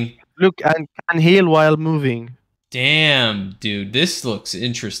healing. Look, and can heal while moving. Damn, dude, this looks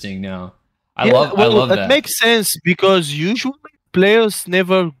interesting now. I love that. It makes sense because usually players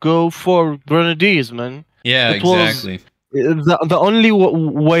never go for Grenadiers, man. Yeah, exactly. The only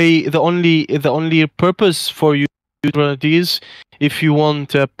way, the only purpose for you Grenadiers, if you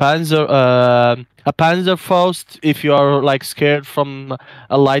want a Panzerfaust, if you are like scared from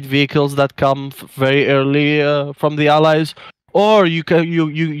light vehicles that come very early from the Allies, or you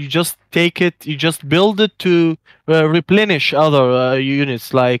just take it, you just build it to replenish other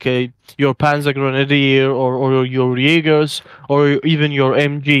units like your Panzer Grenadier or your Jaegers or even your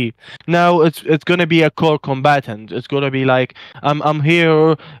MG. Now it's gonna be a core combatant. It's gonna be like I'm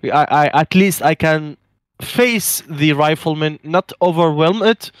here. I at least I can face the rifleman, not overwhelm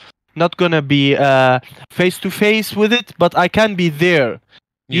it, not gonna be face to face with it, but I can be there.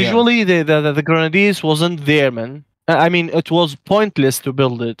 Yeah. Usually the Grenadiers wasn't there, man. I mean, it was pointless to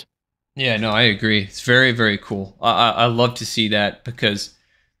build it. Yeah, no, I agree. It's very, very cool. I love to see that because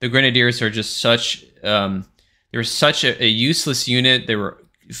the Grenadiers are just such they're such a useless unit. They were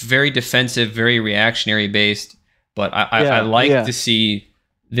very defensive, very reactionary based, but I like to see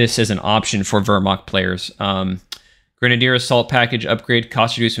this as an option for Wehrmacht players. Grenadier Assault Package upgrade,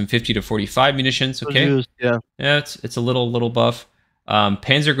 cost reduced from 50 to 45 munitions. Okay, yeah, it's a little buff.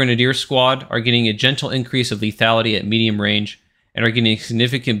 Panzer Grenadier Squad are getting a gentle increase of lethality at medium range and are getting a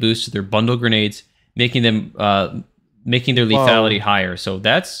significant boost to their bundle grenades, making them making their lethality higher. So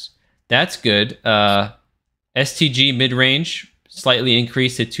that's good. STG mid range slightly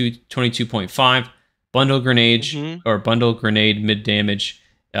increased to 22.5. Bundle grenade or bundle grenade mid damage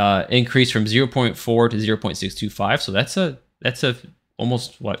increased from 0.4 to 0.625. So that's a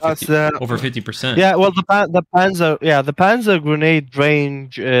almost what 50, over 50%. Yeah, well the Panzer grenade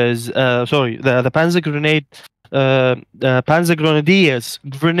range is sorry, the Panzer grenade the Panzer Grenadiers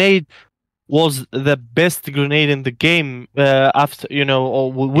grenade was the best grenade in the game after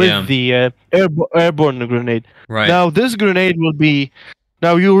with the airborne grenade. Right. Now this grenade will be,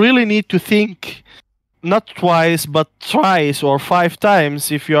 now you really need to think not twice but thrice or 5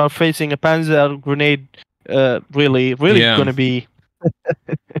 times if you are facing a Panzer grenade. Really going to be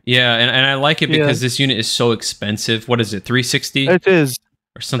yeah, and I like it because this unit is so expensive. What is it, 360? It is.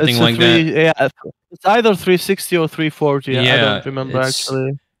 Or something like that. Yeah, it's either 360 or 340. I don't remember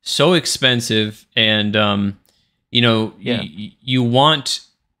actually. So expensive, and you want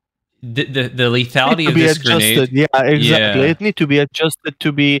the lethality of this grenade. Yeah, exactly. It needs to be adjusted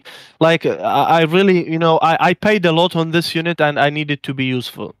to be like I really, I paid a lot on this unit and I need it to be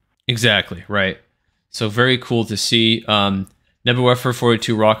useful. Exactly, right. So very cool to see. Nebelwerfer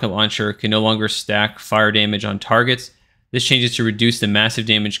 42 rocket launcher can no longer stack fire damage on targets. This changes to reduce the massive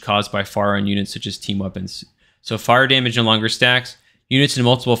damage caused by fire on units such as team weapons. So fire damage no longer stacks. Units in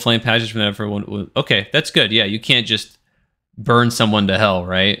multiple flame patches from everyone. Okay, that's good. Yeah, you can't just burn someone to hell,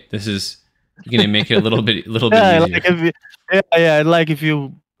 right? This is going to make it a little bit easier. Like if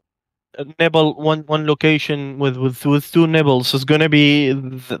you nibble one location with 2 nibbles, it's gonna be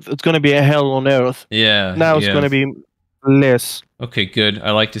a hell on earth. Yeah. Now it's gonna be less. Okay, good.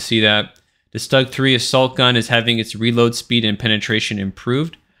 I like to see that. The Stug 3 assault gun is having its reload speed and penetration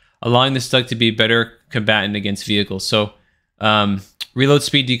improved, allowing the Stug to be a better combatant against vehicles. So, reload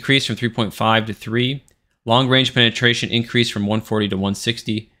speed decreased from 3.5 to 3. Long range penetration increased from 140 to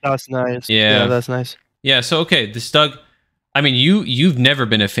 160. That's nice. Yeah, that's nice. Yeah. So okay, the Stug. I mean, you've never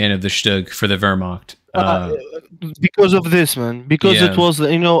been a fan of the Stug for the Wehrmacht. Because of this, man. Because it was,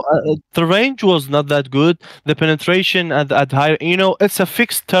 the range was not that good. The penetration at high, it's a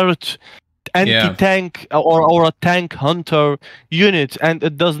fixed turret anti-tank or a tank hunter unit, and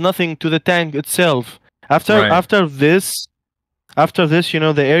it does nothing to the tank itself. After this,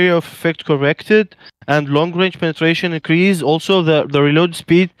 the area of effect corrected and long range penetration increased. Also, the reload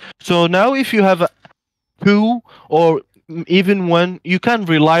speed. So now, if you have 2 or even 1, you can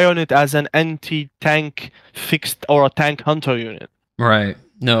rely on it as an anti-tank fixed or a tank hunter unit. Right.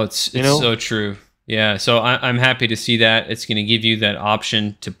 No, it's so true. Yeah. So I'm happy to see that. It's going to give you that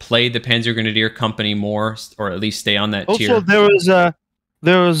option to play the Panzer Grenadier Company more, or at least stay on that tier. Also,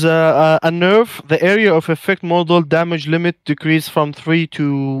 there is a nerf. The area of effect model damage limit decreased from 3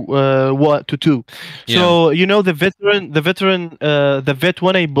 to 2. So the vet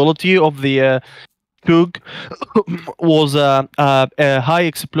 1 ability of the Tug was a high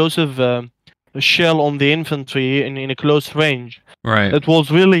explosive shell on the infantry in a close range. Right. It was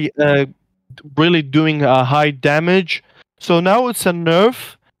really doing a high damage. So now it's a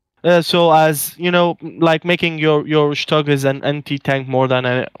nerf. So as like making your Stug as an anti-tank more than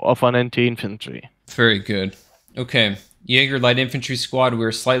an anti-infantry. Very good. Okay. Jaeger Light Infantry Squad,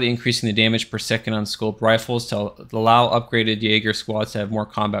 we're slightly increasing the damage per second on scoped rifles to allow upgraded Jaeger squads to have more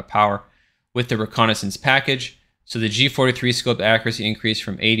combat power with the reconnaissance package. So the G43 scoped accuracy increased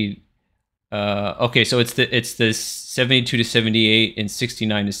from 80. Okay, so it's the 72 to 78 and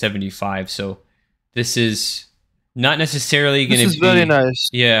 69 to 75. So this is not necessarily going to be. This is very nice.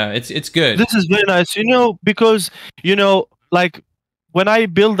 Yeah, it's good. This is very nice. Because like when I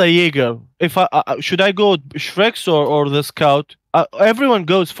build a Jaeger, if should I go Shreks or the Scout? Everyone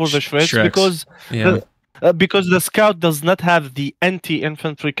goes for the Shreks. Because the Scout does not have the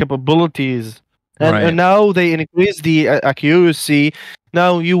anti-infantry capabilities, and now they increase the accuracy.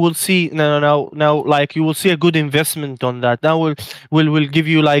 Now you will see like you will see a good investment on that. Now will give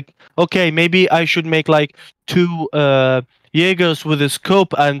you like, okay, maybe I should make like 2 Jaegers with a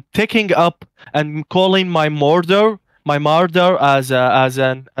scope and taking up and calling my Marder as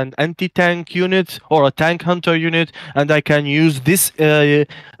an anti-tank unit or a tank hunter unit, and I can use this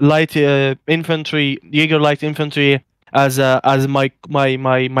light infantry, Jaeger light infantry, as my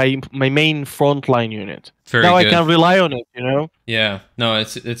main frontline unit. Very good. I can rely on it. Yeah. No,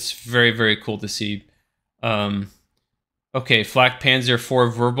 it's very, very cool to see. Okay, Flak Panzer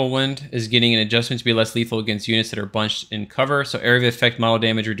IV Verbal Wind is getting an adjustment to be less lethal against units that are bunched in cover. So area of effect model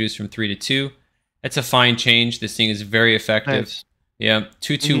damage reduced from 3 to 2. That's a fine change. This thing is very effective. Nice. Yeah,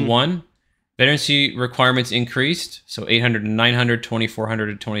 221. Veterancy requirements increased, so 800 to 900, 2400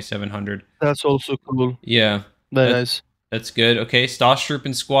 to 2700. That's also cool. Yeah, Very nice. that's good. Okay,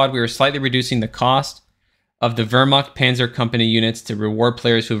 Stoßtruppen squad. We are slightly reducing the cost of the Wehrmacht Panzer Company units to reward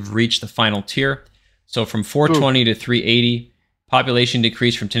players who have reached the final tier. So from 420 to 380, population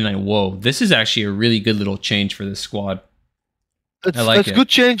decreased from 10 to 9. Whoa, this is actually a really good little change for this squad. I like it. It's good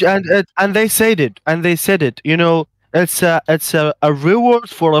change, and they said it, You know, it's a reward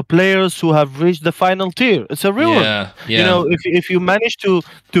for the players who have reached the final tier. It's a reward. Yeah. You know, if you manage to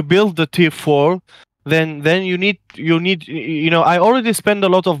build the tier 4, then you need you know, I already spend a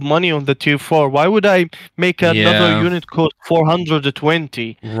lot of money on the tier 4. Why would I make another unit cost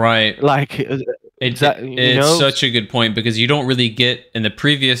 420? Right. Like it's such a good point, because you don't really get, in the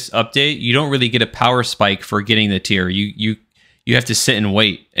previous update, you don't really get a power spike for getting the tier. You have to sit and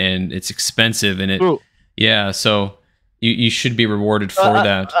wait, and it's expensive, and so you should be rewarded for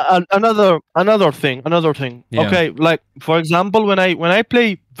that. Another thing. Yeah. Okay, like for example, when I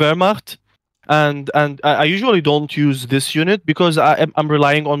play Wehrmacht, and I usually don't use this unit because I'm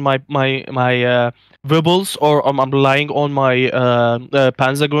relying on my rebels, or I'm relying on my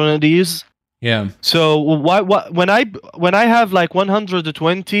Panzer Grenadiers. Yeah. So when I have like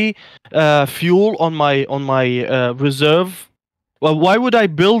 120 fuel on my reserve, well, why would I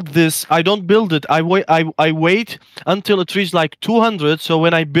build this? I don't build it. I wait until it reaches like 200. So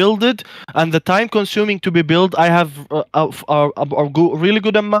when I build it, and the time consuming to be built, I have a really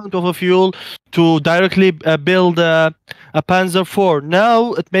good amount of fuel to directly build a Panzer IV.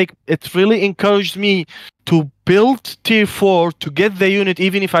 Now it really encouraged me to build tier 4 to get the unit,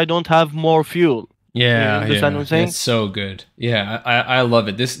 even if I don't have more fuel. Yeah, you understand what I'm saying? It's so good. Yeah, I love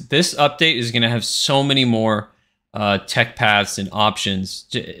it. This update is going to have so many more tech paths and options.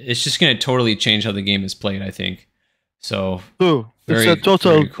 It's just going to totally change how the game is played, I think. So it's a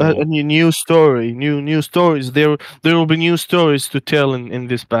total cool. new story, new stories. There will be new stories to tell in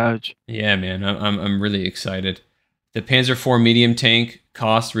this badge. Yeah, man, I'm really excited. The Panzer IV medium tank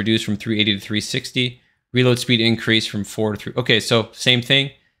cost reduced from 380 to 360. Reload speed increased from 4 to 3. Okay, so same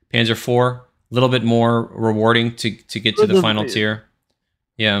thing. Panzer IV, a little bit more rewarding to get to the final tier.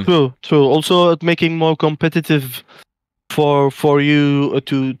 Yeah. True. Also, making more competitive for you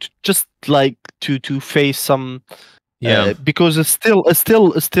to just like to face some. Because it's still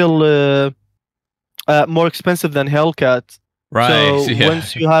more expensive than Hellcat. Right. So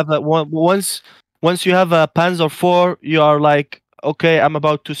once you have once you have a Panzer IV, you are like, okay, I'm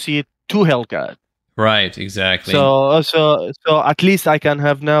about to see 2 Hellcat. Right, exactly. So at least I can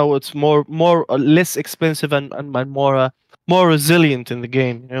have now. It's more less expensive and more resilient in the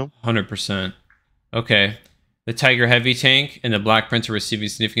game. You know. 100%. Okay. The Tiger Heavy Tank and the Black Prince are receiving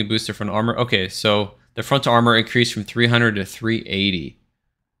significant booster from armor. Okay, so the frontal armor increased from 300 to 380.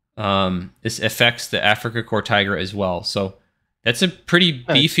 This affects the Africa Corps Tiger as well. So that's a pretty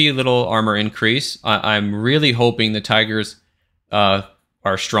beefy little armor increase. I'm really hoping the Tigers are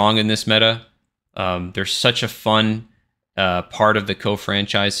strong in this meta. They're such a fun part of the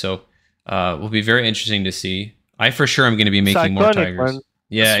co-franchise, so it will be very interesting to see. I for sure am going to be making more Tigers. Man.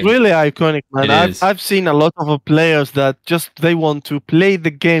 Yeah, it's really iconic, man. I've seen a lot of players that they want to play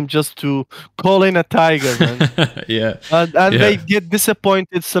the game just to call in a Tiger, man. And they get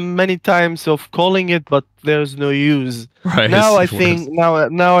disappointed so many times of calling it, but there's no use. Right. Now I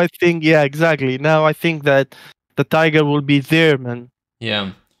think yeah, exactly. Now I think that the Tiger will be there, man.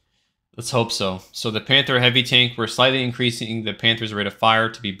 Yeah. Let's hope so. So the Panther Heavy Tank, we're slightly increasing the Panther's rate of fire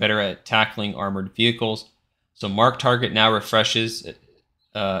to be better at tackling armored vehicles. So mark target now refreshes it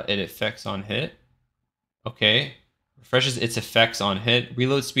effects on hit. Okay. Refreshes its effects on hit.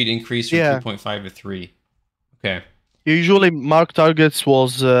 Reload speed increased from 2.5 to 3. Okay. Usually mark targets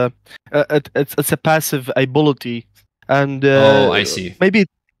was it's a passive ability. And I see. Maybe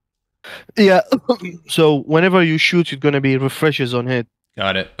yeah. So whenever you shoot, it's gonna be refreshes on hit.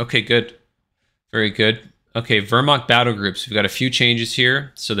 Got it. Okay, good. Very good. Okay, Wehrmacht battle groups. We've got a few changes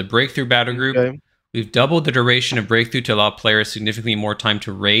here. So the breakthrough battle group, we've doubled the duration of breakthrough to allow players significantly more time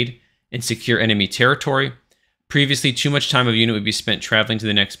to raid and secure enemy territory. Previously, too much time of unit would be spent traveling to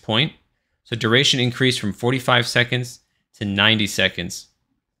the next point. So duration increased from 45 seconds to 90 seconds.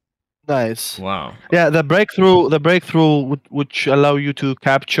 Nice. Wow. Yeah, the breakthrough which allow you to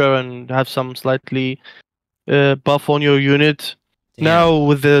capture and have some slightly buff on your unit. Damn. Now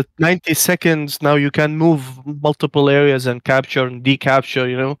with the 90 seconds, now you can move multiple areas and capture and decapture.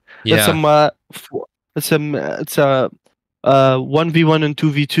 You know, it's a 1v1 and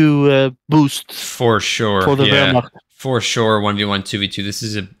 2v2 boost for sure. For the for sure, 1v1 2v2. This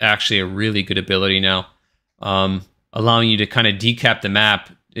is actually a really good ability now. allowing you to kind of decap the map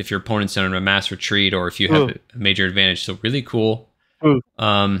if your opponent's on a mass retreat or if you have a major advantage. So really cool. True.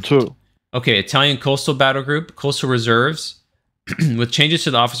 Okay, Italian Coastal Battle Group, Coastal Reserves. With changes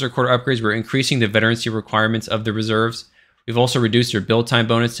to the officer quarter upgrades, we're increasing the veterancy requirements of the reserves. We've also reduced their build time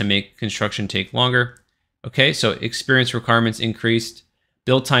bonus to make construction take longer. Okay, so experience requirements increased.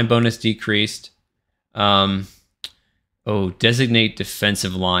 Build time bonus decreased. Designate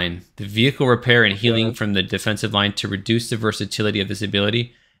defensive line. The vehicle repair and healing from the defensive line to reduce the versatility of this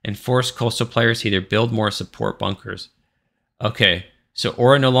ability and force coastal players to either build more support bunkers. Okay, so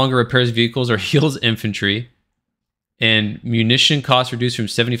Aura no longer repairs vehicles or heals infantry. And munition cost reduced from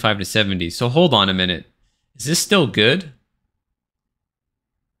 75 to 70. So hold on a minute. Is this still good?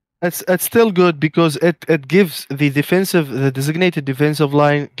 It's still good because it gives the designated defensive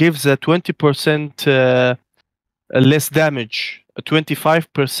line gives a 20% less damage,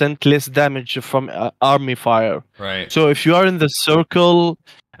 25% less damage from army fire. Right. So if you are in the circle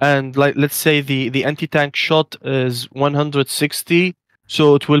and let's say the anti-tank shot is 160,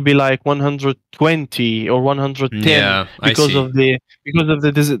 so it will be like 120 or 110 because of the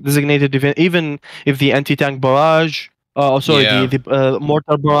designated defense. Even if the anti-tank barrage, the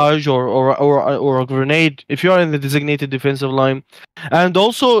mortar barrage or a grenade, if you are in the designated defensive line, and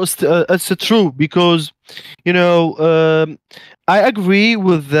also it's true because I agree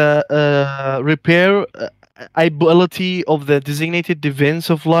with the repair ability of the designated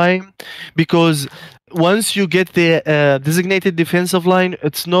defensive line, because once you get the designated defensive line,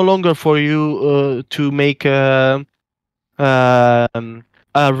 it's no longer for you to make a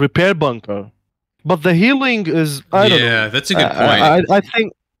repair bunker. But the healing is I don't know. Yeah, that's a good point. I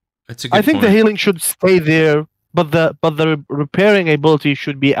think that's a good point. The healing should stay there, but the repairing ability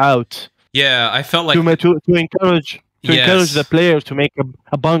should be out. Yeah, I felt like to encourage the player to make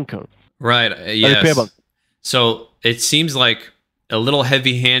a bunker. Right. Yes. A repair bunker. So it seems like a little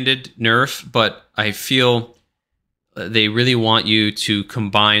heavy-handed nerf, but I feel they really want you to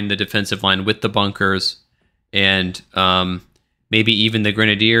combine the defensive line with the bunkers and maybe even the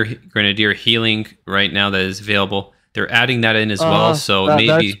grenadier healing right now that is available. They're adding that in as well. So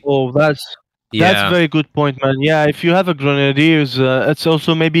that's very good point, man. Yeah, if you have a grenadiers, it's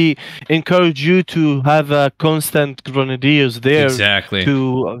also maybe encourage you to have a constant grenadiers there. Exactly.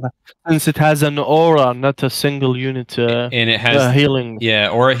 Since it has an aura, not a single unit. And it has healing. Yeah,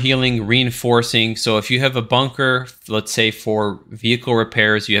 aura healing, reinforcing. So if you have a bunker, let's say for vehicle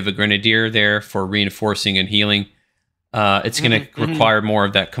repairs, you have a grenadier there for reinforcing and healing. It's going to require more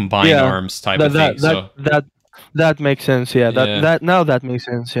of that combined arms type of thing. That makes sense. Yeah, that makes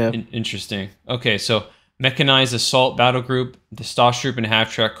sense. Yeah. Interesting. Okay, so mechanized assault battle group, the Stosh Troop and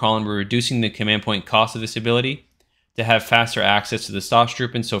half track column. We're reducing the command point cost of this ability to have faster access to the Stosh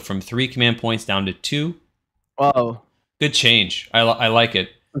Troop, and so from 3 command points down to 2. Wow. Good change. I like it.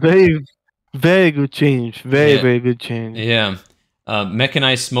 Very, very good change. Very good change. Yeah.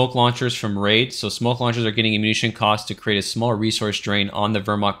 Mechanized smoke launchers from raid. So smoke launchers are getting ammunition cost to create a small resource drain on the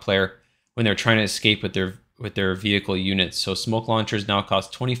Vermont player when they're trying to escape with their vehicle units. So smoke launchers now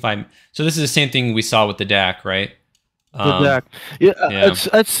cost 25. So this is the same thing we saw with the DAC, right? The DAC.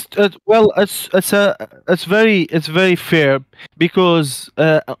 It's very fair because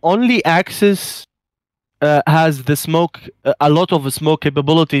only Axis has the smoke, a lot of smoke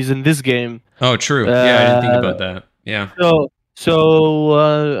capabilities in this game. Oh, true. Yeah, I didn't think about that. Yeah. So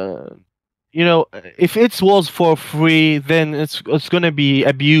if it was for free, then it's gonna be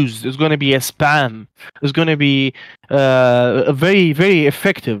abused. It's gonna be a spam. It's gonna be very, very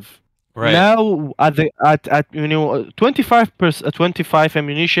effective. Right. Now at 25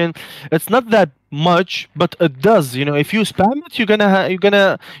 ammunition, it's not that much, but it does. If you spam it, you're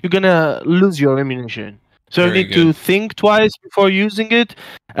gonna lose your ammunition. So you need to think twice before using it,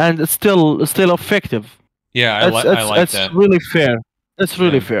 and it's still effective. Yeah, I like that. It's really fair. It's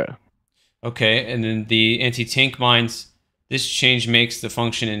really fair. Okay, and then the anti-tank mines. This change makes the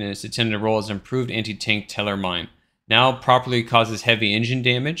function in its intended role as improved anti-tank teller mine. Now properly causes heavy engine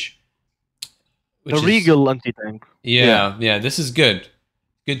damage. The Regal anti-tank. Yeah, this is good.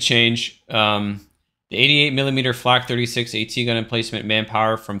 Good change. The 88mm Flak 36 AT gun emplacement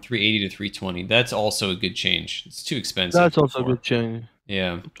manpower from 380 to 320. That's also a good change. It's too expensive. That's also a good change.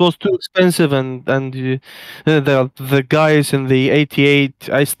 Yeah, it was too expensive, and the guys in the 88,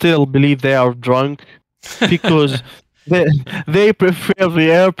 I still believe they are drunk because they prefer the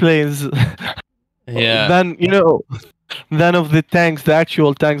airplanes than of the tanks, the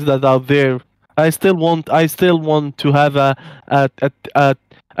actual tanks that are there. I still want to have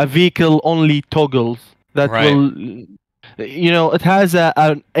a vehicle only toggles that will, it has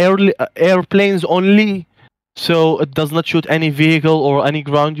an airplanes only so it does not shoot any vehicle or any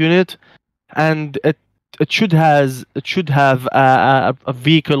ground unit, and it should have a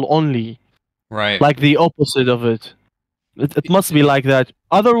vehicle only, Right. like the opposite of it. It must be like that.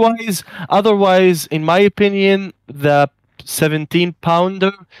 Otherwise, in my opinion, the 17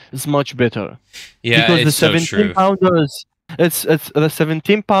 pounder is much better, Yeah, because the it's so 17 true. pounder is it's the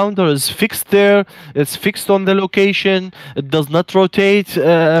 17 pounder is fixed there. It's fixed on the location. It does not rotate,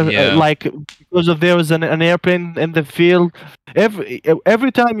 Yeah. like, because of there is an airplane in the field.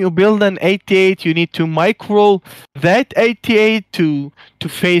 Every time you build an 88, you need to micro that 88 to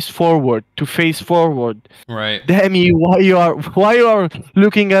face forward, Right. Damn you! Why you are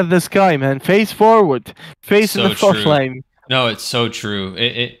looking at the sky, man? Face forward, face in the So front true. line. No, it's so true.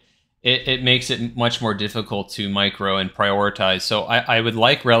 It makes it much more difficult to micro and prioritize. So I would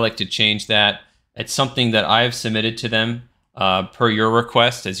like Relic to change that. It's something that I've submitted to them per your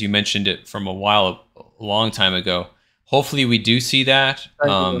request, as you mentioned it from a long time ago. Hopefully, we do see that.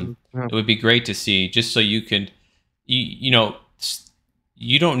 Thank you, man. It would be great to see, just so you can, you know,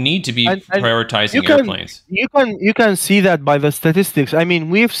 you don't need to be And prioritizing airplanes. you can see that by the statistics. I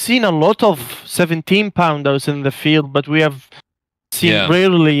mean, we've seen a lot of 17 pounders in the field, but we have seen Yeah.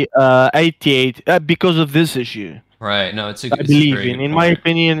 rarely 88, because of this issue. Right. No, it's I a believe very good in my point.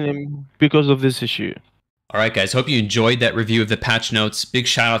 opinion, because of this issue. All right, guys. Hope you enjoyed that review of the patch notes. Big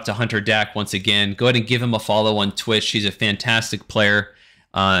shout out to Hunter Dak once again. Go ahead and give him a follow on Twitch. He's a fantastic player,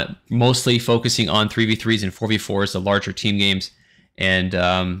 mostly focusing on 3v3s and 4v4s, the larger team games. And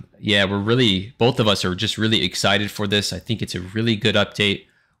yeah, both of us are just really excited for this. I think it's a really good update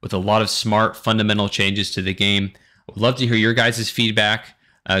with a lot of smart, fundamental changes to the game. I would love to hear your guys' feedback.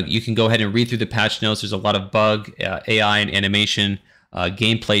 You can go ahead and read through the patch notes. There's a lot of bug, AI, and animation,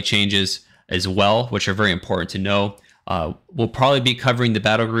 gameplay changes as well, which are very important to know. We'll probably be covering the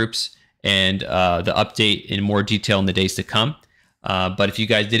battle groups and the update in more detail in the days to come. But if you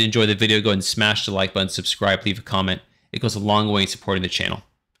guys did enjoy the video, go ahead and smash the like button, subscribe, leave a comment. It goes a long way in supporting the channel.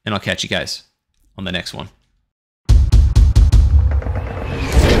 And I'll catch you guys on the next one.